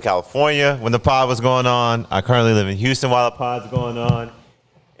I lived in California when the pod was going on. I currently live in Houston while the pod's going on.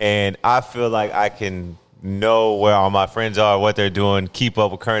 And I feel like I can know where all my friends are, what they're doing, keep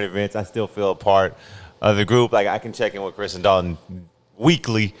up with current events. I still feel a part of the group. Like I can check in with Chris and Dalton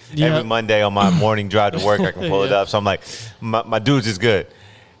weekly. Every Monday on my morning drive to work, I can pull it up. So I'm like, my dudes is good.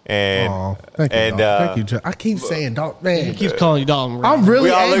 And Thank you, and Dalton. Thank you, I keep saying, Dalton, man. He keeps calling you Dalton. I'm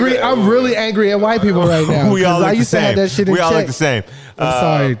really angry. I'm really angry at white people right now. We all look I used the to have same. that shit in We all check. look the same. I'm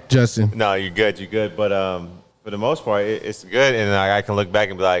sorry, Justin. No, you're good. But for the most part, it's good. And I can look back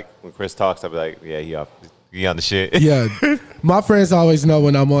and be like, when Chris talks, I'll be like, yeah, he on the shit. Yeah, my friends always know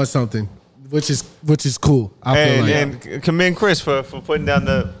when I'm on something, which is cool. I feel like. And commend Chris for putting down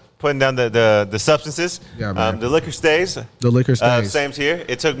the substances. Yeah, man. The liquor stays. The liquor stays. Same's here.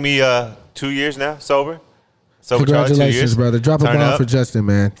 It took me 2 years now sober. Congratulations, Charlie, 2 years. brother. Drop a Turn bomb up. for Justin,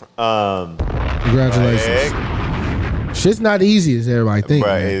 man. Congratulations. Shit's not easy as everybody thinks.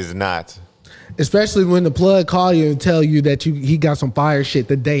 Right, man. it's not. Especially when the plug call you and tell you that he got some fire shit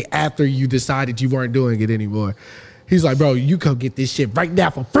the day after you decided you weren't doing it anymore. He's like, bro, you come get this shit right now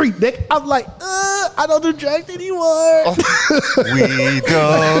for free, Nick. I'm like, I don't do drugs anymore. We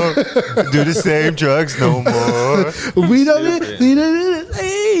don't do the same drugs no more. we don't do the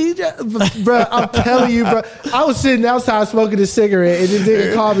same drugs. Bro, I'm telling you, bro. I was sitting outside smoking a cigarette and this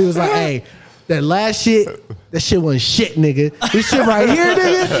nigga called me and was like, hey, that last shit, that shit wasn't shit, nigga. This shit right here,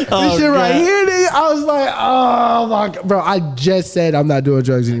 nigga. This shit right here, nigga. I was like, oh my God. Bro, I just said I'm not doing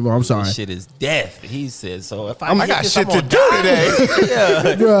drugs anymore. I'm sorry. This shit is death. He said, so if I got shit to do today.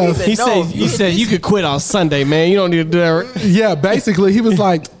 Yeah. Bro. He said you could quit on Sunday, man. You don't need to do that. Yeah, basically, he was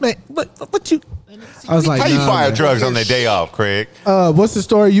like, man, what you? I was like, How you nah, fire man. drugs on their day off, Craig? What's the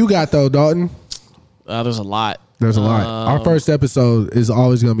story you got though, Dalton? There's a lot. There's a lot. Our first episode is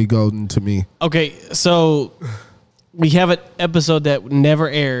always gonna be golden to me. Okay, so we have an episode that never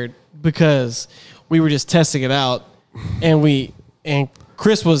aired because we were just testing it out, and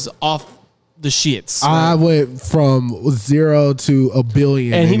Chris was off the shits. I went from 0 to a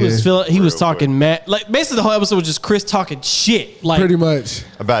billion, and he nigga. was talking mad. Like basically, the whole episode was just Chris talking shit. Like pretty much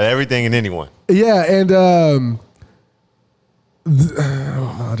about everything and anyone. Yeah, and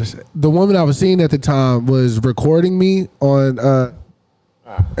the woman I was seeing at the time was recording me on.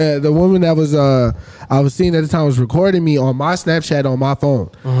 The woman that was I was seeing at the time was recording me on my Snapchat on my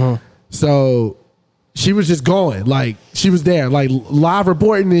phone. So she was just going, like she was there, like live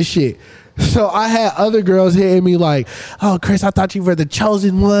reporting this shit. So I had other girls hitting me like, "Oh, Chris, I thought you were the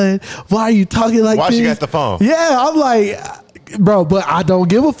chosen one. Why are you talking like Why this?" she got the phone? Yeah, I'm like, bro, but I don't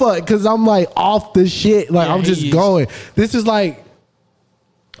give a fuck because I'm like off the shit. Like I'm just going. This is like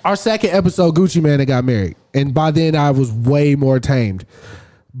our second episode. Gucci Mane that got married, and by then I was way more tamed.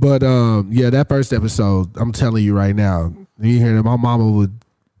 But yeah, that first episode, I'm telling you right now, you hear that my mama would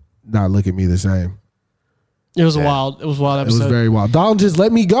not look at me the same. It was wild. It was a wild episode. It was very wild. Dalton just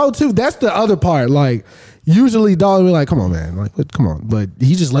let me go too. That's the other part. Like usually Dalton be like, "Come on, man, like come on," but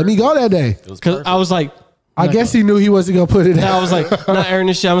he just let me go that day. Because I was like, I guess he knew he wasn't gonna put it out. I was like, not airing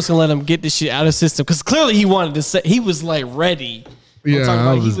this shit. I'm just gonna let him get this shit out of the system because clearly he wanted to say he was like ready.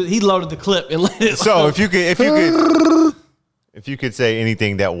 Yeah, he loaded the clip and let it. So if you could say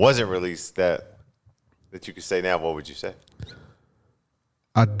anything that wasn't released that you could say now, what would you say?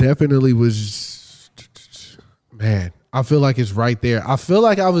 I definitely was. Man, I feel like it's right there. I feel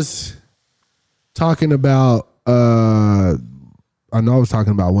like I was talking about. I know I was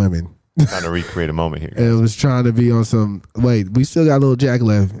talking about women. Trying to recreate a moment here. It was trying to be on some. Wait, we still got a little Jack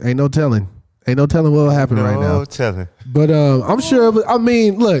left. Ain't no telling. Ain't no telling what will happen right now. No telling. But I'm sure. I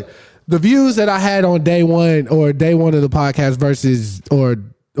mean, look, the views that I had on day one of the podcast versus or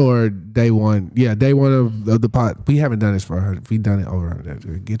day one, day one of the pod. We haven't done this for her. We done it over.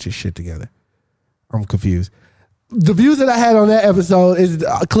 Get your shit together. I'm confused. The views that I had on that episode is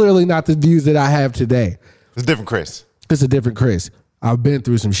clearly not the views that I have today. It's a different Chris. It's a different Chris. I've been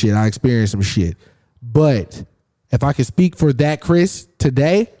through some shit. I experienced some shit. But if I could speak for that Chris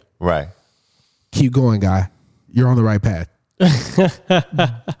today, right? Keep going, guy. You're on the right path.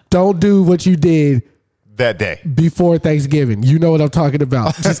 Don't do what you did that day before Thanksgiving. You know what I'm talking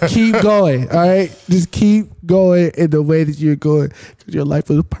about. Just keep going. All right. Just keep going in the way that you're going because your life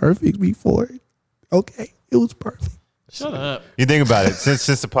was perfect before it. Okay. It was perfect. Shut up. You think about it.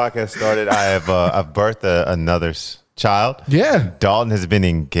 Since the podcast started, I've birthed another child. Yeah. Dalton has been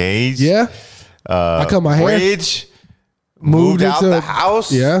engaged. Yeah. I cut my hair. Bridge moved out the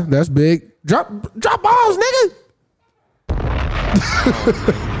house. Yeah, that's big. Drop balls, nigga.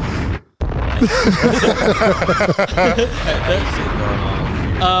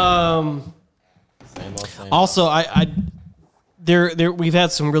 Also, we've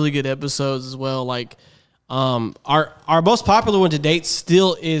had some really good episodes as well. Like, our most popular one to date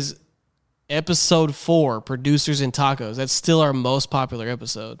still is episode 4, Producers and Tacos. That's still our most popular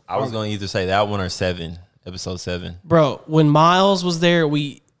episode. I was going to either say that one or 7, episode 7. Bro, when Miles was there,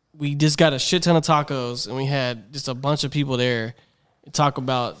 we just got a shit ton of tacos, and we had just a bunch of people there to talk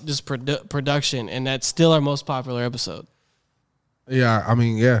about just production, and that's still our most popular episode. Yeah, I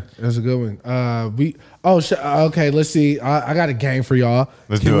mean, yeah, it was a good one. Okay, let's see. I got a game for y'all.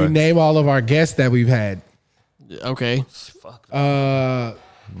 Can we name all of our guests that we've had? Okay.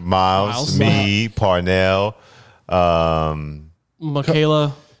 Miles, me, Parnell,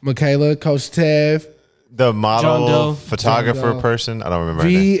 Michaela, Coach Tev, the model photographer person. I don't remember.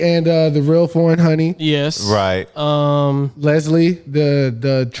 V and the real foreign honey. Yes. Right. Leslie,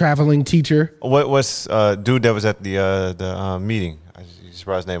 the traveling teacher. What's dude that was at the meeting? I just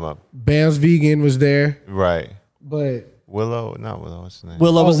brought his name up. Bam's vegan was there. Right. But Willow, not Willow. What's his name?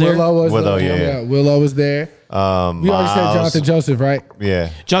 Willow was there. Willow, yeah. Willow was there. We already said Jonathan Joseph, right? Yeah.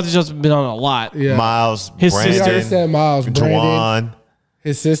 Jonathan Joseph been on a lot. Yeah. Miles, His Brandon, sister. We already said Miles, Brandon. Juwan.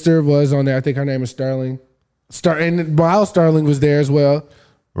 His sister was on there. I think her name is Sterling. And Miles Sterling was there as well.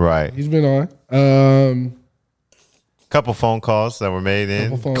 Right. He's been on. Couple phone calls that were made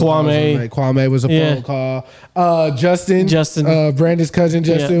in. Kwame was a phone call. Justin, Brandon's cousin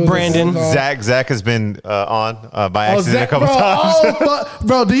Justin. Was Brandon. a phone call. Zach has been on by accident a couple times.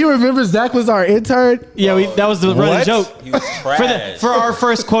 Bro, do you remember Zach was our intern? Yeah, that was the running joke. He was trash. For our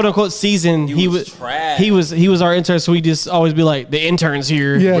first quote unquote season, he was trash. He was our intern, so we just always be like, the intern's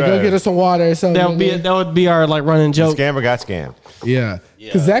here. Yeah, go get us some water or something. That would be our like running joke. The scammer got scammed. Yeah,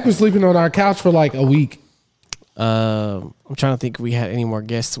 because Zach was sleeping on our couch for like a week. I'm trying to think if we had any more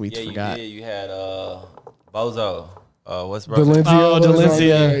guests we forgot. You did. You had Bozo. What's brother?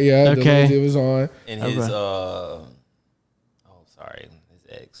 Delenzia. Yeah, okay. Delenzia was on. And his his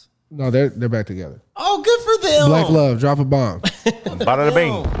ex. No, they're back together. Oh, good for them. Black Love, drop a bomb. Bada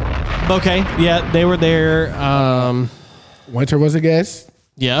bing. Okay, yeah, they were there. Winter was a guest.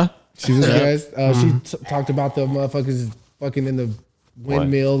 Yeah, she was a guest. She talked about the motherfuckers fucking in the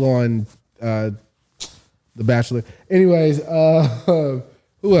windmill on The Bachelor. Anyways, who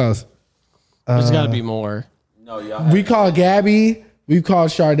else? There's got to be more. No, y'all. We called Gabby. We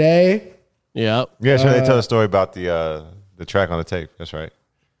called Sade. Yep. Yeah, sure. They tell the story about the track on the tape. That's right.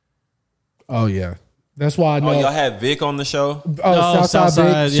 Oh yeah, that's why I know. Oh, y'all had Vic on the show. Oh,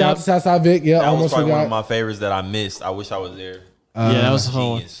 Southside Vic. Shout out to Southside Vic. Yeah, that was almost probably forgot. one of my favorites that I missed. I wish I was there. Yeah, that was a fun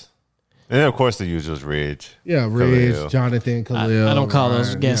one. And then of course the usuals, Ridge. Yeah, Ridge, Jonathan, Khalil. I don't call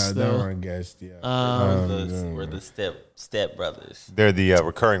those guests They though. weren't guests. Yeah. We're the step brothers. They're the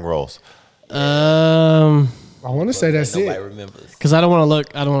recurring roles. I want to say that's Nobody it. remembers. Because I don't want to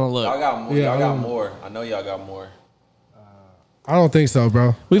look. Y'all got more. Yeah, Y'all got more. I know y'all got more. I don't think so,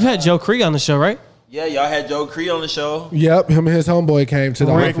 bro. We've had Joe Krieg on the show, right? Yeah, y'all had Joe Creed on the show. Yep, him and his homeboy came to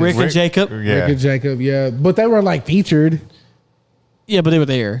the office. Rick and Jacob. Yeah. Rick and Jacob, yeah. But they were like featured. Yeah, but they were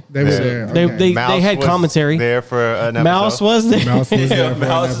there. They were there. Okay. They Mouse had was commentary. there for an episode. Mouse was there. Mouse was there for an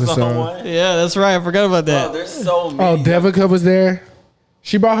Mouse is on episode. one. Yeah, that's right. I forgot about that. Oh, there's so Oh, many. Devica was there.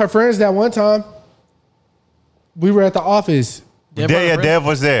 She brought her friends that one time. We were at the office. Dev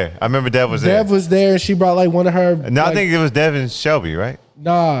was there. I remember Dev was there. Dev was there, and she brought like one of her. No, I think it was Dev and Shelby, right?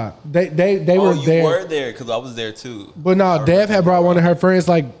 Nah, they were you there. were there because I was there too. But no, Dev had brought one of her friends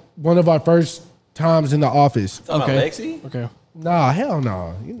like one of our first times in the office. Talking Okay. about Lexi? Okay. Nah, hell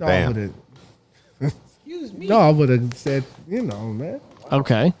no. You know Damn. I would have. Excuse me. No, I would have said, you know, man.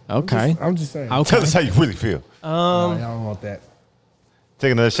 Okay. Okay. I'm just saying. Okay. Tell us how you really feel. Nah, y'all don't want that.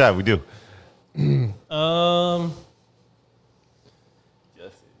 Take another shot. We do.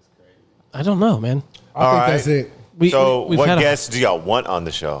 I don't know, man. I think right. that's it. So, we've what had guests do y'all want on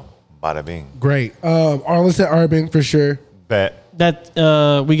the show? Bada bing. Great. Arlington Urban for sure. Bet. That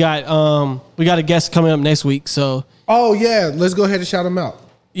we got a guest coming up next week. So Oh yeah, let's go ahead and shout them out.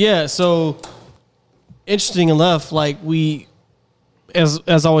 yeah. So interesting enough, like we,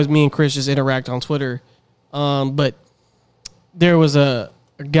 as always, me and Chris just interact on Twitter. But there was a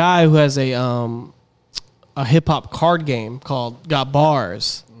guy who has a hip hop card game called Got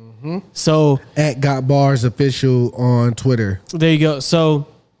Bars. So At Got Bars Official on Twitter. there you go. So,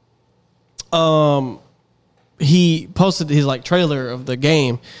 he posted his like trailer of the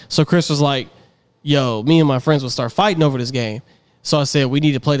game. So Chris was like, "Yo, me and my friends will start fighting over this game." So I said, "We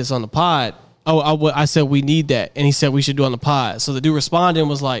need to play this on the pod." I said we need that, and he said we should do it on the pod. So the dude responded and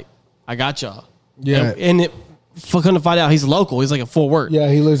was like, "I got y'all." Yeah, and it couldn't find out he's local. He's like in Fort Worth. Yeah,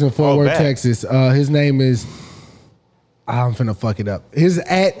 he lives in Fort Worth, Texas. His name is. I'm finna fuck it up. His @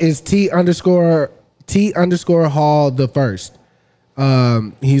 is T_Hall the first.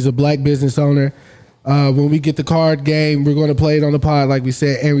 He's a black business owner. When we get the card game, we're going to play it on the pod, like we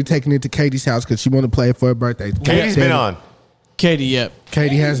said, and we're taking it to Katie's house because she want to play it for her birthday. Katie's been on. Katie, yep.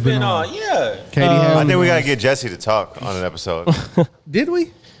 Katie has been on. Yeah. Katie has. I think we gotta get Jesse to talk on an episode. Did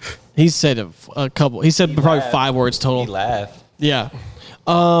we? He said a couple. He said probably 5 words total. He laughed. Yeah.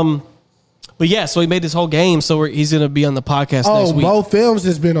 But yeah, so he made this whole game, so he's gonna be on the podcast next week. Mo Films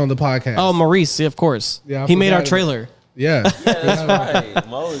has been on the podcast. Oh, Maurice, yeah, of course. Yeah, he made our trailer. Yeah. That's right.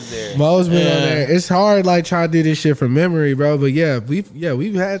 Mo's there. Mo's been on there. It's hard, like trying to do this shit from memory, bro. But yeah,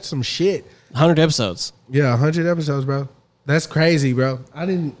 we've had some shit. 100 episodes. Yeah, 100 episodes, bro. That's crazy, bro.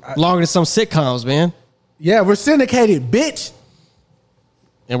 Longer than some sitcoms, man. Yeah, we're syndicated, bitch.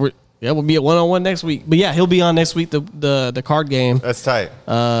 And we'll be at 1-on-1 next week. But yeah, he'll be on next week, the card game. That's tight.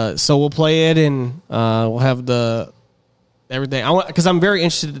 So we'll play it and we'll have the everything. Because I'm very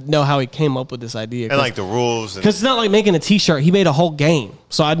interested to know how he came up with this idea. And like the rules. Because it's not like making a T-shirt. He made a whole game.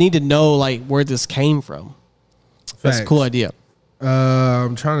 So I need to know like where this came from. That's a cool idea.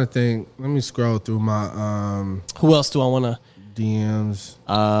 I'm trying to think. Let me scroll through my Who else do I want to DMs?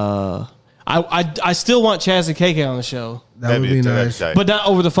 I still want Chaz and KK on the show. That would be nice. But not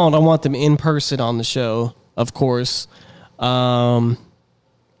over the phone. I want them in person on the show, of course. Damn,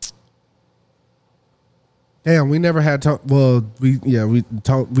 we never had we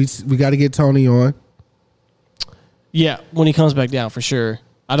got to get Tony on. Yeah, when he comes back down for sure.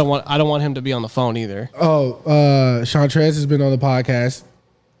 I don't want him to be on the phone either. Chantrez has been on the podcast.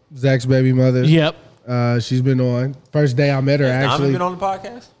 Zach's baby mother. Yep. She's been on. First day I met her, actually. I've been on the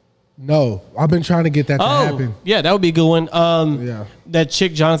podcast? No. I've been trying to get that to happen. Yeah, that would be a good one. That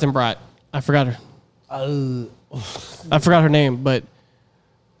chick Jonathan brought. I forgot her. I forgot her name, but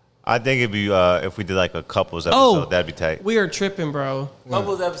I think it'd be if we did like a couples episode, that'd be tight. We are tripping, bro.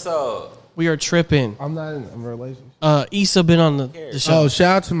 Couples episode. We are tripping. I'm not in a relationship. Issa been on the show. Oh,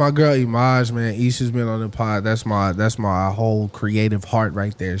 shout out to my girl Imaj, man. Issa's been on the pod. That's my whole creative heart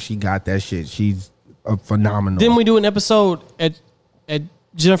right there. She got that shit. She's a phenomenal. Didn't we do an episode at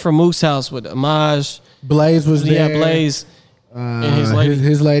Jennifer Mook's house with Imaj? Blaze was there. Yeah, Blaze. And his lady.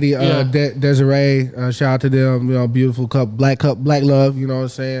 His lady, Desiree. Shout out to them. You know, beautiful couple, black love. You know what I'm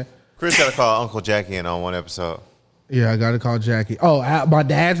saying? Chris got to call Uncle Jackie in on one episode. Yeah, I got to call Jackie. Oh, my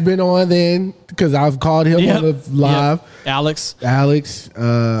dad's been on then because I've called him on the live. Yep. Alex.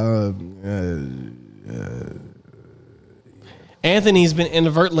 Anthony's been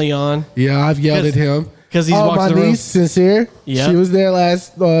inadvertently on. Yeah, I've yelled at him because he's walked my the room. niece, Sincere. Yeah, she was there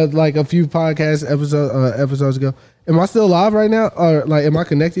last like a few podcast episodes ago. Am I still live right now, or like am I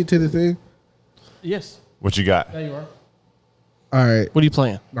connected to the thing? Yes. What you got? There you are. All right. What are you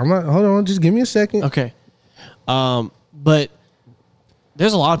playing? I'm not. Hold on. Just give me a second. Okay. But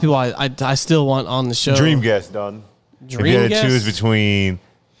there's a lot of people I still want on the show. Dream guest, done. If you had to choose between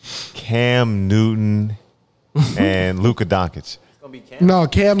Cam Newton and Luka Doncic. It's gonna be Cam. No,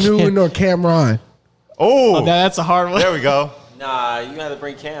 Cam Newton or Cameron. Oh, that's a hard one. There we go. Nah, you got to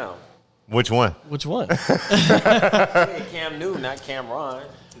bring Cam. Which one? Which one? Cam Newton, not Cameron.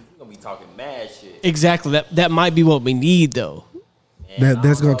 You're gonna be talking mad shit. Exactly. That might be what we need though.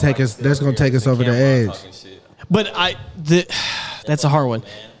 That's gonna take us. That's gonna take us over the edge. But that's a hard one.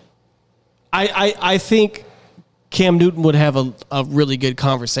 I think Cam Newton would have a really good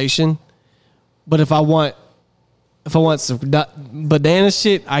conversation, but if I want some banana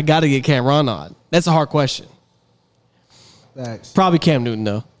shit, I got to get Cameron on. That's a hard question. Thanks. Probably Cam Newton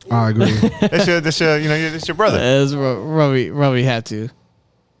though. I agree. That's your brother. That's probably had to.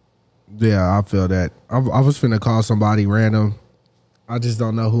 Yeah, I feel that. I was finna call somebody random. I just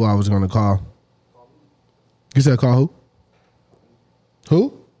don't know who I was gonna call. You said call who?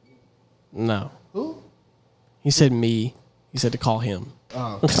 Who? No. Who? He said me. He said to call him.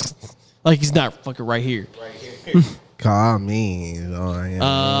 Oh. Like he's not fucking right here. Call me. You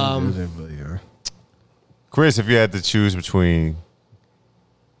know, Chris, if you had to choose between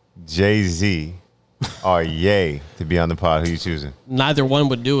Jay-Z or Ye to be on the pod, who you choosing? Neither one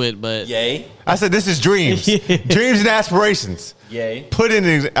would do it, but Ye. I said this is dreams. Dreams and aspirations. Ye. Put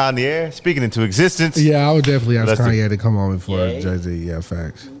it on the air, speaking into existence. Yeah, I would definitely ask Let's Kanye to come on before Ye? Jay-Z. Yeah,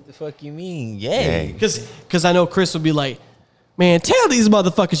 facts. What the fuck you mean? Ye. because I know Chris would be like, Man, tell these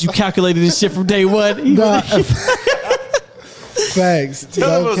motherfuckers you calculated this shit from day one. Facts.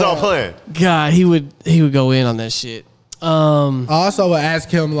 Tell them it was all planned. God, he would go in on that shit. I also would ask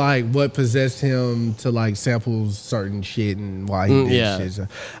him like what possessed him to like sample certain shit and why he did shit. So,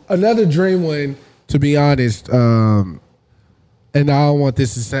 another dream one, to be honest, and I don't want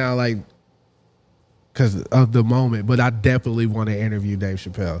this to sound like because of the moment, but I definitely want to interview Dave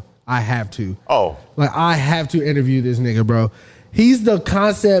Chappelle. I have to. Oh. Like, I have to interview this nigga, bro. He's the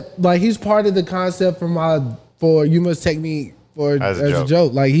concept, like, he's part of the concept for You Must Take Me for as a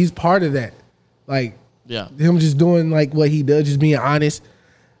joke. Like, he's part of that. Like, him just doing, like, what he does, just being honest.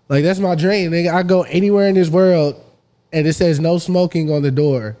 Like, that's my dream, nigga. I go anywhere in this world, and it says no smoking on the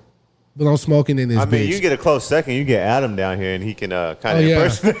door, but I'm smoking in this bitch. I mean, you get a close second, you get Adam down here, and he can kind of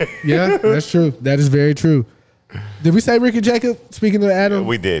impersonate. Yeah, that's true. That is very true. Did we say Ricky Jacob? Speaking of Adam,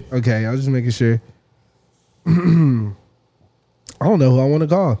 we did. Okay, I was just making sure. I don't know who I want to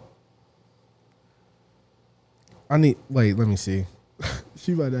call. Wait, let me see.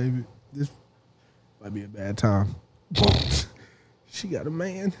 She might not even. This might be a bad time. She got a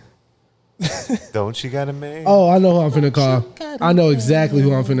man. Don't she got a man? Oh, I know who I'm finna call. I know exactly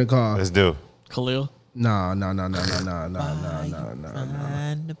who I'm finna call. Let's do. Khalil. No.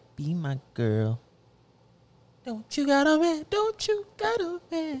 Trying to be my girl. Don't you got a man? Don't you got a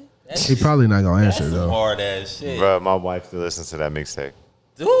man? He probably not gonna answer though. Hard ass shit, bro. My wife still listens to that mixtape.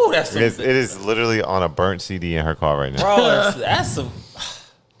 Dude, that's it is literally on a burnt CD in her car right now. Bro, that's some.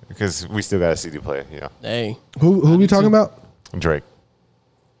 Because we still got a CD player, you know. Hey, who we talking about? Drake.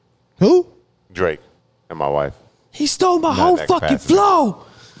 Who? Drake and my wife. He stole my whole fucking flow.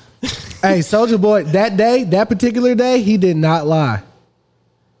 Hey, Soulja Boy, that particular day, he did not lie.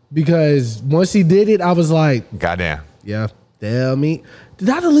 Because once he did it, I was like, goddamn. Yeah, tell me. Did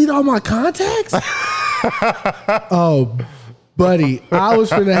I delete all my contacts? Oh, buddy, I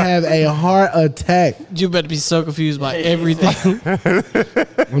was finna have a heart attack. You better be so confused by everything.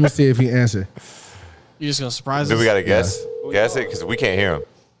 Let me see if he answered. You just gonna surprise us? Do we gotta guess? Yeah. Guess it? Because we can't hear him.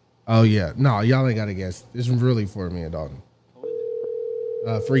 Oh, yeah. No, y'all ain't gotta guess. This is really for me and Dalton.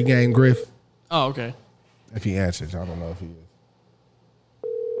 Free game Griff. Oh, okay. If he answers, I don't know if he is.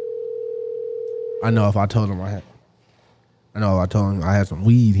 I know if I told him I had some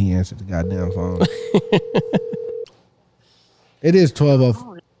weed, he answered the goddamn phone. It is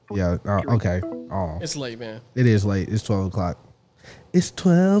 12:00. Yeah, okay. Oh. It's late, man. It is late. It's 12 o'clock. It's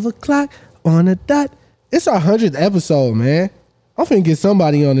 12 o'clock on the dot. It's our 100th episode, man. I'm finna get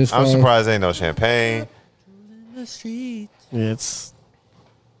somebody on this phone. I'm surprised ain't no champagne. It's.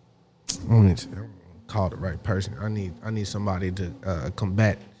 I need to call the right person. I need somebody to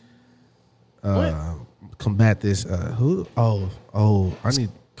combat this. Who? Oh, I need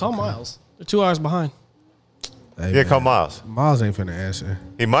call Miles. They're 2 hours behind. Hey, yeah, call Miles. Miles ain't finna answer.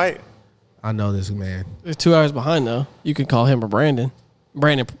 He might. I know this man. They're 2 hours behind though. You can call him or Brandon.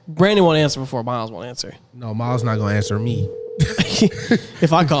 Brandon won't answer before Miles won't answer. No, Miles not gonna answer me.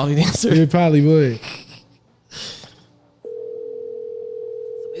 If I called, he'd answer. He probably would.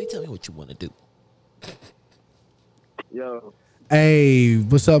 Somebody tell me what you want to do. Yo. Hey,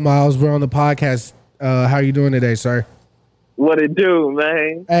 what's up, Miles? We're on the podcast. How you doing today, sir? What it do,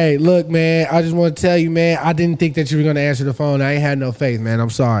 man? Hey, look, man. I just want to tell you, man. I didn't think that you were gonna answer the phone. I ain't had no faith, man. I'm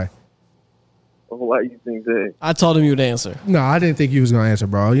sorry. Why you think that? I told him you would answer. No, I didn't think you was gonna answer,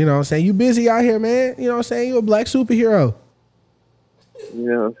 bro. You know what I'm saying? You busy out here, man. You know what I'm saying? You a black superhero. You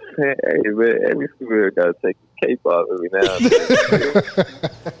know what I'm saying? Hey, man, every superhero gotta take his cape off every now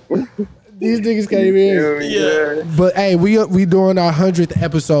and then. These niggas can't even hear. Yeah. But hey, we doing our 100th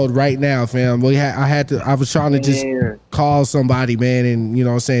episode right now, fam. I was trying to just call somebody, man, and you know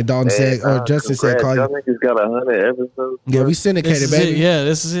what I'm saying, Dalton said or Justin said call you. Y'all niggas got 100 episodes. Yeah, we syndicated, baby. Yeah,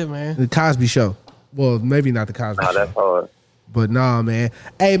 this is it, man. The Cosby Show. Well, maybe not the Cosby Show. That's hard. But nah, man.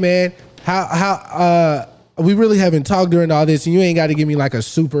 Hey, man, how we really haven't talked during all this, and you ain't got to give me like a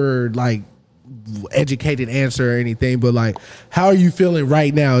super like educated answer or anything, but like, how are you feeling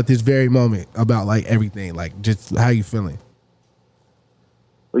right now at this very moment about like everything? Like, just how you feeling?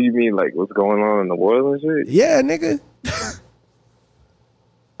 What do you mean, like what's going on in the world and shit? Yeah, nigga.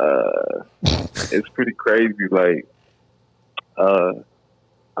 It's pretty crazy. Like, I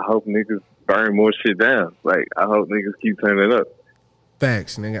hope niggas burn more shit down. Like, I hope niggas keep turning up.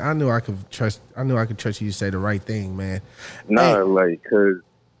 Facts, nigga. I knew I could trust you to say the right thing, man. Nah, hey. Like, cause,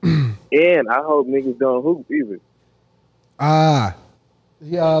 and I hope niggas don't hoop either. Yeah.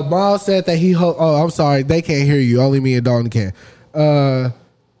 Miles said that he hope. Oh, I'm sorry, they can't hear you. Only me and Dalton can.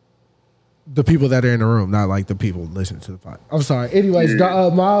 The people that are in the room, not like the people listening to the podcast. I'm sorry. Anyways,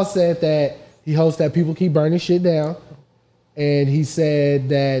 Miles said that he hopes that people keep burning shit down. and he said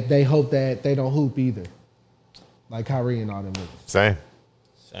that they hope that they don't hoop either, like Kyrie and all them niggas. Same.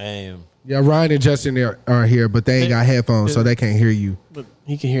 Yeah, Ryan and Justin are here, but they ain't got headphones, so they can't hear you. But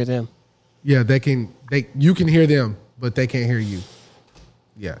he can hear them. Yeah, they can. You can hear them, but they can't hear you.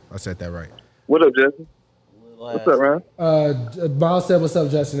 Yeah, I said that right. What up, Justin? What's up, Ryan? Miles said, "What's up,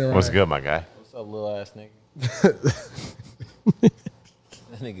 Justin and Ryan?" What's good, my guy? What's up, little ass nigga?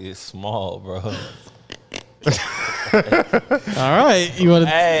 That nigga is small, bro. All right, you want to?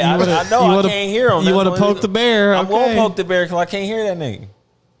 Hey, I know I can't hear him. You want to poke the bear? I'm gonna poke the bear because I can't hear that nigga.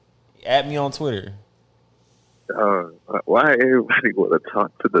 Add me on Twitter. Why everybody want to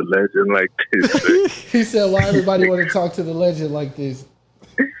talk to the legend like this? He said, "Why everybody want to talk to the legend like this?"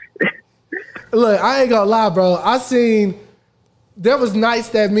 Look, I ain't gonna lie, bro. I seen there was nights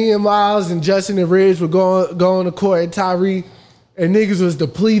that me and Miles and Justin and Ridge would go on the court and Tyree, and niggas was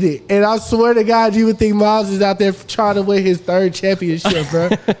depleted. And I swear to God, you would think Miles is out there trying to win his 3rd championship, bro.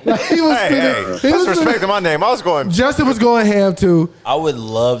 Like he was. Let's respect my name. I was going. Justin was going ham too. I would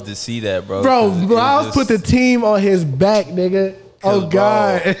love to see that, bro. Bro, Miles put the team on his back, nigga. Oh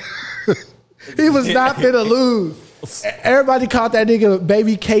God, he was not finna lose. Everybody called that nigga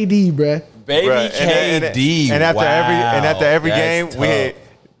Baby KD, bruh. Baby KD. And after every game, tough. we hit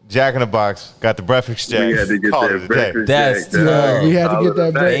Jack in the Box. Got the breakfast jack. We had to get that breakfast That's jack. tough. We had to get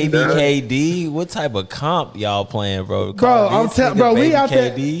that Baby breakfast. KD. What type of comp y'all playing, bro? Bro, I'm telling, bro, we out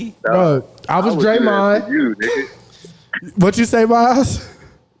there. KD? Bro, I was Draymond. You, nigga. What you say, Miles?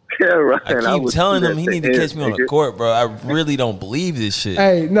 Yeah, right. I keep telling him he need to catch me on the court, bro. I really don't believe this shit.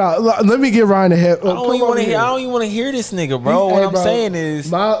 Hey, no, let me get Ryan a head. I don't even want to hear this nigga, bro. What I'm saying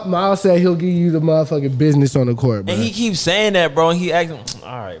is, Miles said he'll give you the motherfucking business on the court, bro. and he keeps saying that, bro. And he acting,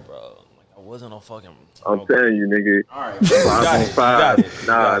 all right, bro. Like I wasn't on fucking. I'm telling you, nigga. All right, bro. You got it.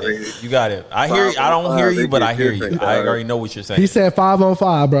 Nigga. You got it. I hear. I don't hear you, but I hear you. I already know what you're saying. He said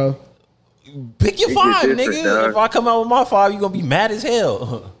 5-on-5, bro. Pick your 5, nigga. dog. If I come out with my 5, you gonna be mad as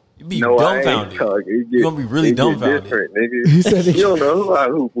hell. You be dumbfounded. You gonna be really dumbfounded. Different, nigga. He said you don't know who I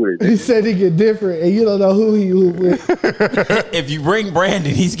hoop with. He said he get different, and you don't know who he hoop with. If you bring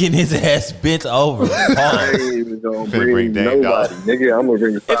Brandon, he's getting his ass bent over. I ain't even gonna bring Dame, nobody, nigga. I'm gonna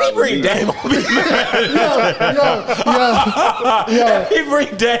bring the. If he bring Dame, I'll be mad. Yo. If he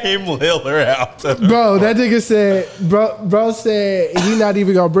bring Dame Lillard out, Bro, that nigga said, bro said he not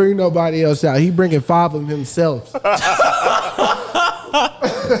even gonna bring nobody else out. He bringing 5 of himself.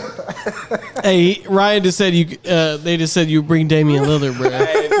 Hey, Ryan just said you. They just said you bring Damian Lillard, bro.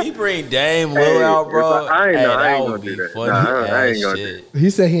 Hey, if he bring Dame Lillard out, bro, I ain't that gonna would do be that. funny. I ain't gonna do shit. He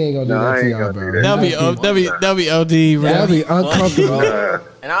said he ain't gonna do that to y'all, bro. That'd be OD, bro. That'd be uncomfortable.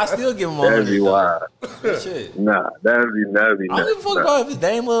 And I still give him a That'd be 100. wild. Shit. Nah, that'd be I don't give a nuts. fuck about if it's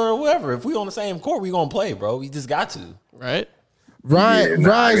Dame Lillard or whoever. If we on the same court, we gonna play, bro. We just got to. Right? Ryan,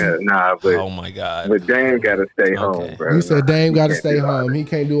 but oh my God. But Dame gotta stay home, bro. He said Dame got to can't stay do all home. He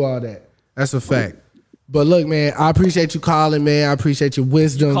can't do all that. That's a fact. But look, man, I appreciate you calling, man. I appreciate your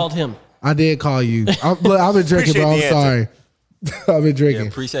wisdom. You called him. I did call you. I've been drinking, bro. I'm sorry. I've been drinking.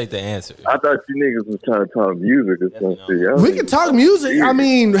 Appreciate the answer. I thought you niggas was trying to talk music or something. We can talk music. I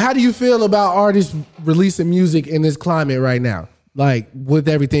mean, how do you feel about artists releasing music in this climate right now? Like, with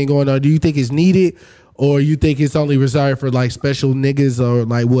everything going on, do you think it's needed, or you think it's only reserved for like special niggas, or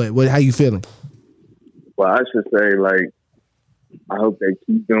like what? How you feeling? Well, I should say, like, I hope they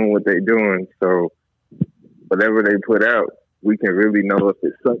keep doing what they're doing. So whatever they put out, we can really know if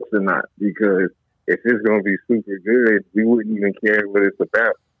it sucks or not. Because if it's going to be super good, we wouldn't even care what it's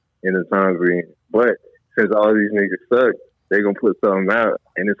about in the times we're in. But since all these niggas suck, they're going to put something out,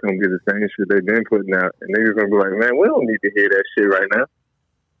 and it's going to be the same shit they've been putting out. And niggas going to be like, man, we don't need to hear that shit right now.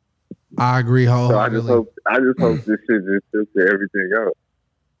 I agree wholeheartedly. So I just hope this shit just filter everything out.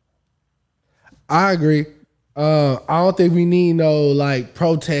 I agree. I don't think we need no like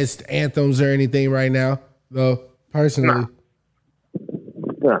protest anthems or anything right now, though. Personally,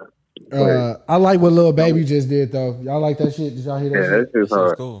 I like what Lil Baby just did, though. Y'all like that shit? Did y'all hear that? Yeah, shit? that's just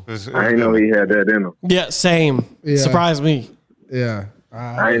hard. Cool. I didn't know he had that in him. Yeah, same. Yeah. Surprised me. Yeah,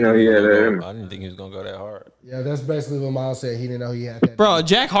 I didn't know he had that in him. I didn't think he was gonna go that hard. yeah. That's basically what Miles said. He didn't know he had that. Bro,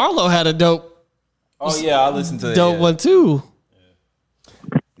 Jack Harlow had a dope Oh yeah, I listened to dope one too.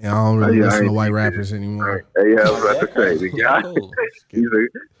 Yeah, I don't really Yeah, I listen to ain't white think rappers anymore. Hey, yeah, I was about to say, the guy, Cool.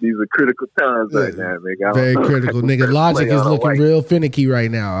 these are critical times right now, nigga. I don't Very know. critical, nigga. Logic Play is all looking white. real finicky right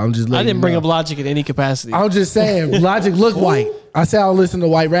now. I'm just. I letting didn't you bring know. up Logic in any capacity. I'm just saying, Logic look white. I said I don't listen to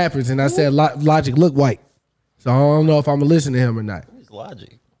white rappers, and I said Logic look white. So I don't know if I'm gonna listen to him or not. Who's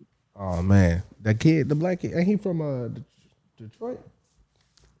Logic? Oh man, that kid, the black kid, ain't he from Detroit?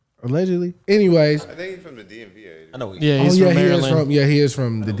 Allegedly. Anyways. I think he's from the DMV area. I know. Yeah, he's from Maryland. He is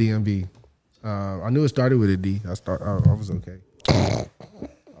from the DMV. I knew it started with a D. I was okay. I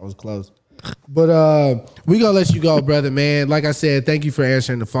was close. But we gonna let you go, brother, man. Like I said, thank you for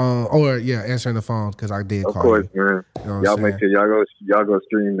answering the phone. Answering the phone because I did call you. Of course, man. You know y'all make sure y'all go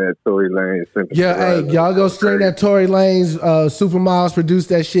stream that Tory Lanez. Yeah, hey, y'all go stream that Tory Lanez. Super Miles produced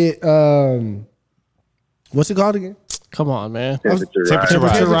that shit. What's it called again? Come on, man.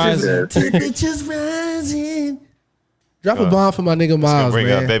 Temperature rising. Temperatures rising. Drop a bomb for my nigga Miles, bring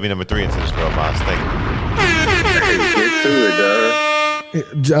man. baby number 3 into this world, Miles. Thank you. Get to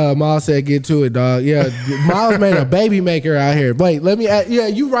it, dog. Miles said, "Get to it, dog." Yeah, Miles made a baby maker out here. Wait, let me ask. Yeah,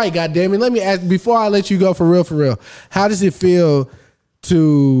 you right. Goddamn it. Let me ask before I let you go. For real. How does it feel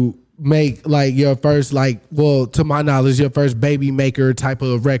to make like your first, to my knowledge, your first baby maker type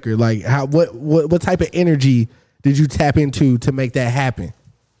of record? Like, what type of energy did you tap into to make that happen?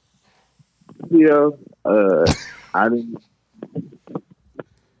 Yeah, I didn't.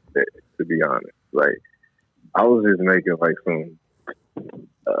 To be honest, I was just making some.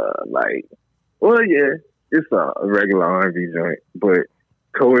 It's a regular R&B joint, but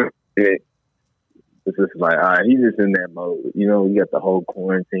it's just all right, he's just in that mode. You know, you got the whole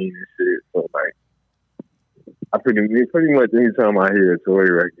quarantine and shit. So I pretty much anytime I hear a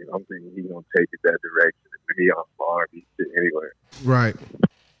Tory record, I'm thinking he's gonna take it that direction. He on some R&B shit anyway. Right.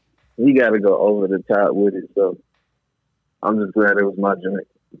 He got to go over the top with it. So I'm just glad it was my joint.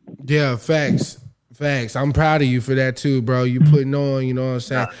 Yeah, facts. I'm proud of you for that too, bro. You putting on, you know what I'm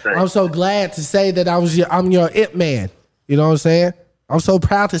saying? I'm so glad to say that I'm your it man. You know what I'm saying? I'm so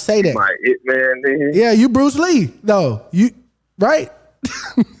proud to say that. My it man, nigga. Yeah, you Bruce Lee. No, you right?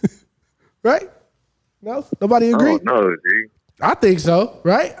 Right? No? Nobody agree? No, dude. I think so,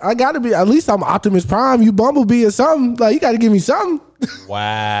 right? I gotta be, at least I'm Optimus Prime, you Bumblebee or something. Like, you gotta give me something.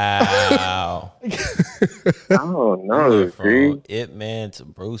 Wow. I don't know, from It Man to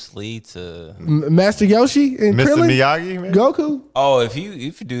Bruce Lee to Master Yoshi and Mr. Krillin? Miyagi, man. Goku. Oh, if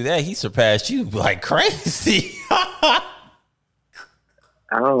you do that, he surpassed you like crazy. I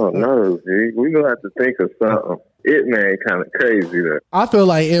don't know, dude. We gonna have to think of something. It Man kind of crazy though. I feel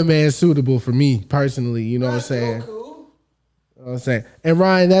like It Man suitable for me personally. You know what I'm saying? You know what I'm saying? And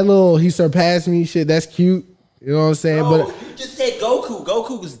Ryan, that little he surpassed me shit, that's cute. You know what I'm saying? No, but you just said Goku.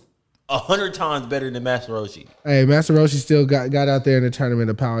 Goku was 100 times better than Master Roshi. Hey, Master Roshi still got out there in the tournament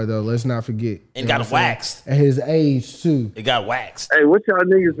of power though. Let's not forget. And got waxed. At his age too. It got waxed. Hey, what y'all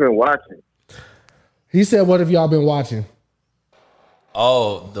niggas been watching? He said, "What have y'all been watching?"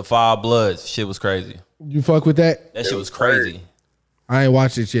 Oh, the Five Bloods. Shit was crazy. You fuck with that? That shit was crazy. I ain't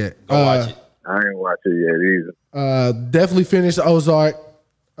watched it yet. Go watch it. I ain't watched it yet either. Definitely finished Ozark.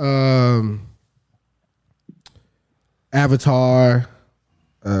 Avatar.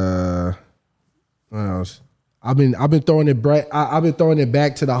 What else? I've been throwing it back. I've been throwing it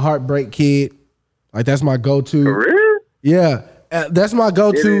back to the Heartbreak Kid. Like, that's my go-to. For real? Yeah, that's my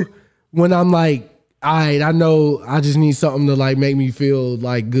go-to when I'm like, all right, I know I just need something to like make me feel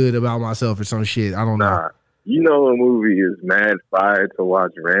like good about myself or some shit. I don't know. Nah, you know a movie is mad fire to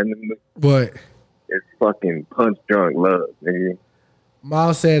watch randomly. What? It's fucking Punch Drunk Love, nigga.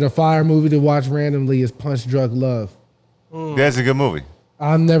 Miles said a fire movie to watch randomly is Punch Drunk Love. That's a good movie.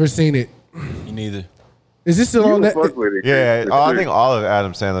 I've never seen it. Me neither. Is this still on Fuck with it, Yeah, I think all of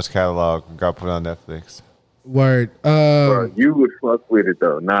Adam Sandler's catalog got put on Netflix. Word. Bro, you would fuck with it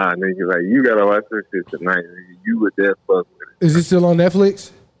though. Nah, nigga, like you gotta watch this shit tonight. Nigga. You would definitely fuck with it. Is it still on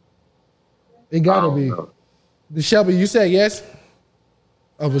Netflix? It gotta be. Know. The Shelby, you said yes?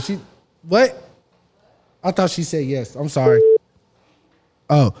 Oh, but she what? I thought she said yes. I'm sorry.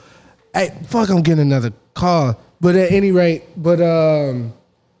 Oh. Hey, fuck, I'm getting another call. But at any rate, Punch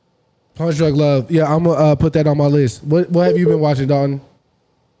Drunk Love. Yeah, I'm gonna put that on my list. What have you been watching, Dalton?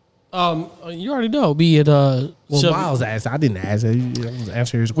 You already know. Be it Well, Shelby. Miles asked. I didn't ask. I was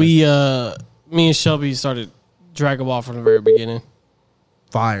answering his question. Me and Shelby started Dragon Ball from the very beginning.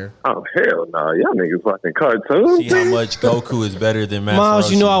 Fire. Oh hell no, y'all niggas watching cartoons. See how much Goku is better than Master Miles,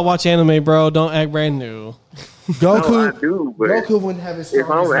 Roshi. you know I watch anime, bro. Don't act brand new. Goku, No, I do, but Goku wouldn't have his. if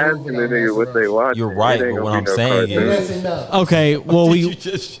I'm asking the nigga what they watch, You're right, but what I'm saying is, Okay, well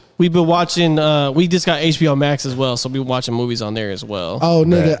we've been watching. We just got HBO Max as well, so we've been watching movies on there as well. Oh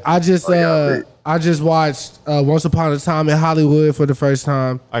nigga, I just watched Once Upon a Time in Hollywood for the first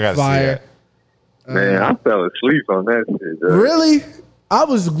time. I gotta see Fire. that. Man, I fell asleep on that shit. Though. Really? I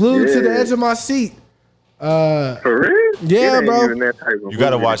was glued to the Yeah. edge of my seat. For real? Yeah, It ain't bro. even that type of You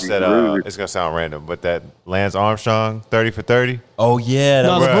gotta movie watch to be that. glued. It's gonna sound random, but that Lance Armstrong 30 for 30. oh yeah, that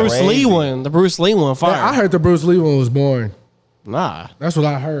No, was the Bruce crazy. Lee one. The Bruce Lee one. Fire. Yeah, I heard the Bruce Lee one was boring. Nah. That's what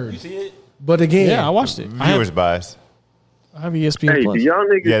I heard. You see it? But again, Yeah, I watched it. Viewers bias. I have ESPN Hey, Plus. do y'all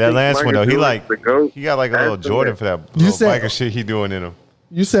niggas Yeah, that think last one though, Michael he like Jordan's the GOAT? he got like a little Ask Jordan them for that You little said- biker shit he doing in him.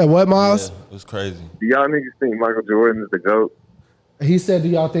 You said what, Miles? Yeah, it was crazy. Do y'all niggas think Michael Jordan is the GOAT? He said, "Do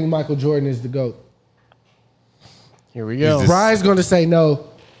y'all think Michael Jordan is the GOAT?" Here we go. Brian's going to say no.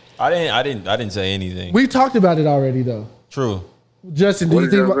 I didn't say anything. We talked about it already, though. True. Justin, do What you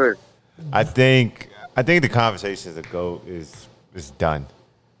did think? y'all say? I think the conversation to go is done.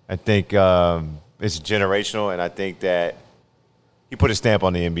 I think it's generational, and I think that he put a stamp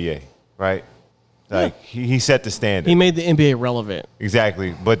on the NBA, right? Like he set the standard. He made the NBA relevant.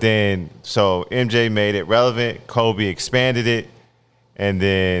 Exactly. But then, so MJ made it relevant. Kobe expanded it. And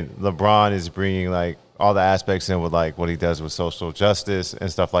then LeBron is bringing like all the aspects in with like what he does with social justice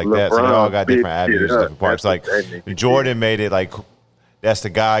and stuff like that. So they all got different avenues, different parts. Like Jordan made it like, that's the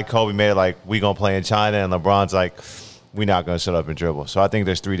guy. Kobe made it like, we going to play in China. And LeBron's like, we not going to shut up and dribble. So I think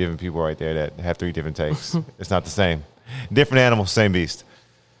there's three different people right there that have three different takes. It's not the same. Different animals, same beast.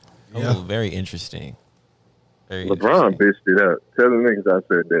 Yeah. Oh, very interesting. Very LeBron bitched it up. Tell the niggas I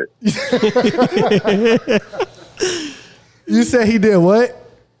said that. You said he did what?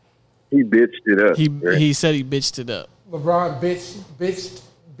 He bitched it up. He said he bitched it up. LeBron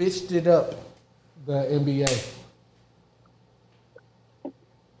bitched it up. The NBA.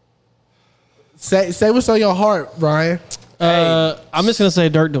 Say what's on your heart, Brian. I'm just gonna say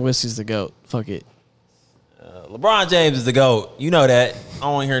Dirk Nowitzki's the GOAT. Fuck it. LeBron James is the GOAT. You know that. I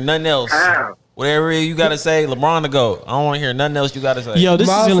don't want to hear nothing else. Whatever you got to say, LeBron the GOAT. I don't want to hear nothing else you got to say. Yo, this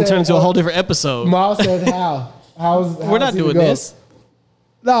Miles is gonna said, turn into a whole different episode. Miles said how? We're not doing this.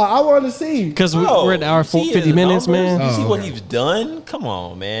 No, I want to see. Because we're at hour 50 minutes, man. You see what he's done? Come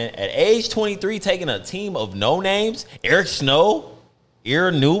on, man. At age 23, taking a team of no names, Eric Snow,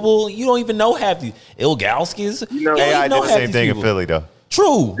 Aaron Newell, you don't even know half these. Ilgauskas. You know, AI did the same thing in Philly, though.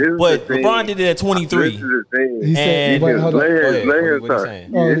 True, but LeBron did it at 23. This is the thing. He said, Let her What talk. you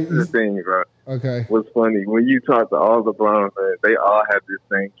saying? This is the thing, bro. Okay. What's funny, when you talk to all the LeBron fans, they all have this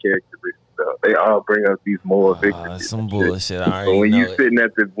same characteristic. They all bring up these moral victories. Some bullshit. I But already when know you it. sitting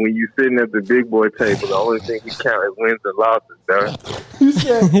at the big boy table, the only thing we count is wins and losses, dog. He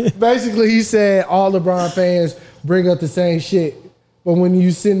said, basically, he said all LeBron fans bring up the same shit, but when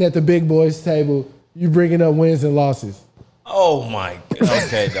you sitting at the big boys table, you bringing up wins and losses. Oh my God.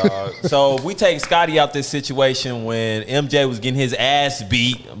 Okay, dog. So if we take Scotty out this situation when MJ was getting his ass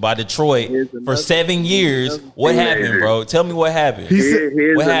beat by Detroit for 7 years. What happened, bro? Tell me what happened.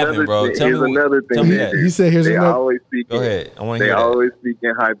 What happened, bro? Tell me another thing. Tell me that. He said, "Here's They another." always speak. Go ahead. I want to They hear that. always speak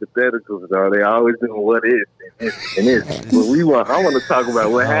in hypotheticals, dog. They always doing what is and this. But I want to talk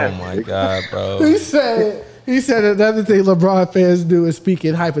about what Oh happened. my God, bro. He said another thing LeBron fans do is speak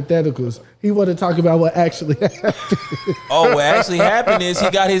in hypotheticals. He want to talk about what actually happened. Oh, what actually happened is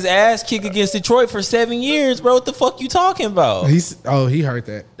he got his ass kicked against Detroit for 7 years, bro. What the fuck you talking about? He heard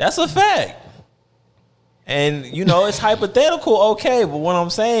that. That's a fact. And, you know, it's hypothetical, okay. But what I'm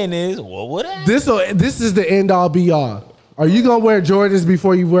saying is, what would happen? This is the end all be all. Are you gonna wear Jordans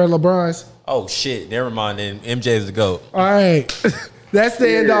before you wear LeBrons? Oh, shit. Never mind then. MJ is the GOAT. All right, that's the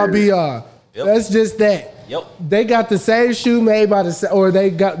end all be all. Yep. That's just that. Yep. They got the same shoe made by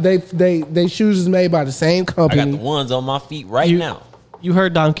they shoes is made by the same I company. got the ones on my feet right now. You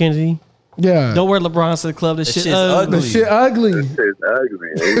heard Don Kennedy. Yeah. Don't wear LeBrons to the club. This That shit shit's ugly. The shit ugly. It's ugly.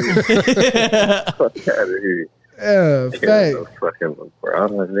 Fuck out of here. Yeah, fact. No fucking LeBron,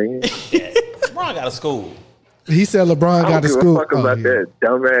 nigga. LeBron got a school. He said LeBron I got don't a give school. a fuck about that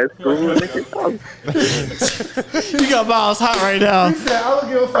dumbass school. Nigga. You got Miles hot right now. He said, I don't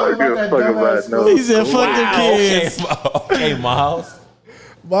give a fuck I don't about give a that fuck dumbass about school. no He said, "Fuck them kids." Okay, Miles.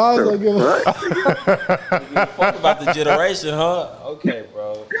 Miles don't give a fuck. Fuck about the generation, huh? Okay,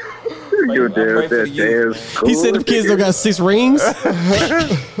 bro. You I pray for that the youth, damn school. He said them kids don't got 6 rings. What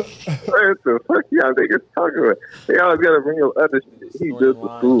the fuck y'all niggas talking about? They always gotta bring up other shit. He built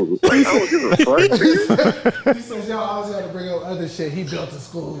the school. Like, I don't give a fuck. He says y'all always got to bring up other shit. He built a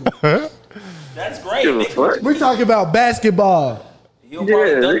school. That's great. Give a nigga. fuck. We talking about basketball. He'll Yeah,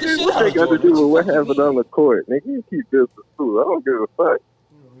 probably dunk the nigga, shit what out they of got to Jordan. do with what happened on the court? Nigga, you keep built the school. I don't give a fuck.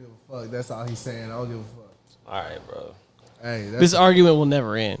 Fuck, that's all he's saying. I don't give a fuck. All right, bro. Hey, This argument will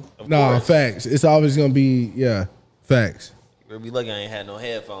never end. no facts. It's always gonna be facts. You better be lucky I ain't had no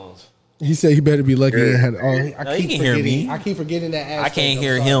headphones. He said you better be lucky. He had, No, he can hear me. I keep forgetting that. I aspect. can't I'm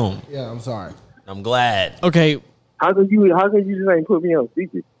hear sorry. him. Yeah, I'm sorry. I'm glad. Okay. How can you just ain't put me on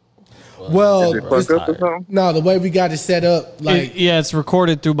speaker? Well, Is it fucked up or something? no, the way we got it set up, like Yeah, it's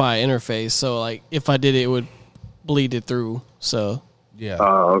recorded through my interface. So, like, if I did it, it would bleed it through. So, yeah.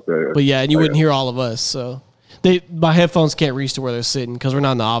 Oh, okay. but yeah, and you wouldn't hear all of us. So, My headphones can't reach to where they're sitting because we're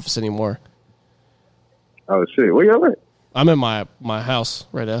not in the office anymore. Oh shit, where y'all at? I'm in my house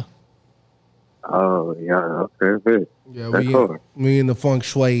right now. Oh yeah, okay. Yeah, we in the feng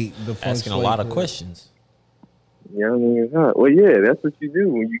shui. Asking a lot of questions. Yeah, I mean, well, yeah, that's what you do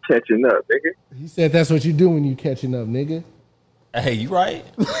when you catching up, nigga. He said that's what you do when you catching up, nigga. Hey, you right?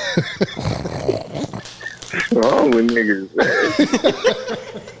 What's wrong with niggas,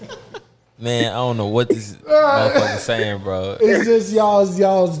 man? I don't know what this motherfucker's saying, bro. It's just y'all's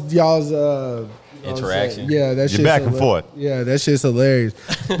interaction. Yeah, that shit's You're back and forth. Yeah, that shit's hilarious.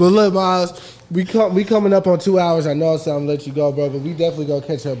 But look, Miles, we coming up on 2 hours. I know I'm let you go, bro, but we definitely gonna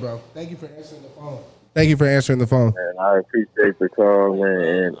catch up, bro. Thank you for answering the phone. Man, I appreciate the call, man,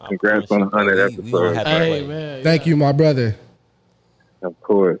 and congrats on 100 episodes. Hey, man. Thank you, my brother. Of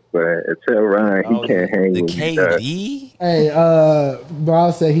course, but tell Ryan he can't hang with me. KD? Hey,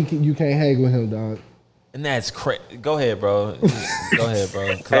 Miles said you can't hang with him, dog. And that's crazy. Go ahead, bro. Go ahead,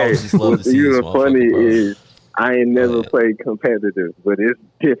 bro. Hey, what's funny is I ain't never played competitive, but it's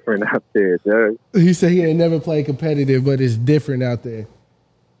different out there, Doug. He said he ain't never played competitive, but it's different out there.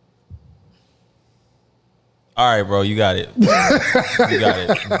 All right, bro, you got it. You got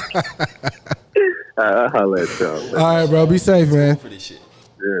it. I'll holler at y'all. All right, bro, be safe, man. For this shit.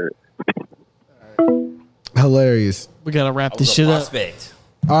 Yeah. Hilarious. We gotta wrap this shit up.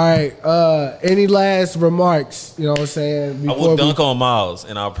 All right. Any last remarks? You know what I'm saying? I will dunk on Miles,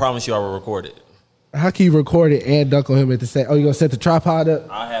 and I promise you I will record it. How can you record it and dunk on him at the same? Oh, you gonna set the tripod up?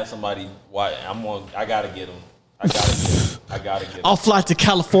 I have somebody. I gotta get him. I gotta get him. I'll fly to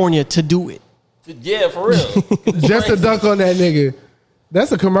California to do it. Yeah, for real. Just to dunk on that nigga.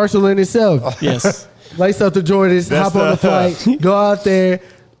 That's a commercial in itself. Yes. Lace up the Jordans, hop on the flight, go out there,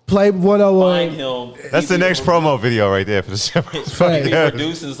 play 101. That's the next promo video right there for the show.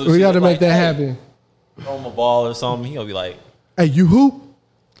 We got to make that happen. Throw him a ball or something. He'll be like, "Hey, you hoop?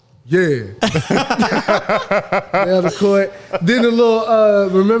 Yeah." Down the court. Then the little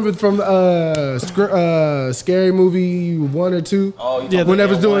remember from Scary Movie 1 or 2? Oh, yeah, when they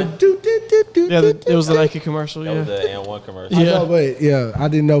was doing it was the Nike commercial. That was the N1 commercial. I know, but yeah, I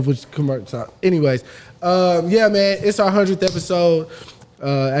didn't know which commercial. Anyways, yeah, man, it's our 100th episode.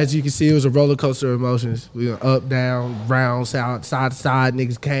 As you can see, it was a roller coaster of emotions. We were up, down, round, side to side.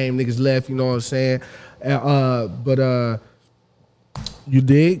 Niggas came, niggas left. You know what I'm saying? But you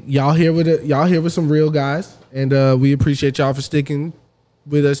dig? Y'all here with some real guys, and we appreciate y'all for sticking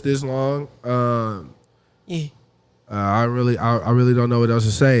with us this long. Yeah. I really don't know what else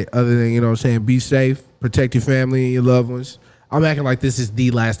to say other than, you know what I'm saying, be safe, protect your family and your loved ones. I'm acting like this is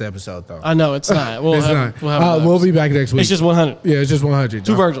the last episode, though. I know, it's not. We'll be back next week. It's just 100. Yeah, it's just 100.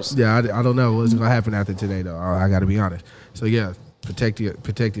 Two Virgils. Yeah, I don't know what's going to happen after today, though. I got to be honest. So, yeah, protect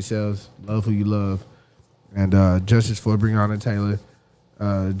yourselves, love who you love, and justice for Breonna Taylor,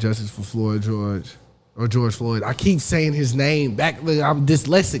 justice for George Floyd. I keep saying his name back. I'm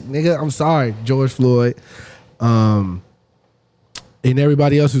dyslexic, nigga. I'm sorry, George Floyd. And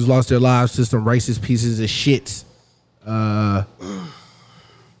everybody else who's lost their lives to some racist pieces of shit.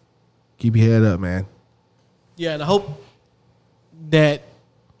 Keep your head up, man. Yeah, and I hope that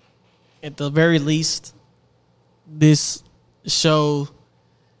at the very least, this show,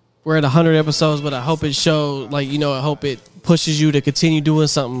 we're at 100 episodes, but I hope it I hope it pushes you to continue doing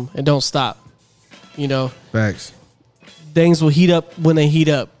something and don't stop. You know, facts. Things will heat up when they heat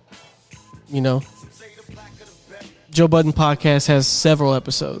up. You know, Joe Budden podcast has several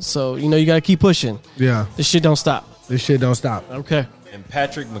episodes, so you got to keep pushing. Yeah, this shit don't stop. Okay. And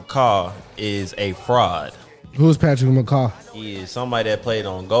Patrick McCaw is a fraud. Who's Patrick McCaw? He is somebody that played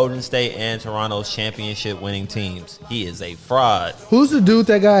on Golden State and Toronto's championship winning teams. He is a fraud. Who's the dude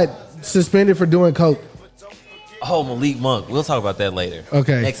that got suspended for doing coke? Oh, Malik Monk. We'll talk about that later.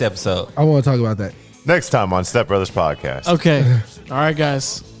 Okay. Next episode. I want to talk about that. Next time on Step Brothers Podcast. Okay. All right,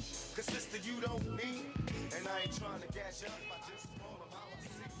 guys.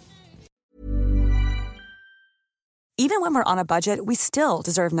 Even when we're on a budget, we still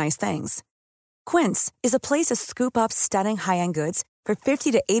deserve nice things. Quince is a place to scoop up stunning high-end goods for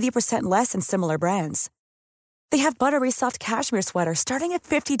 50 to 80% less than similar brands. They have buttery soft cashmere sweaters starting at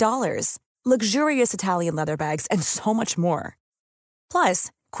 $50, luxurious Italian leather bags, and so much more.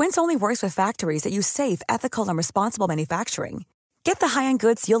 Plus, Quince only works with factories that use safe, ethical, and responsible manufacturing. Get the high-end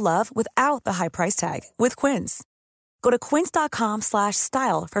goods you'll love without the high price tag with Quince. Go to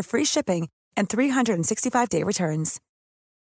quince.com/style for free shipping and 365-day returns.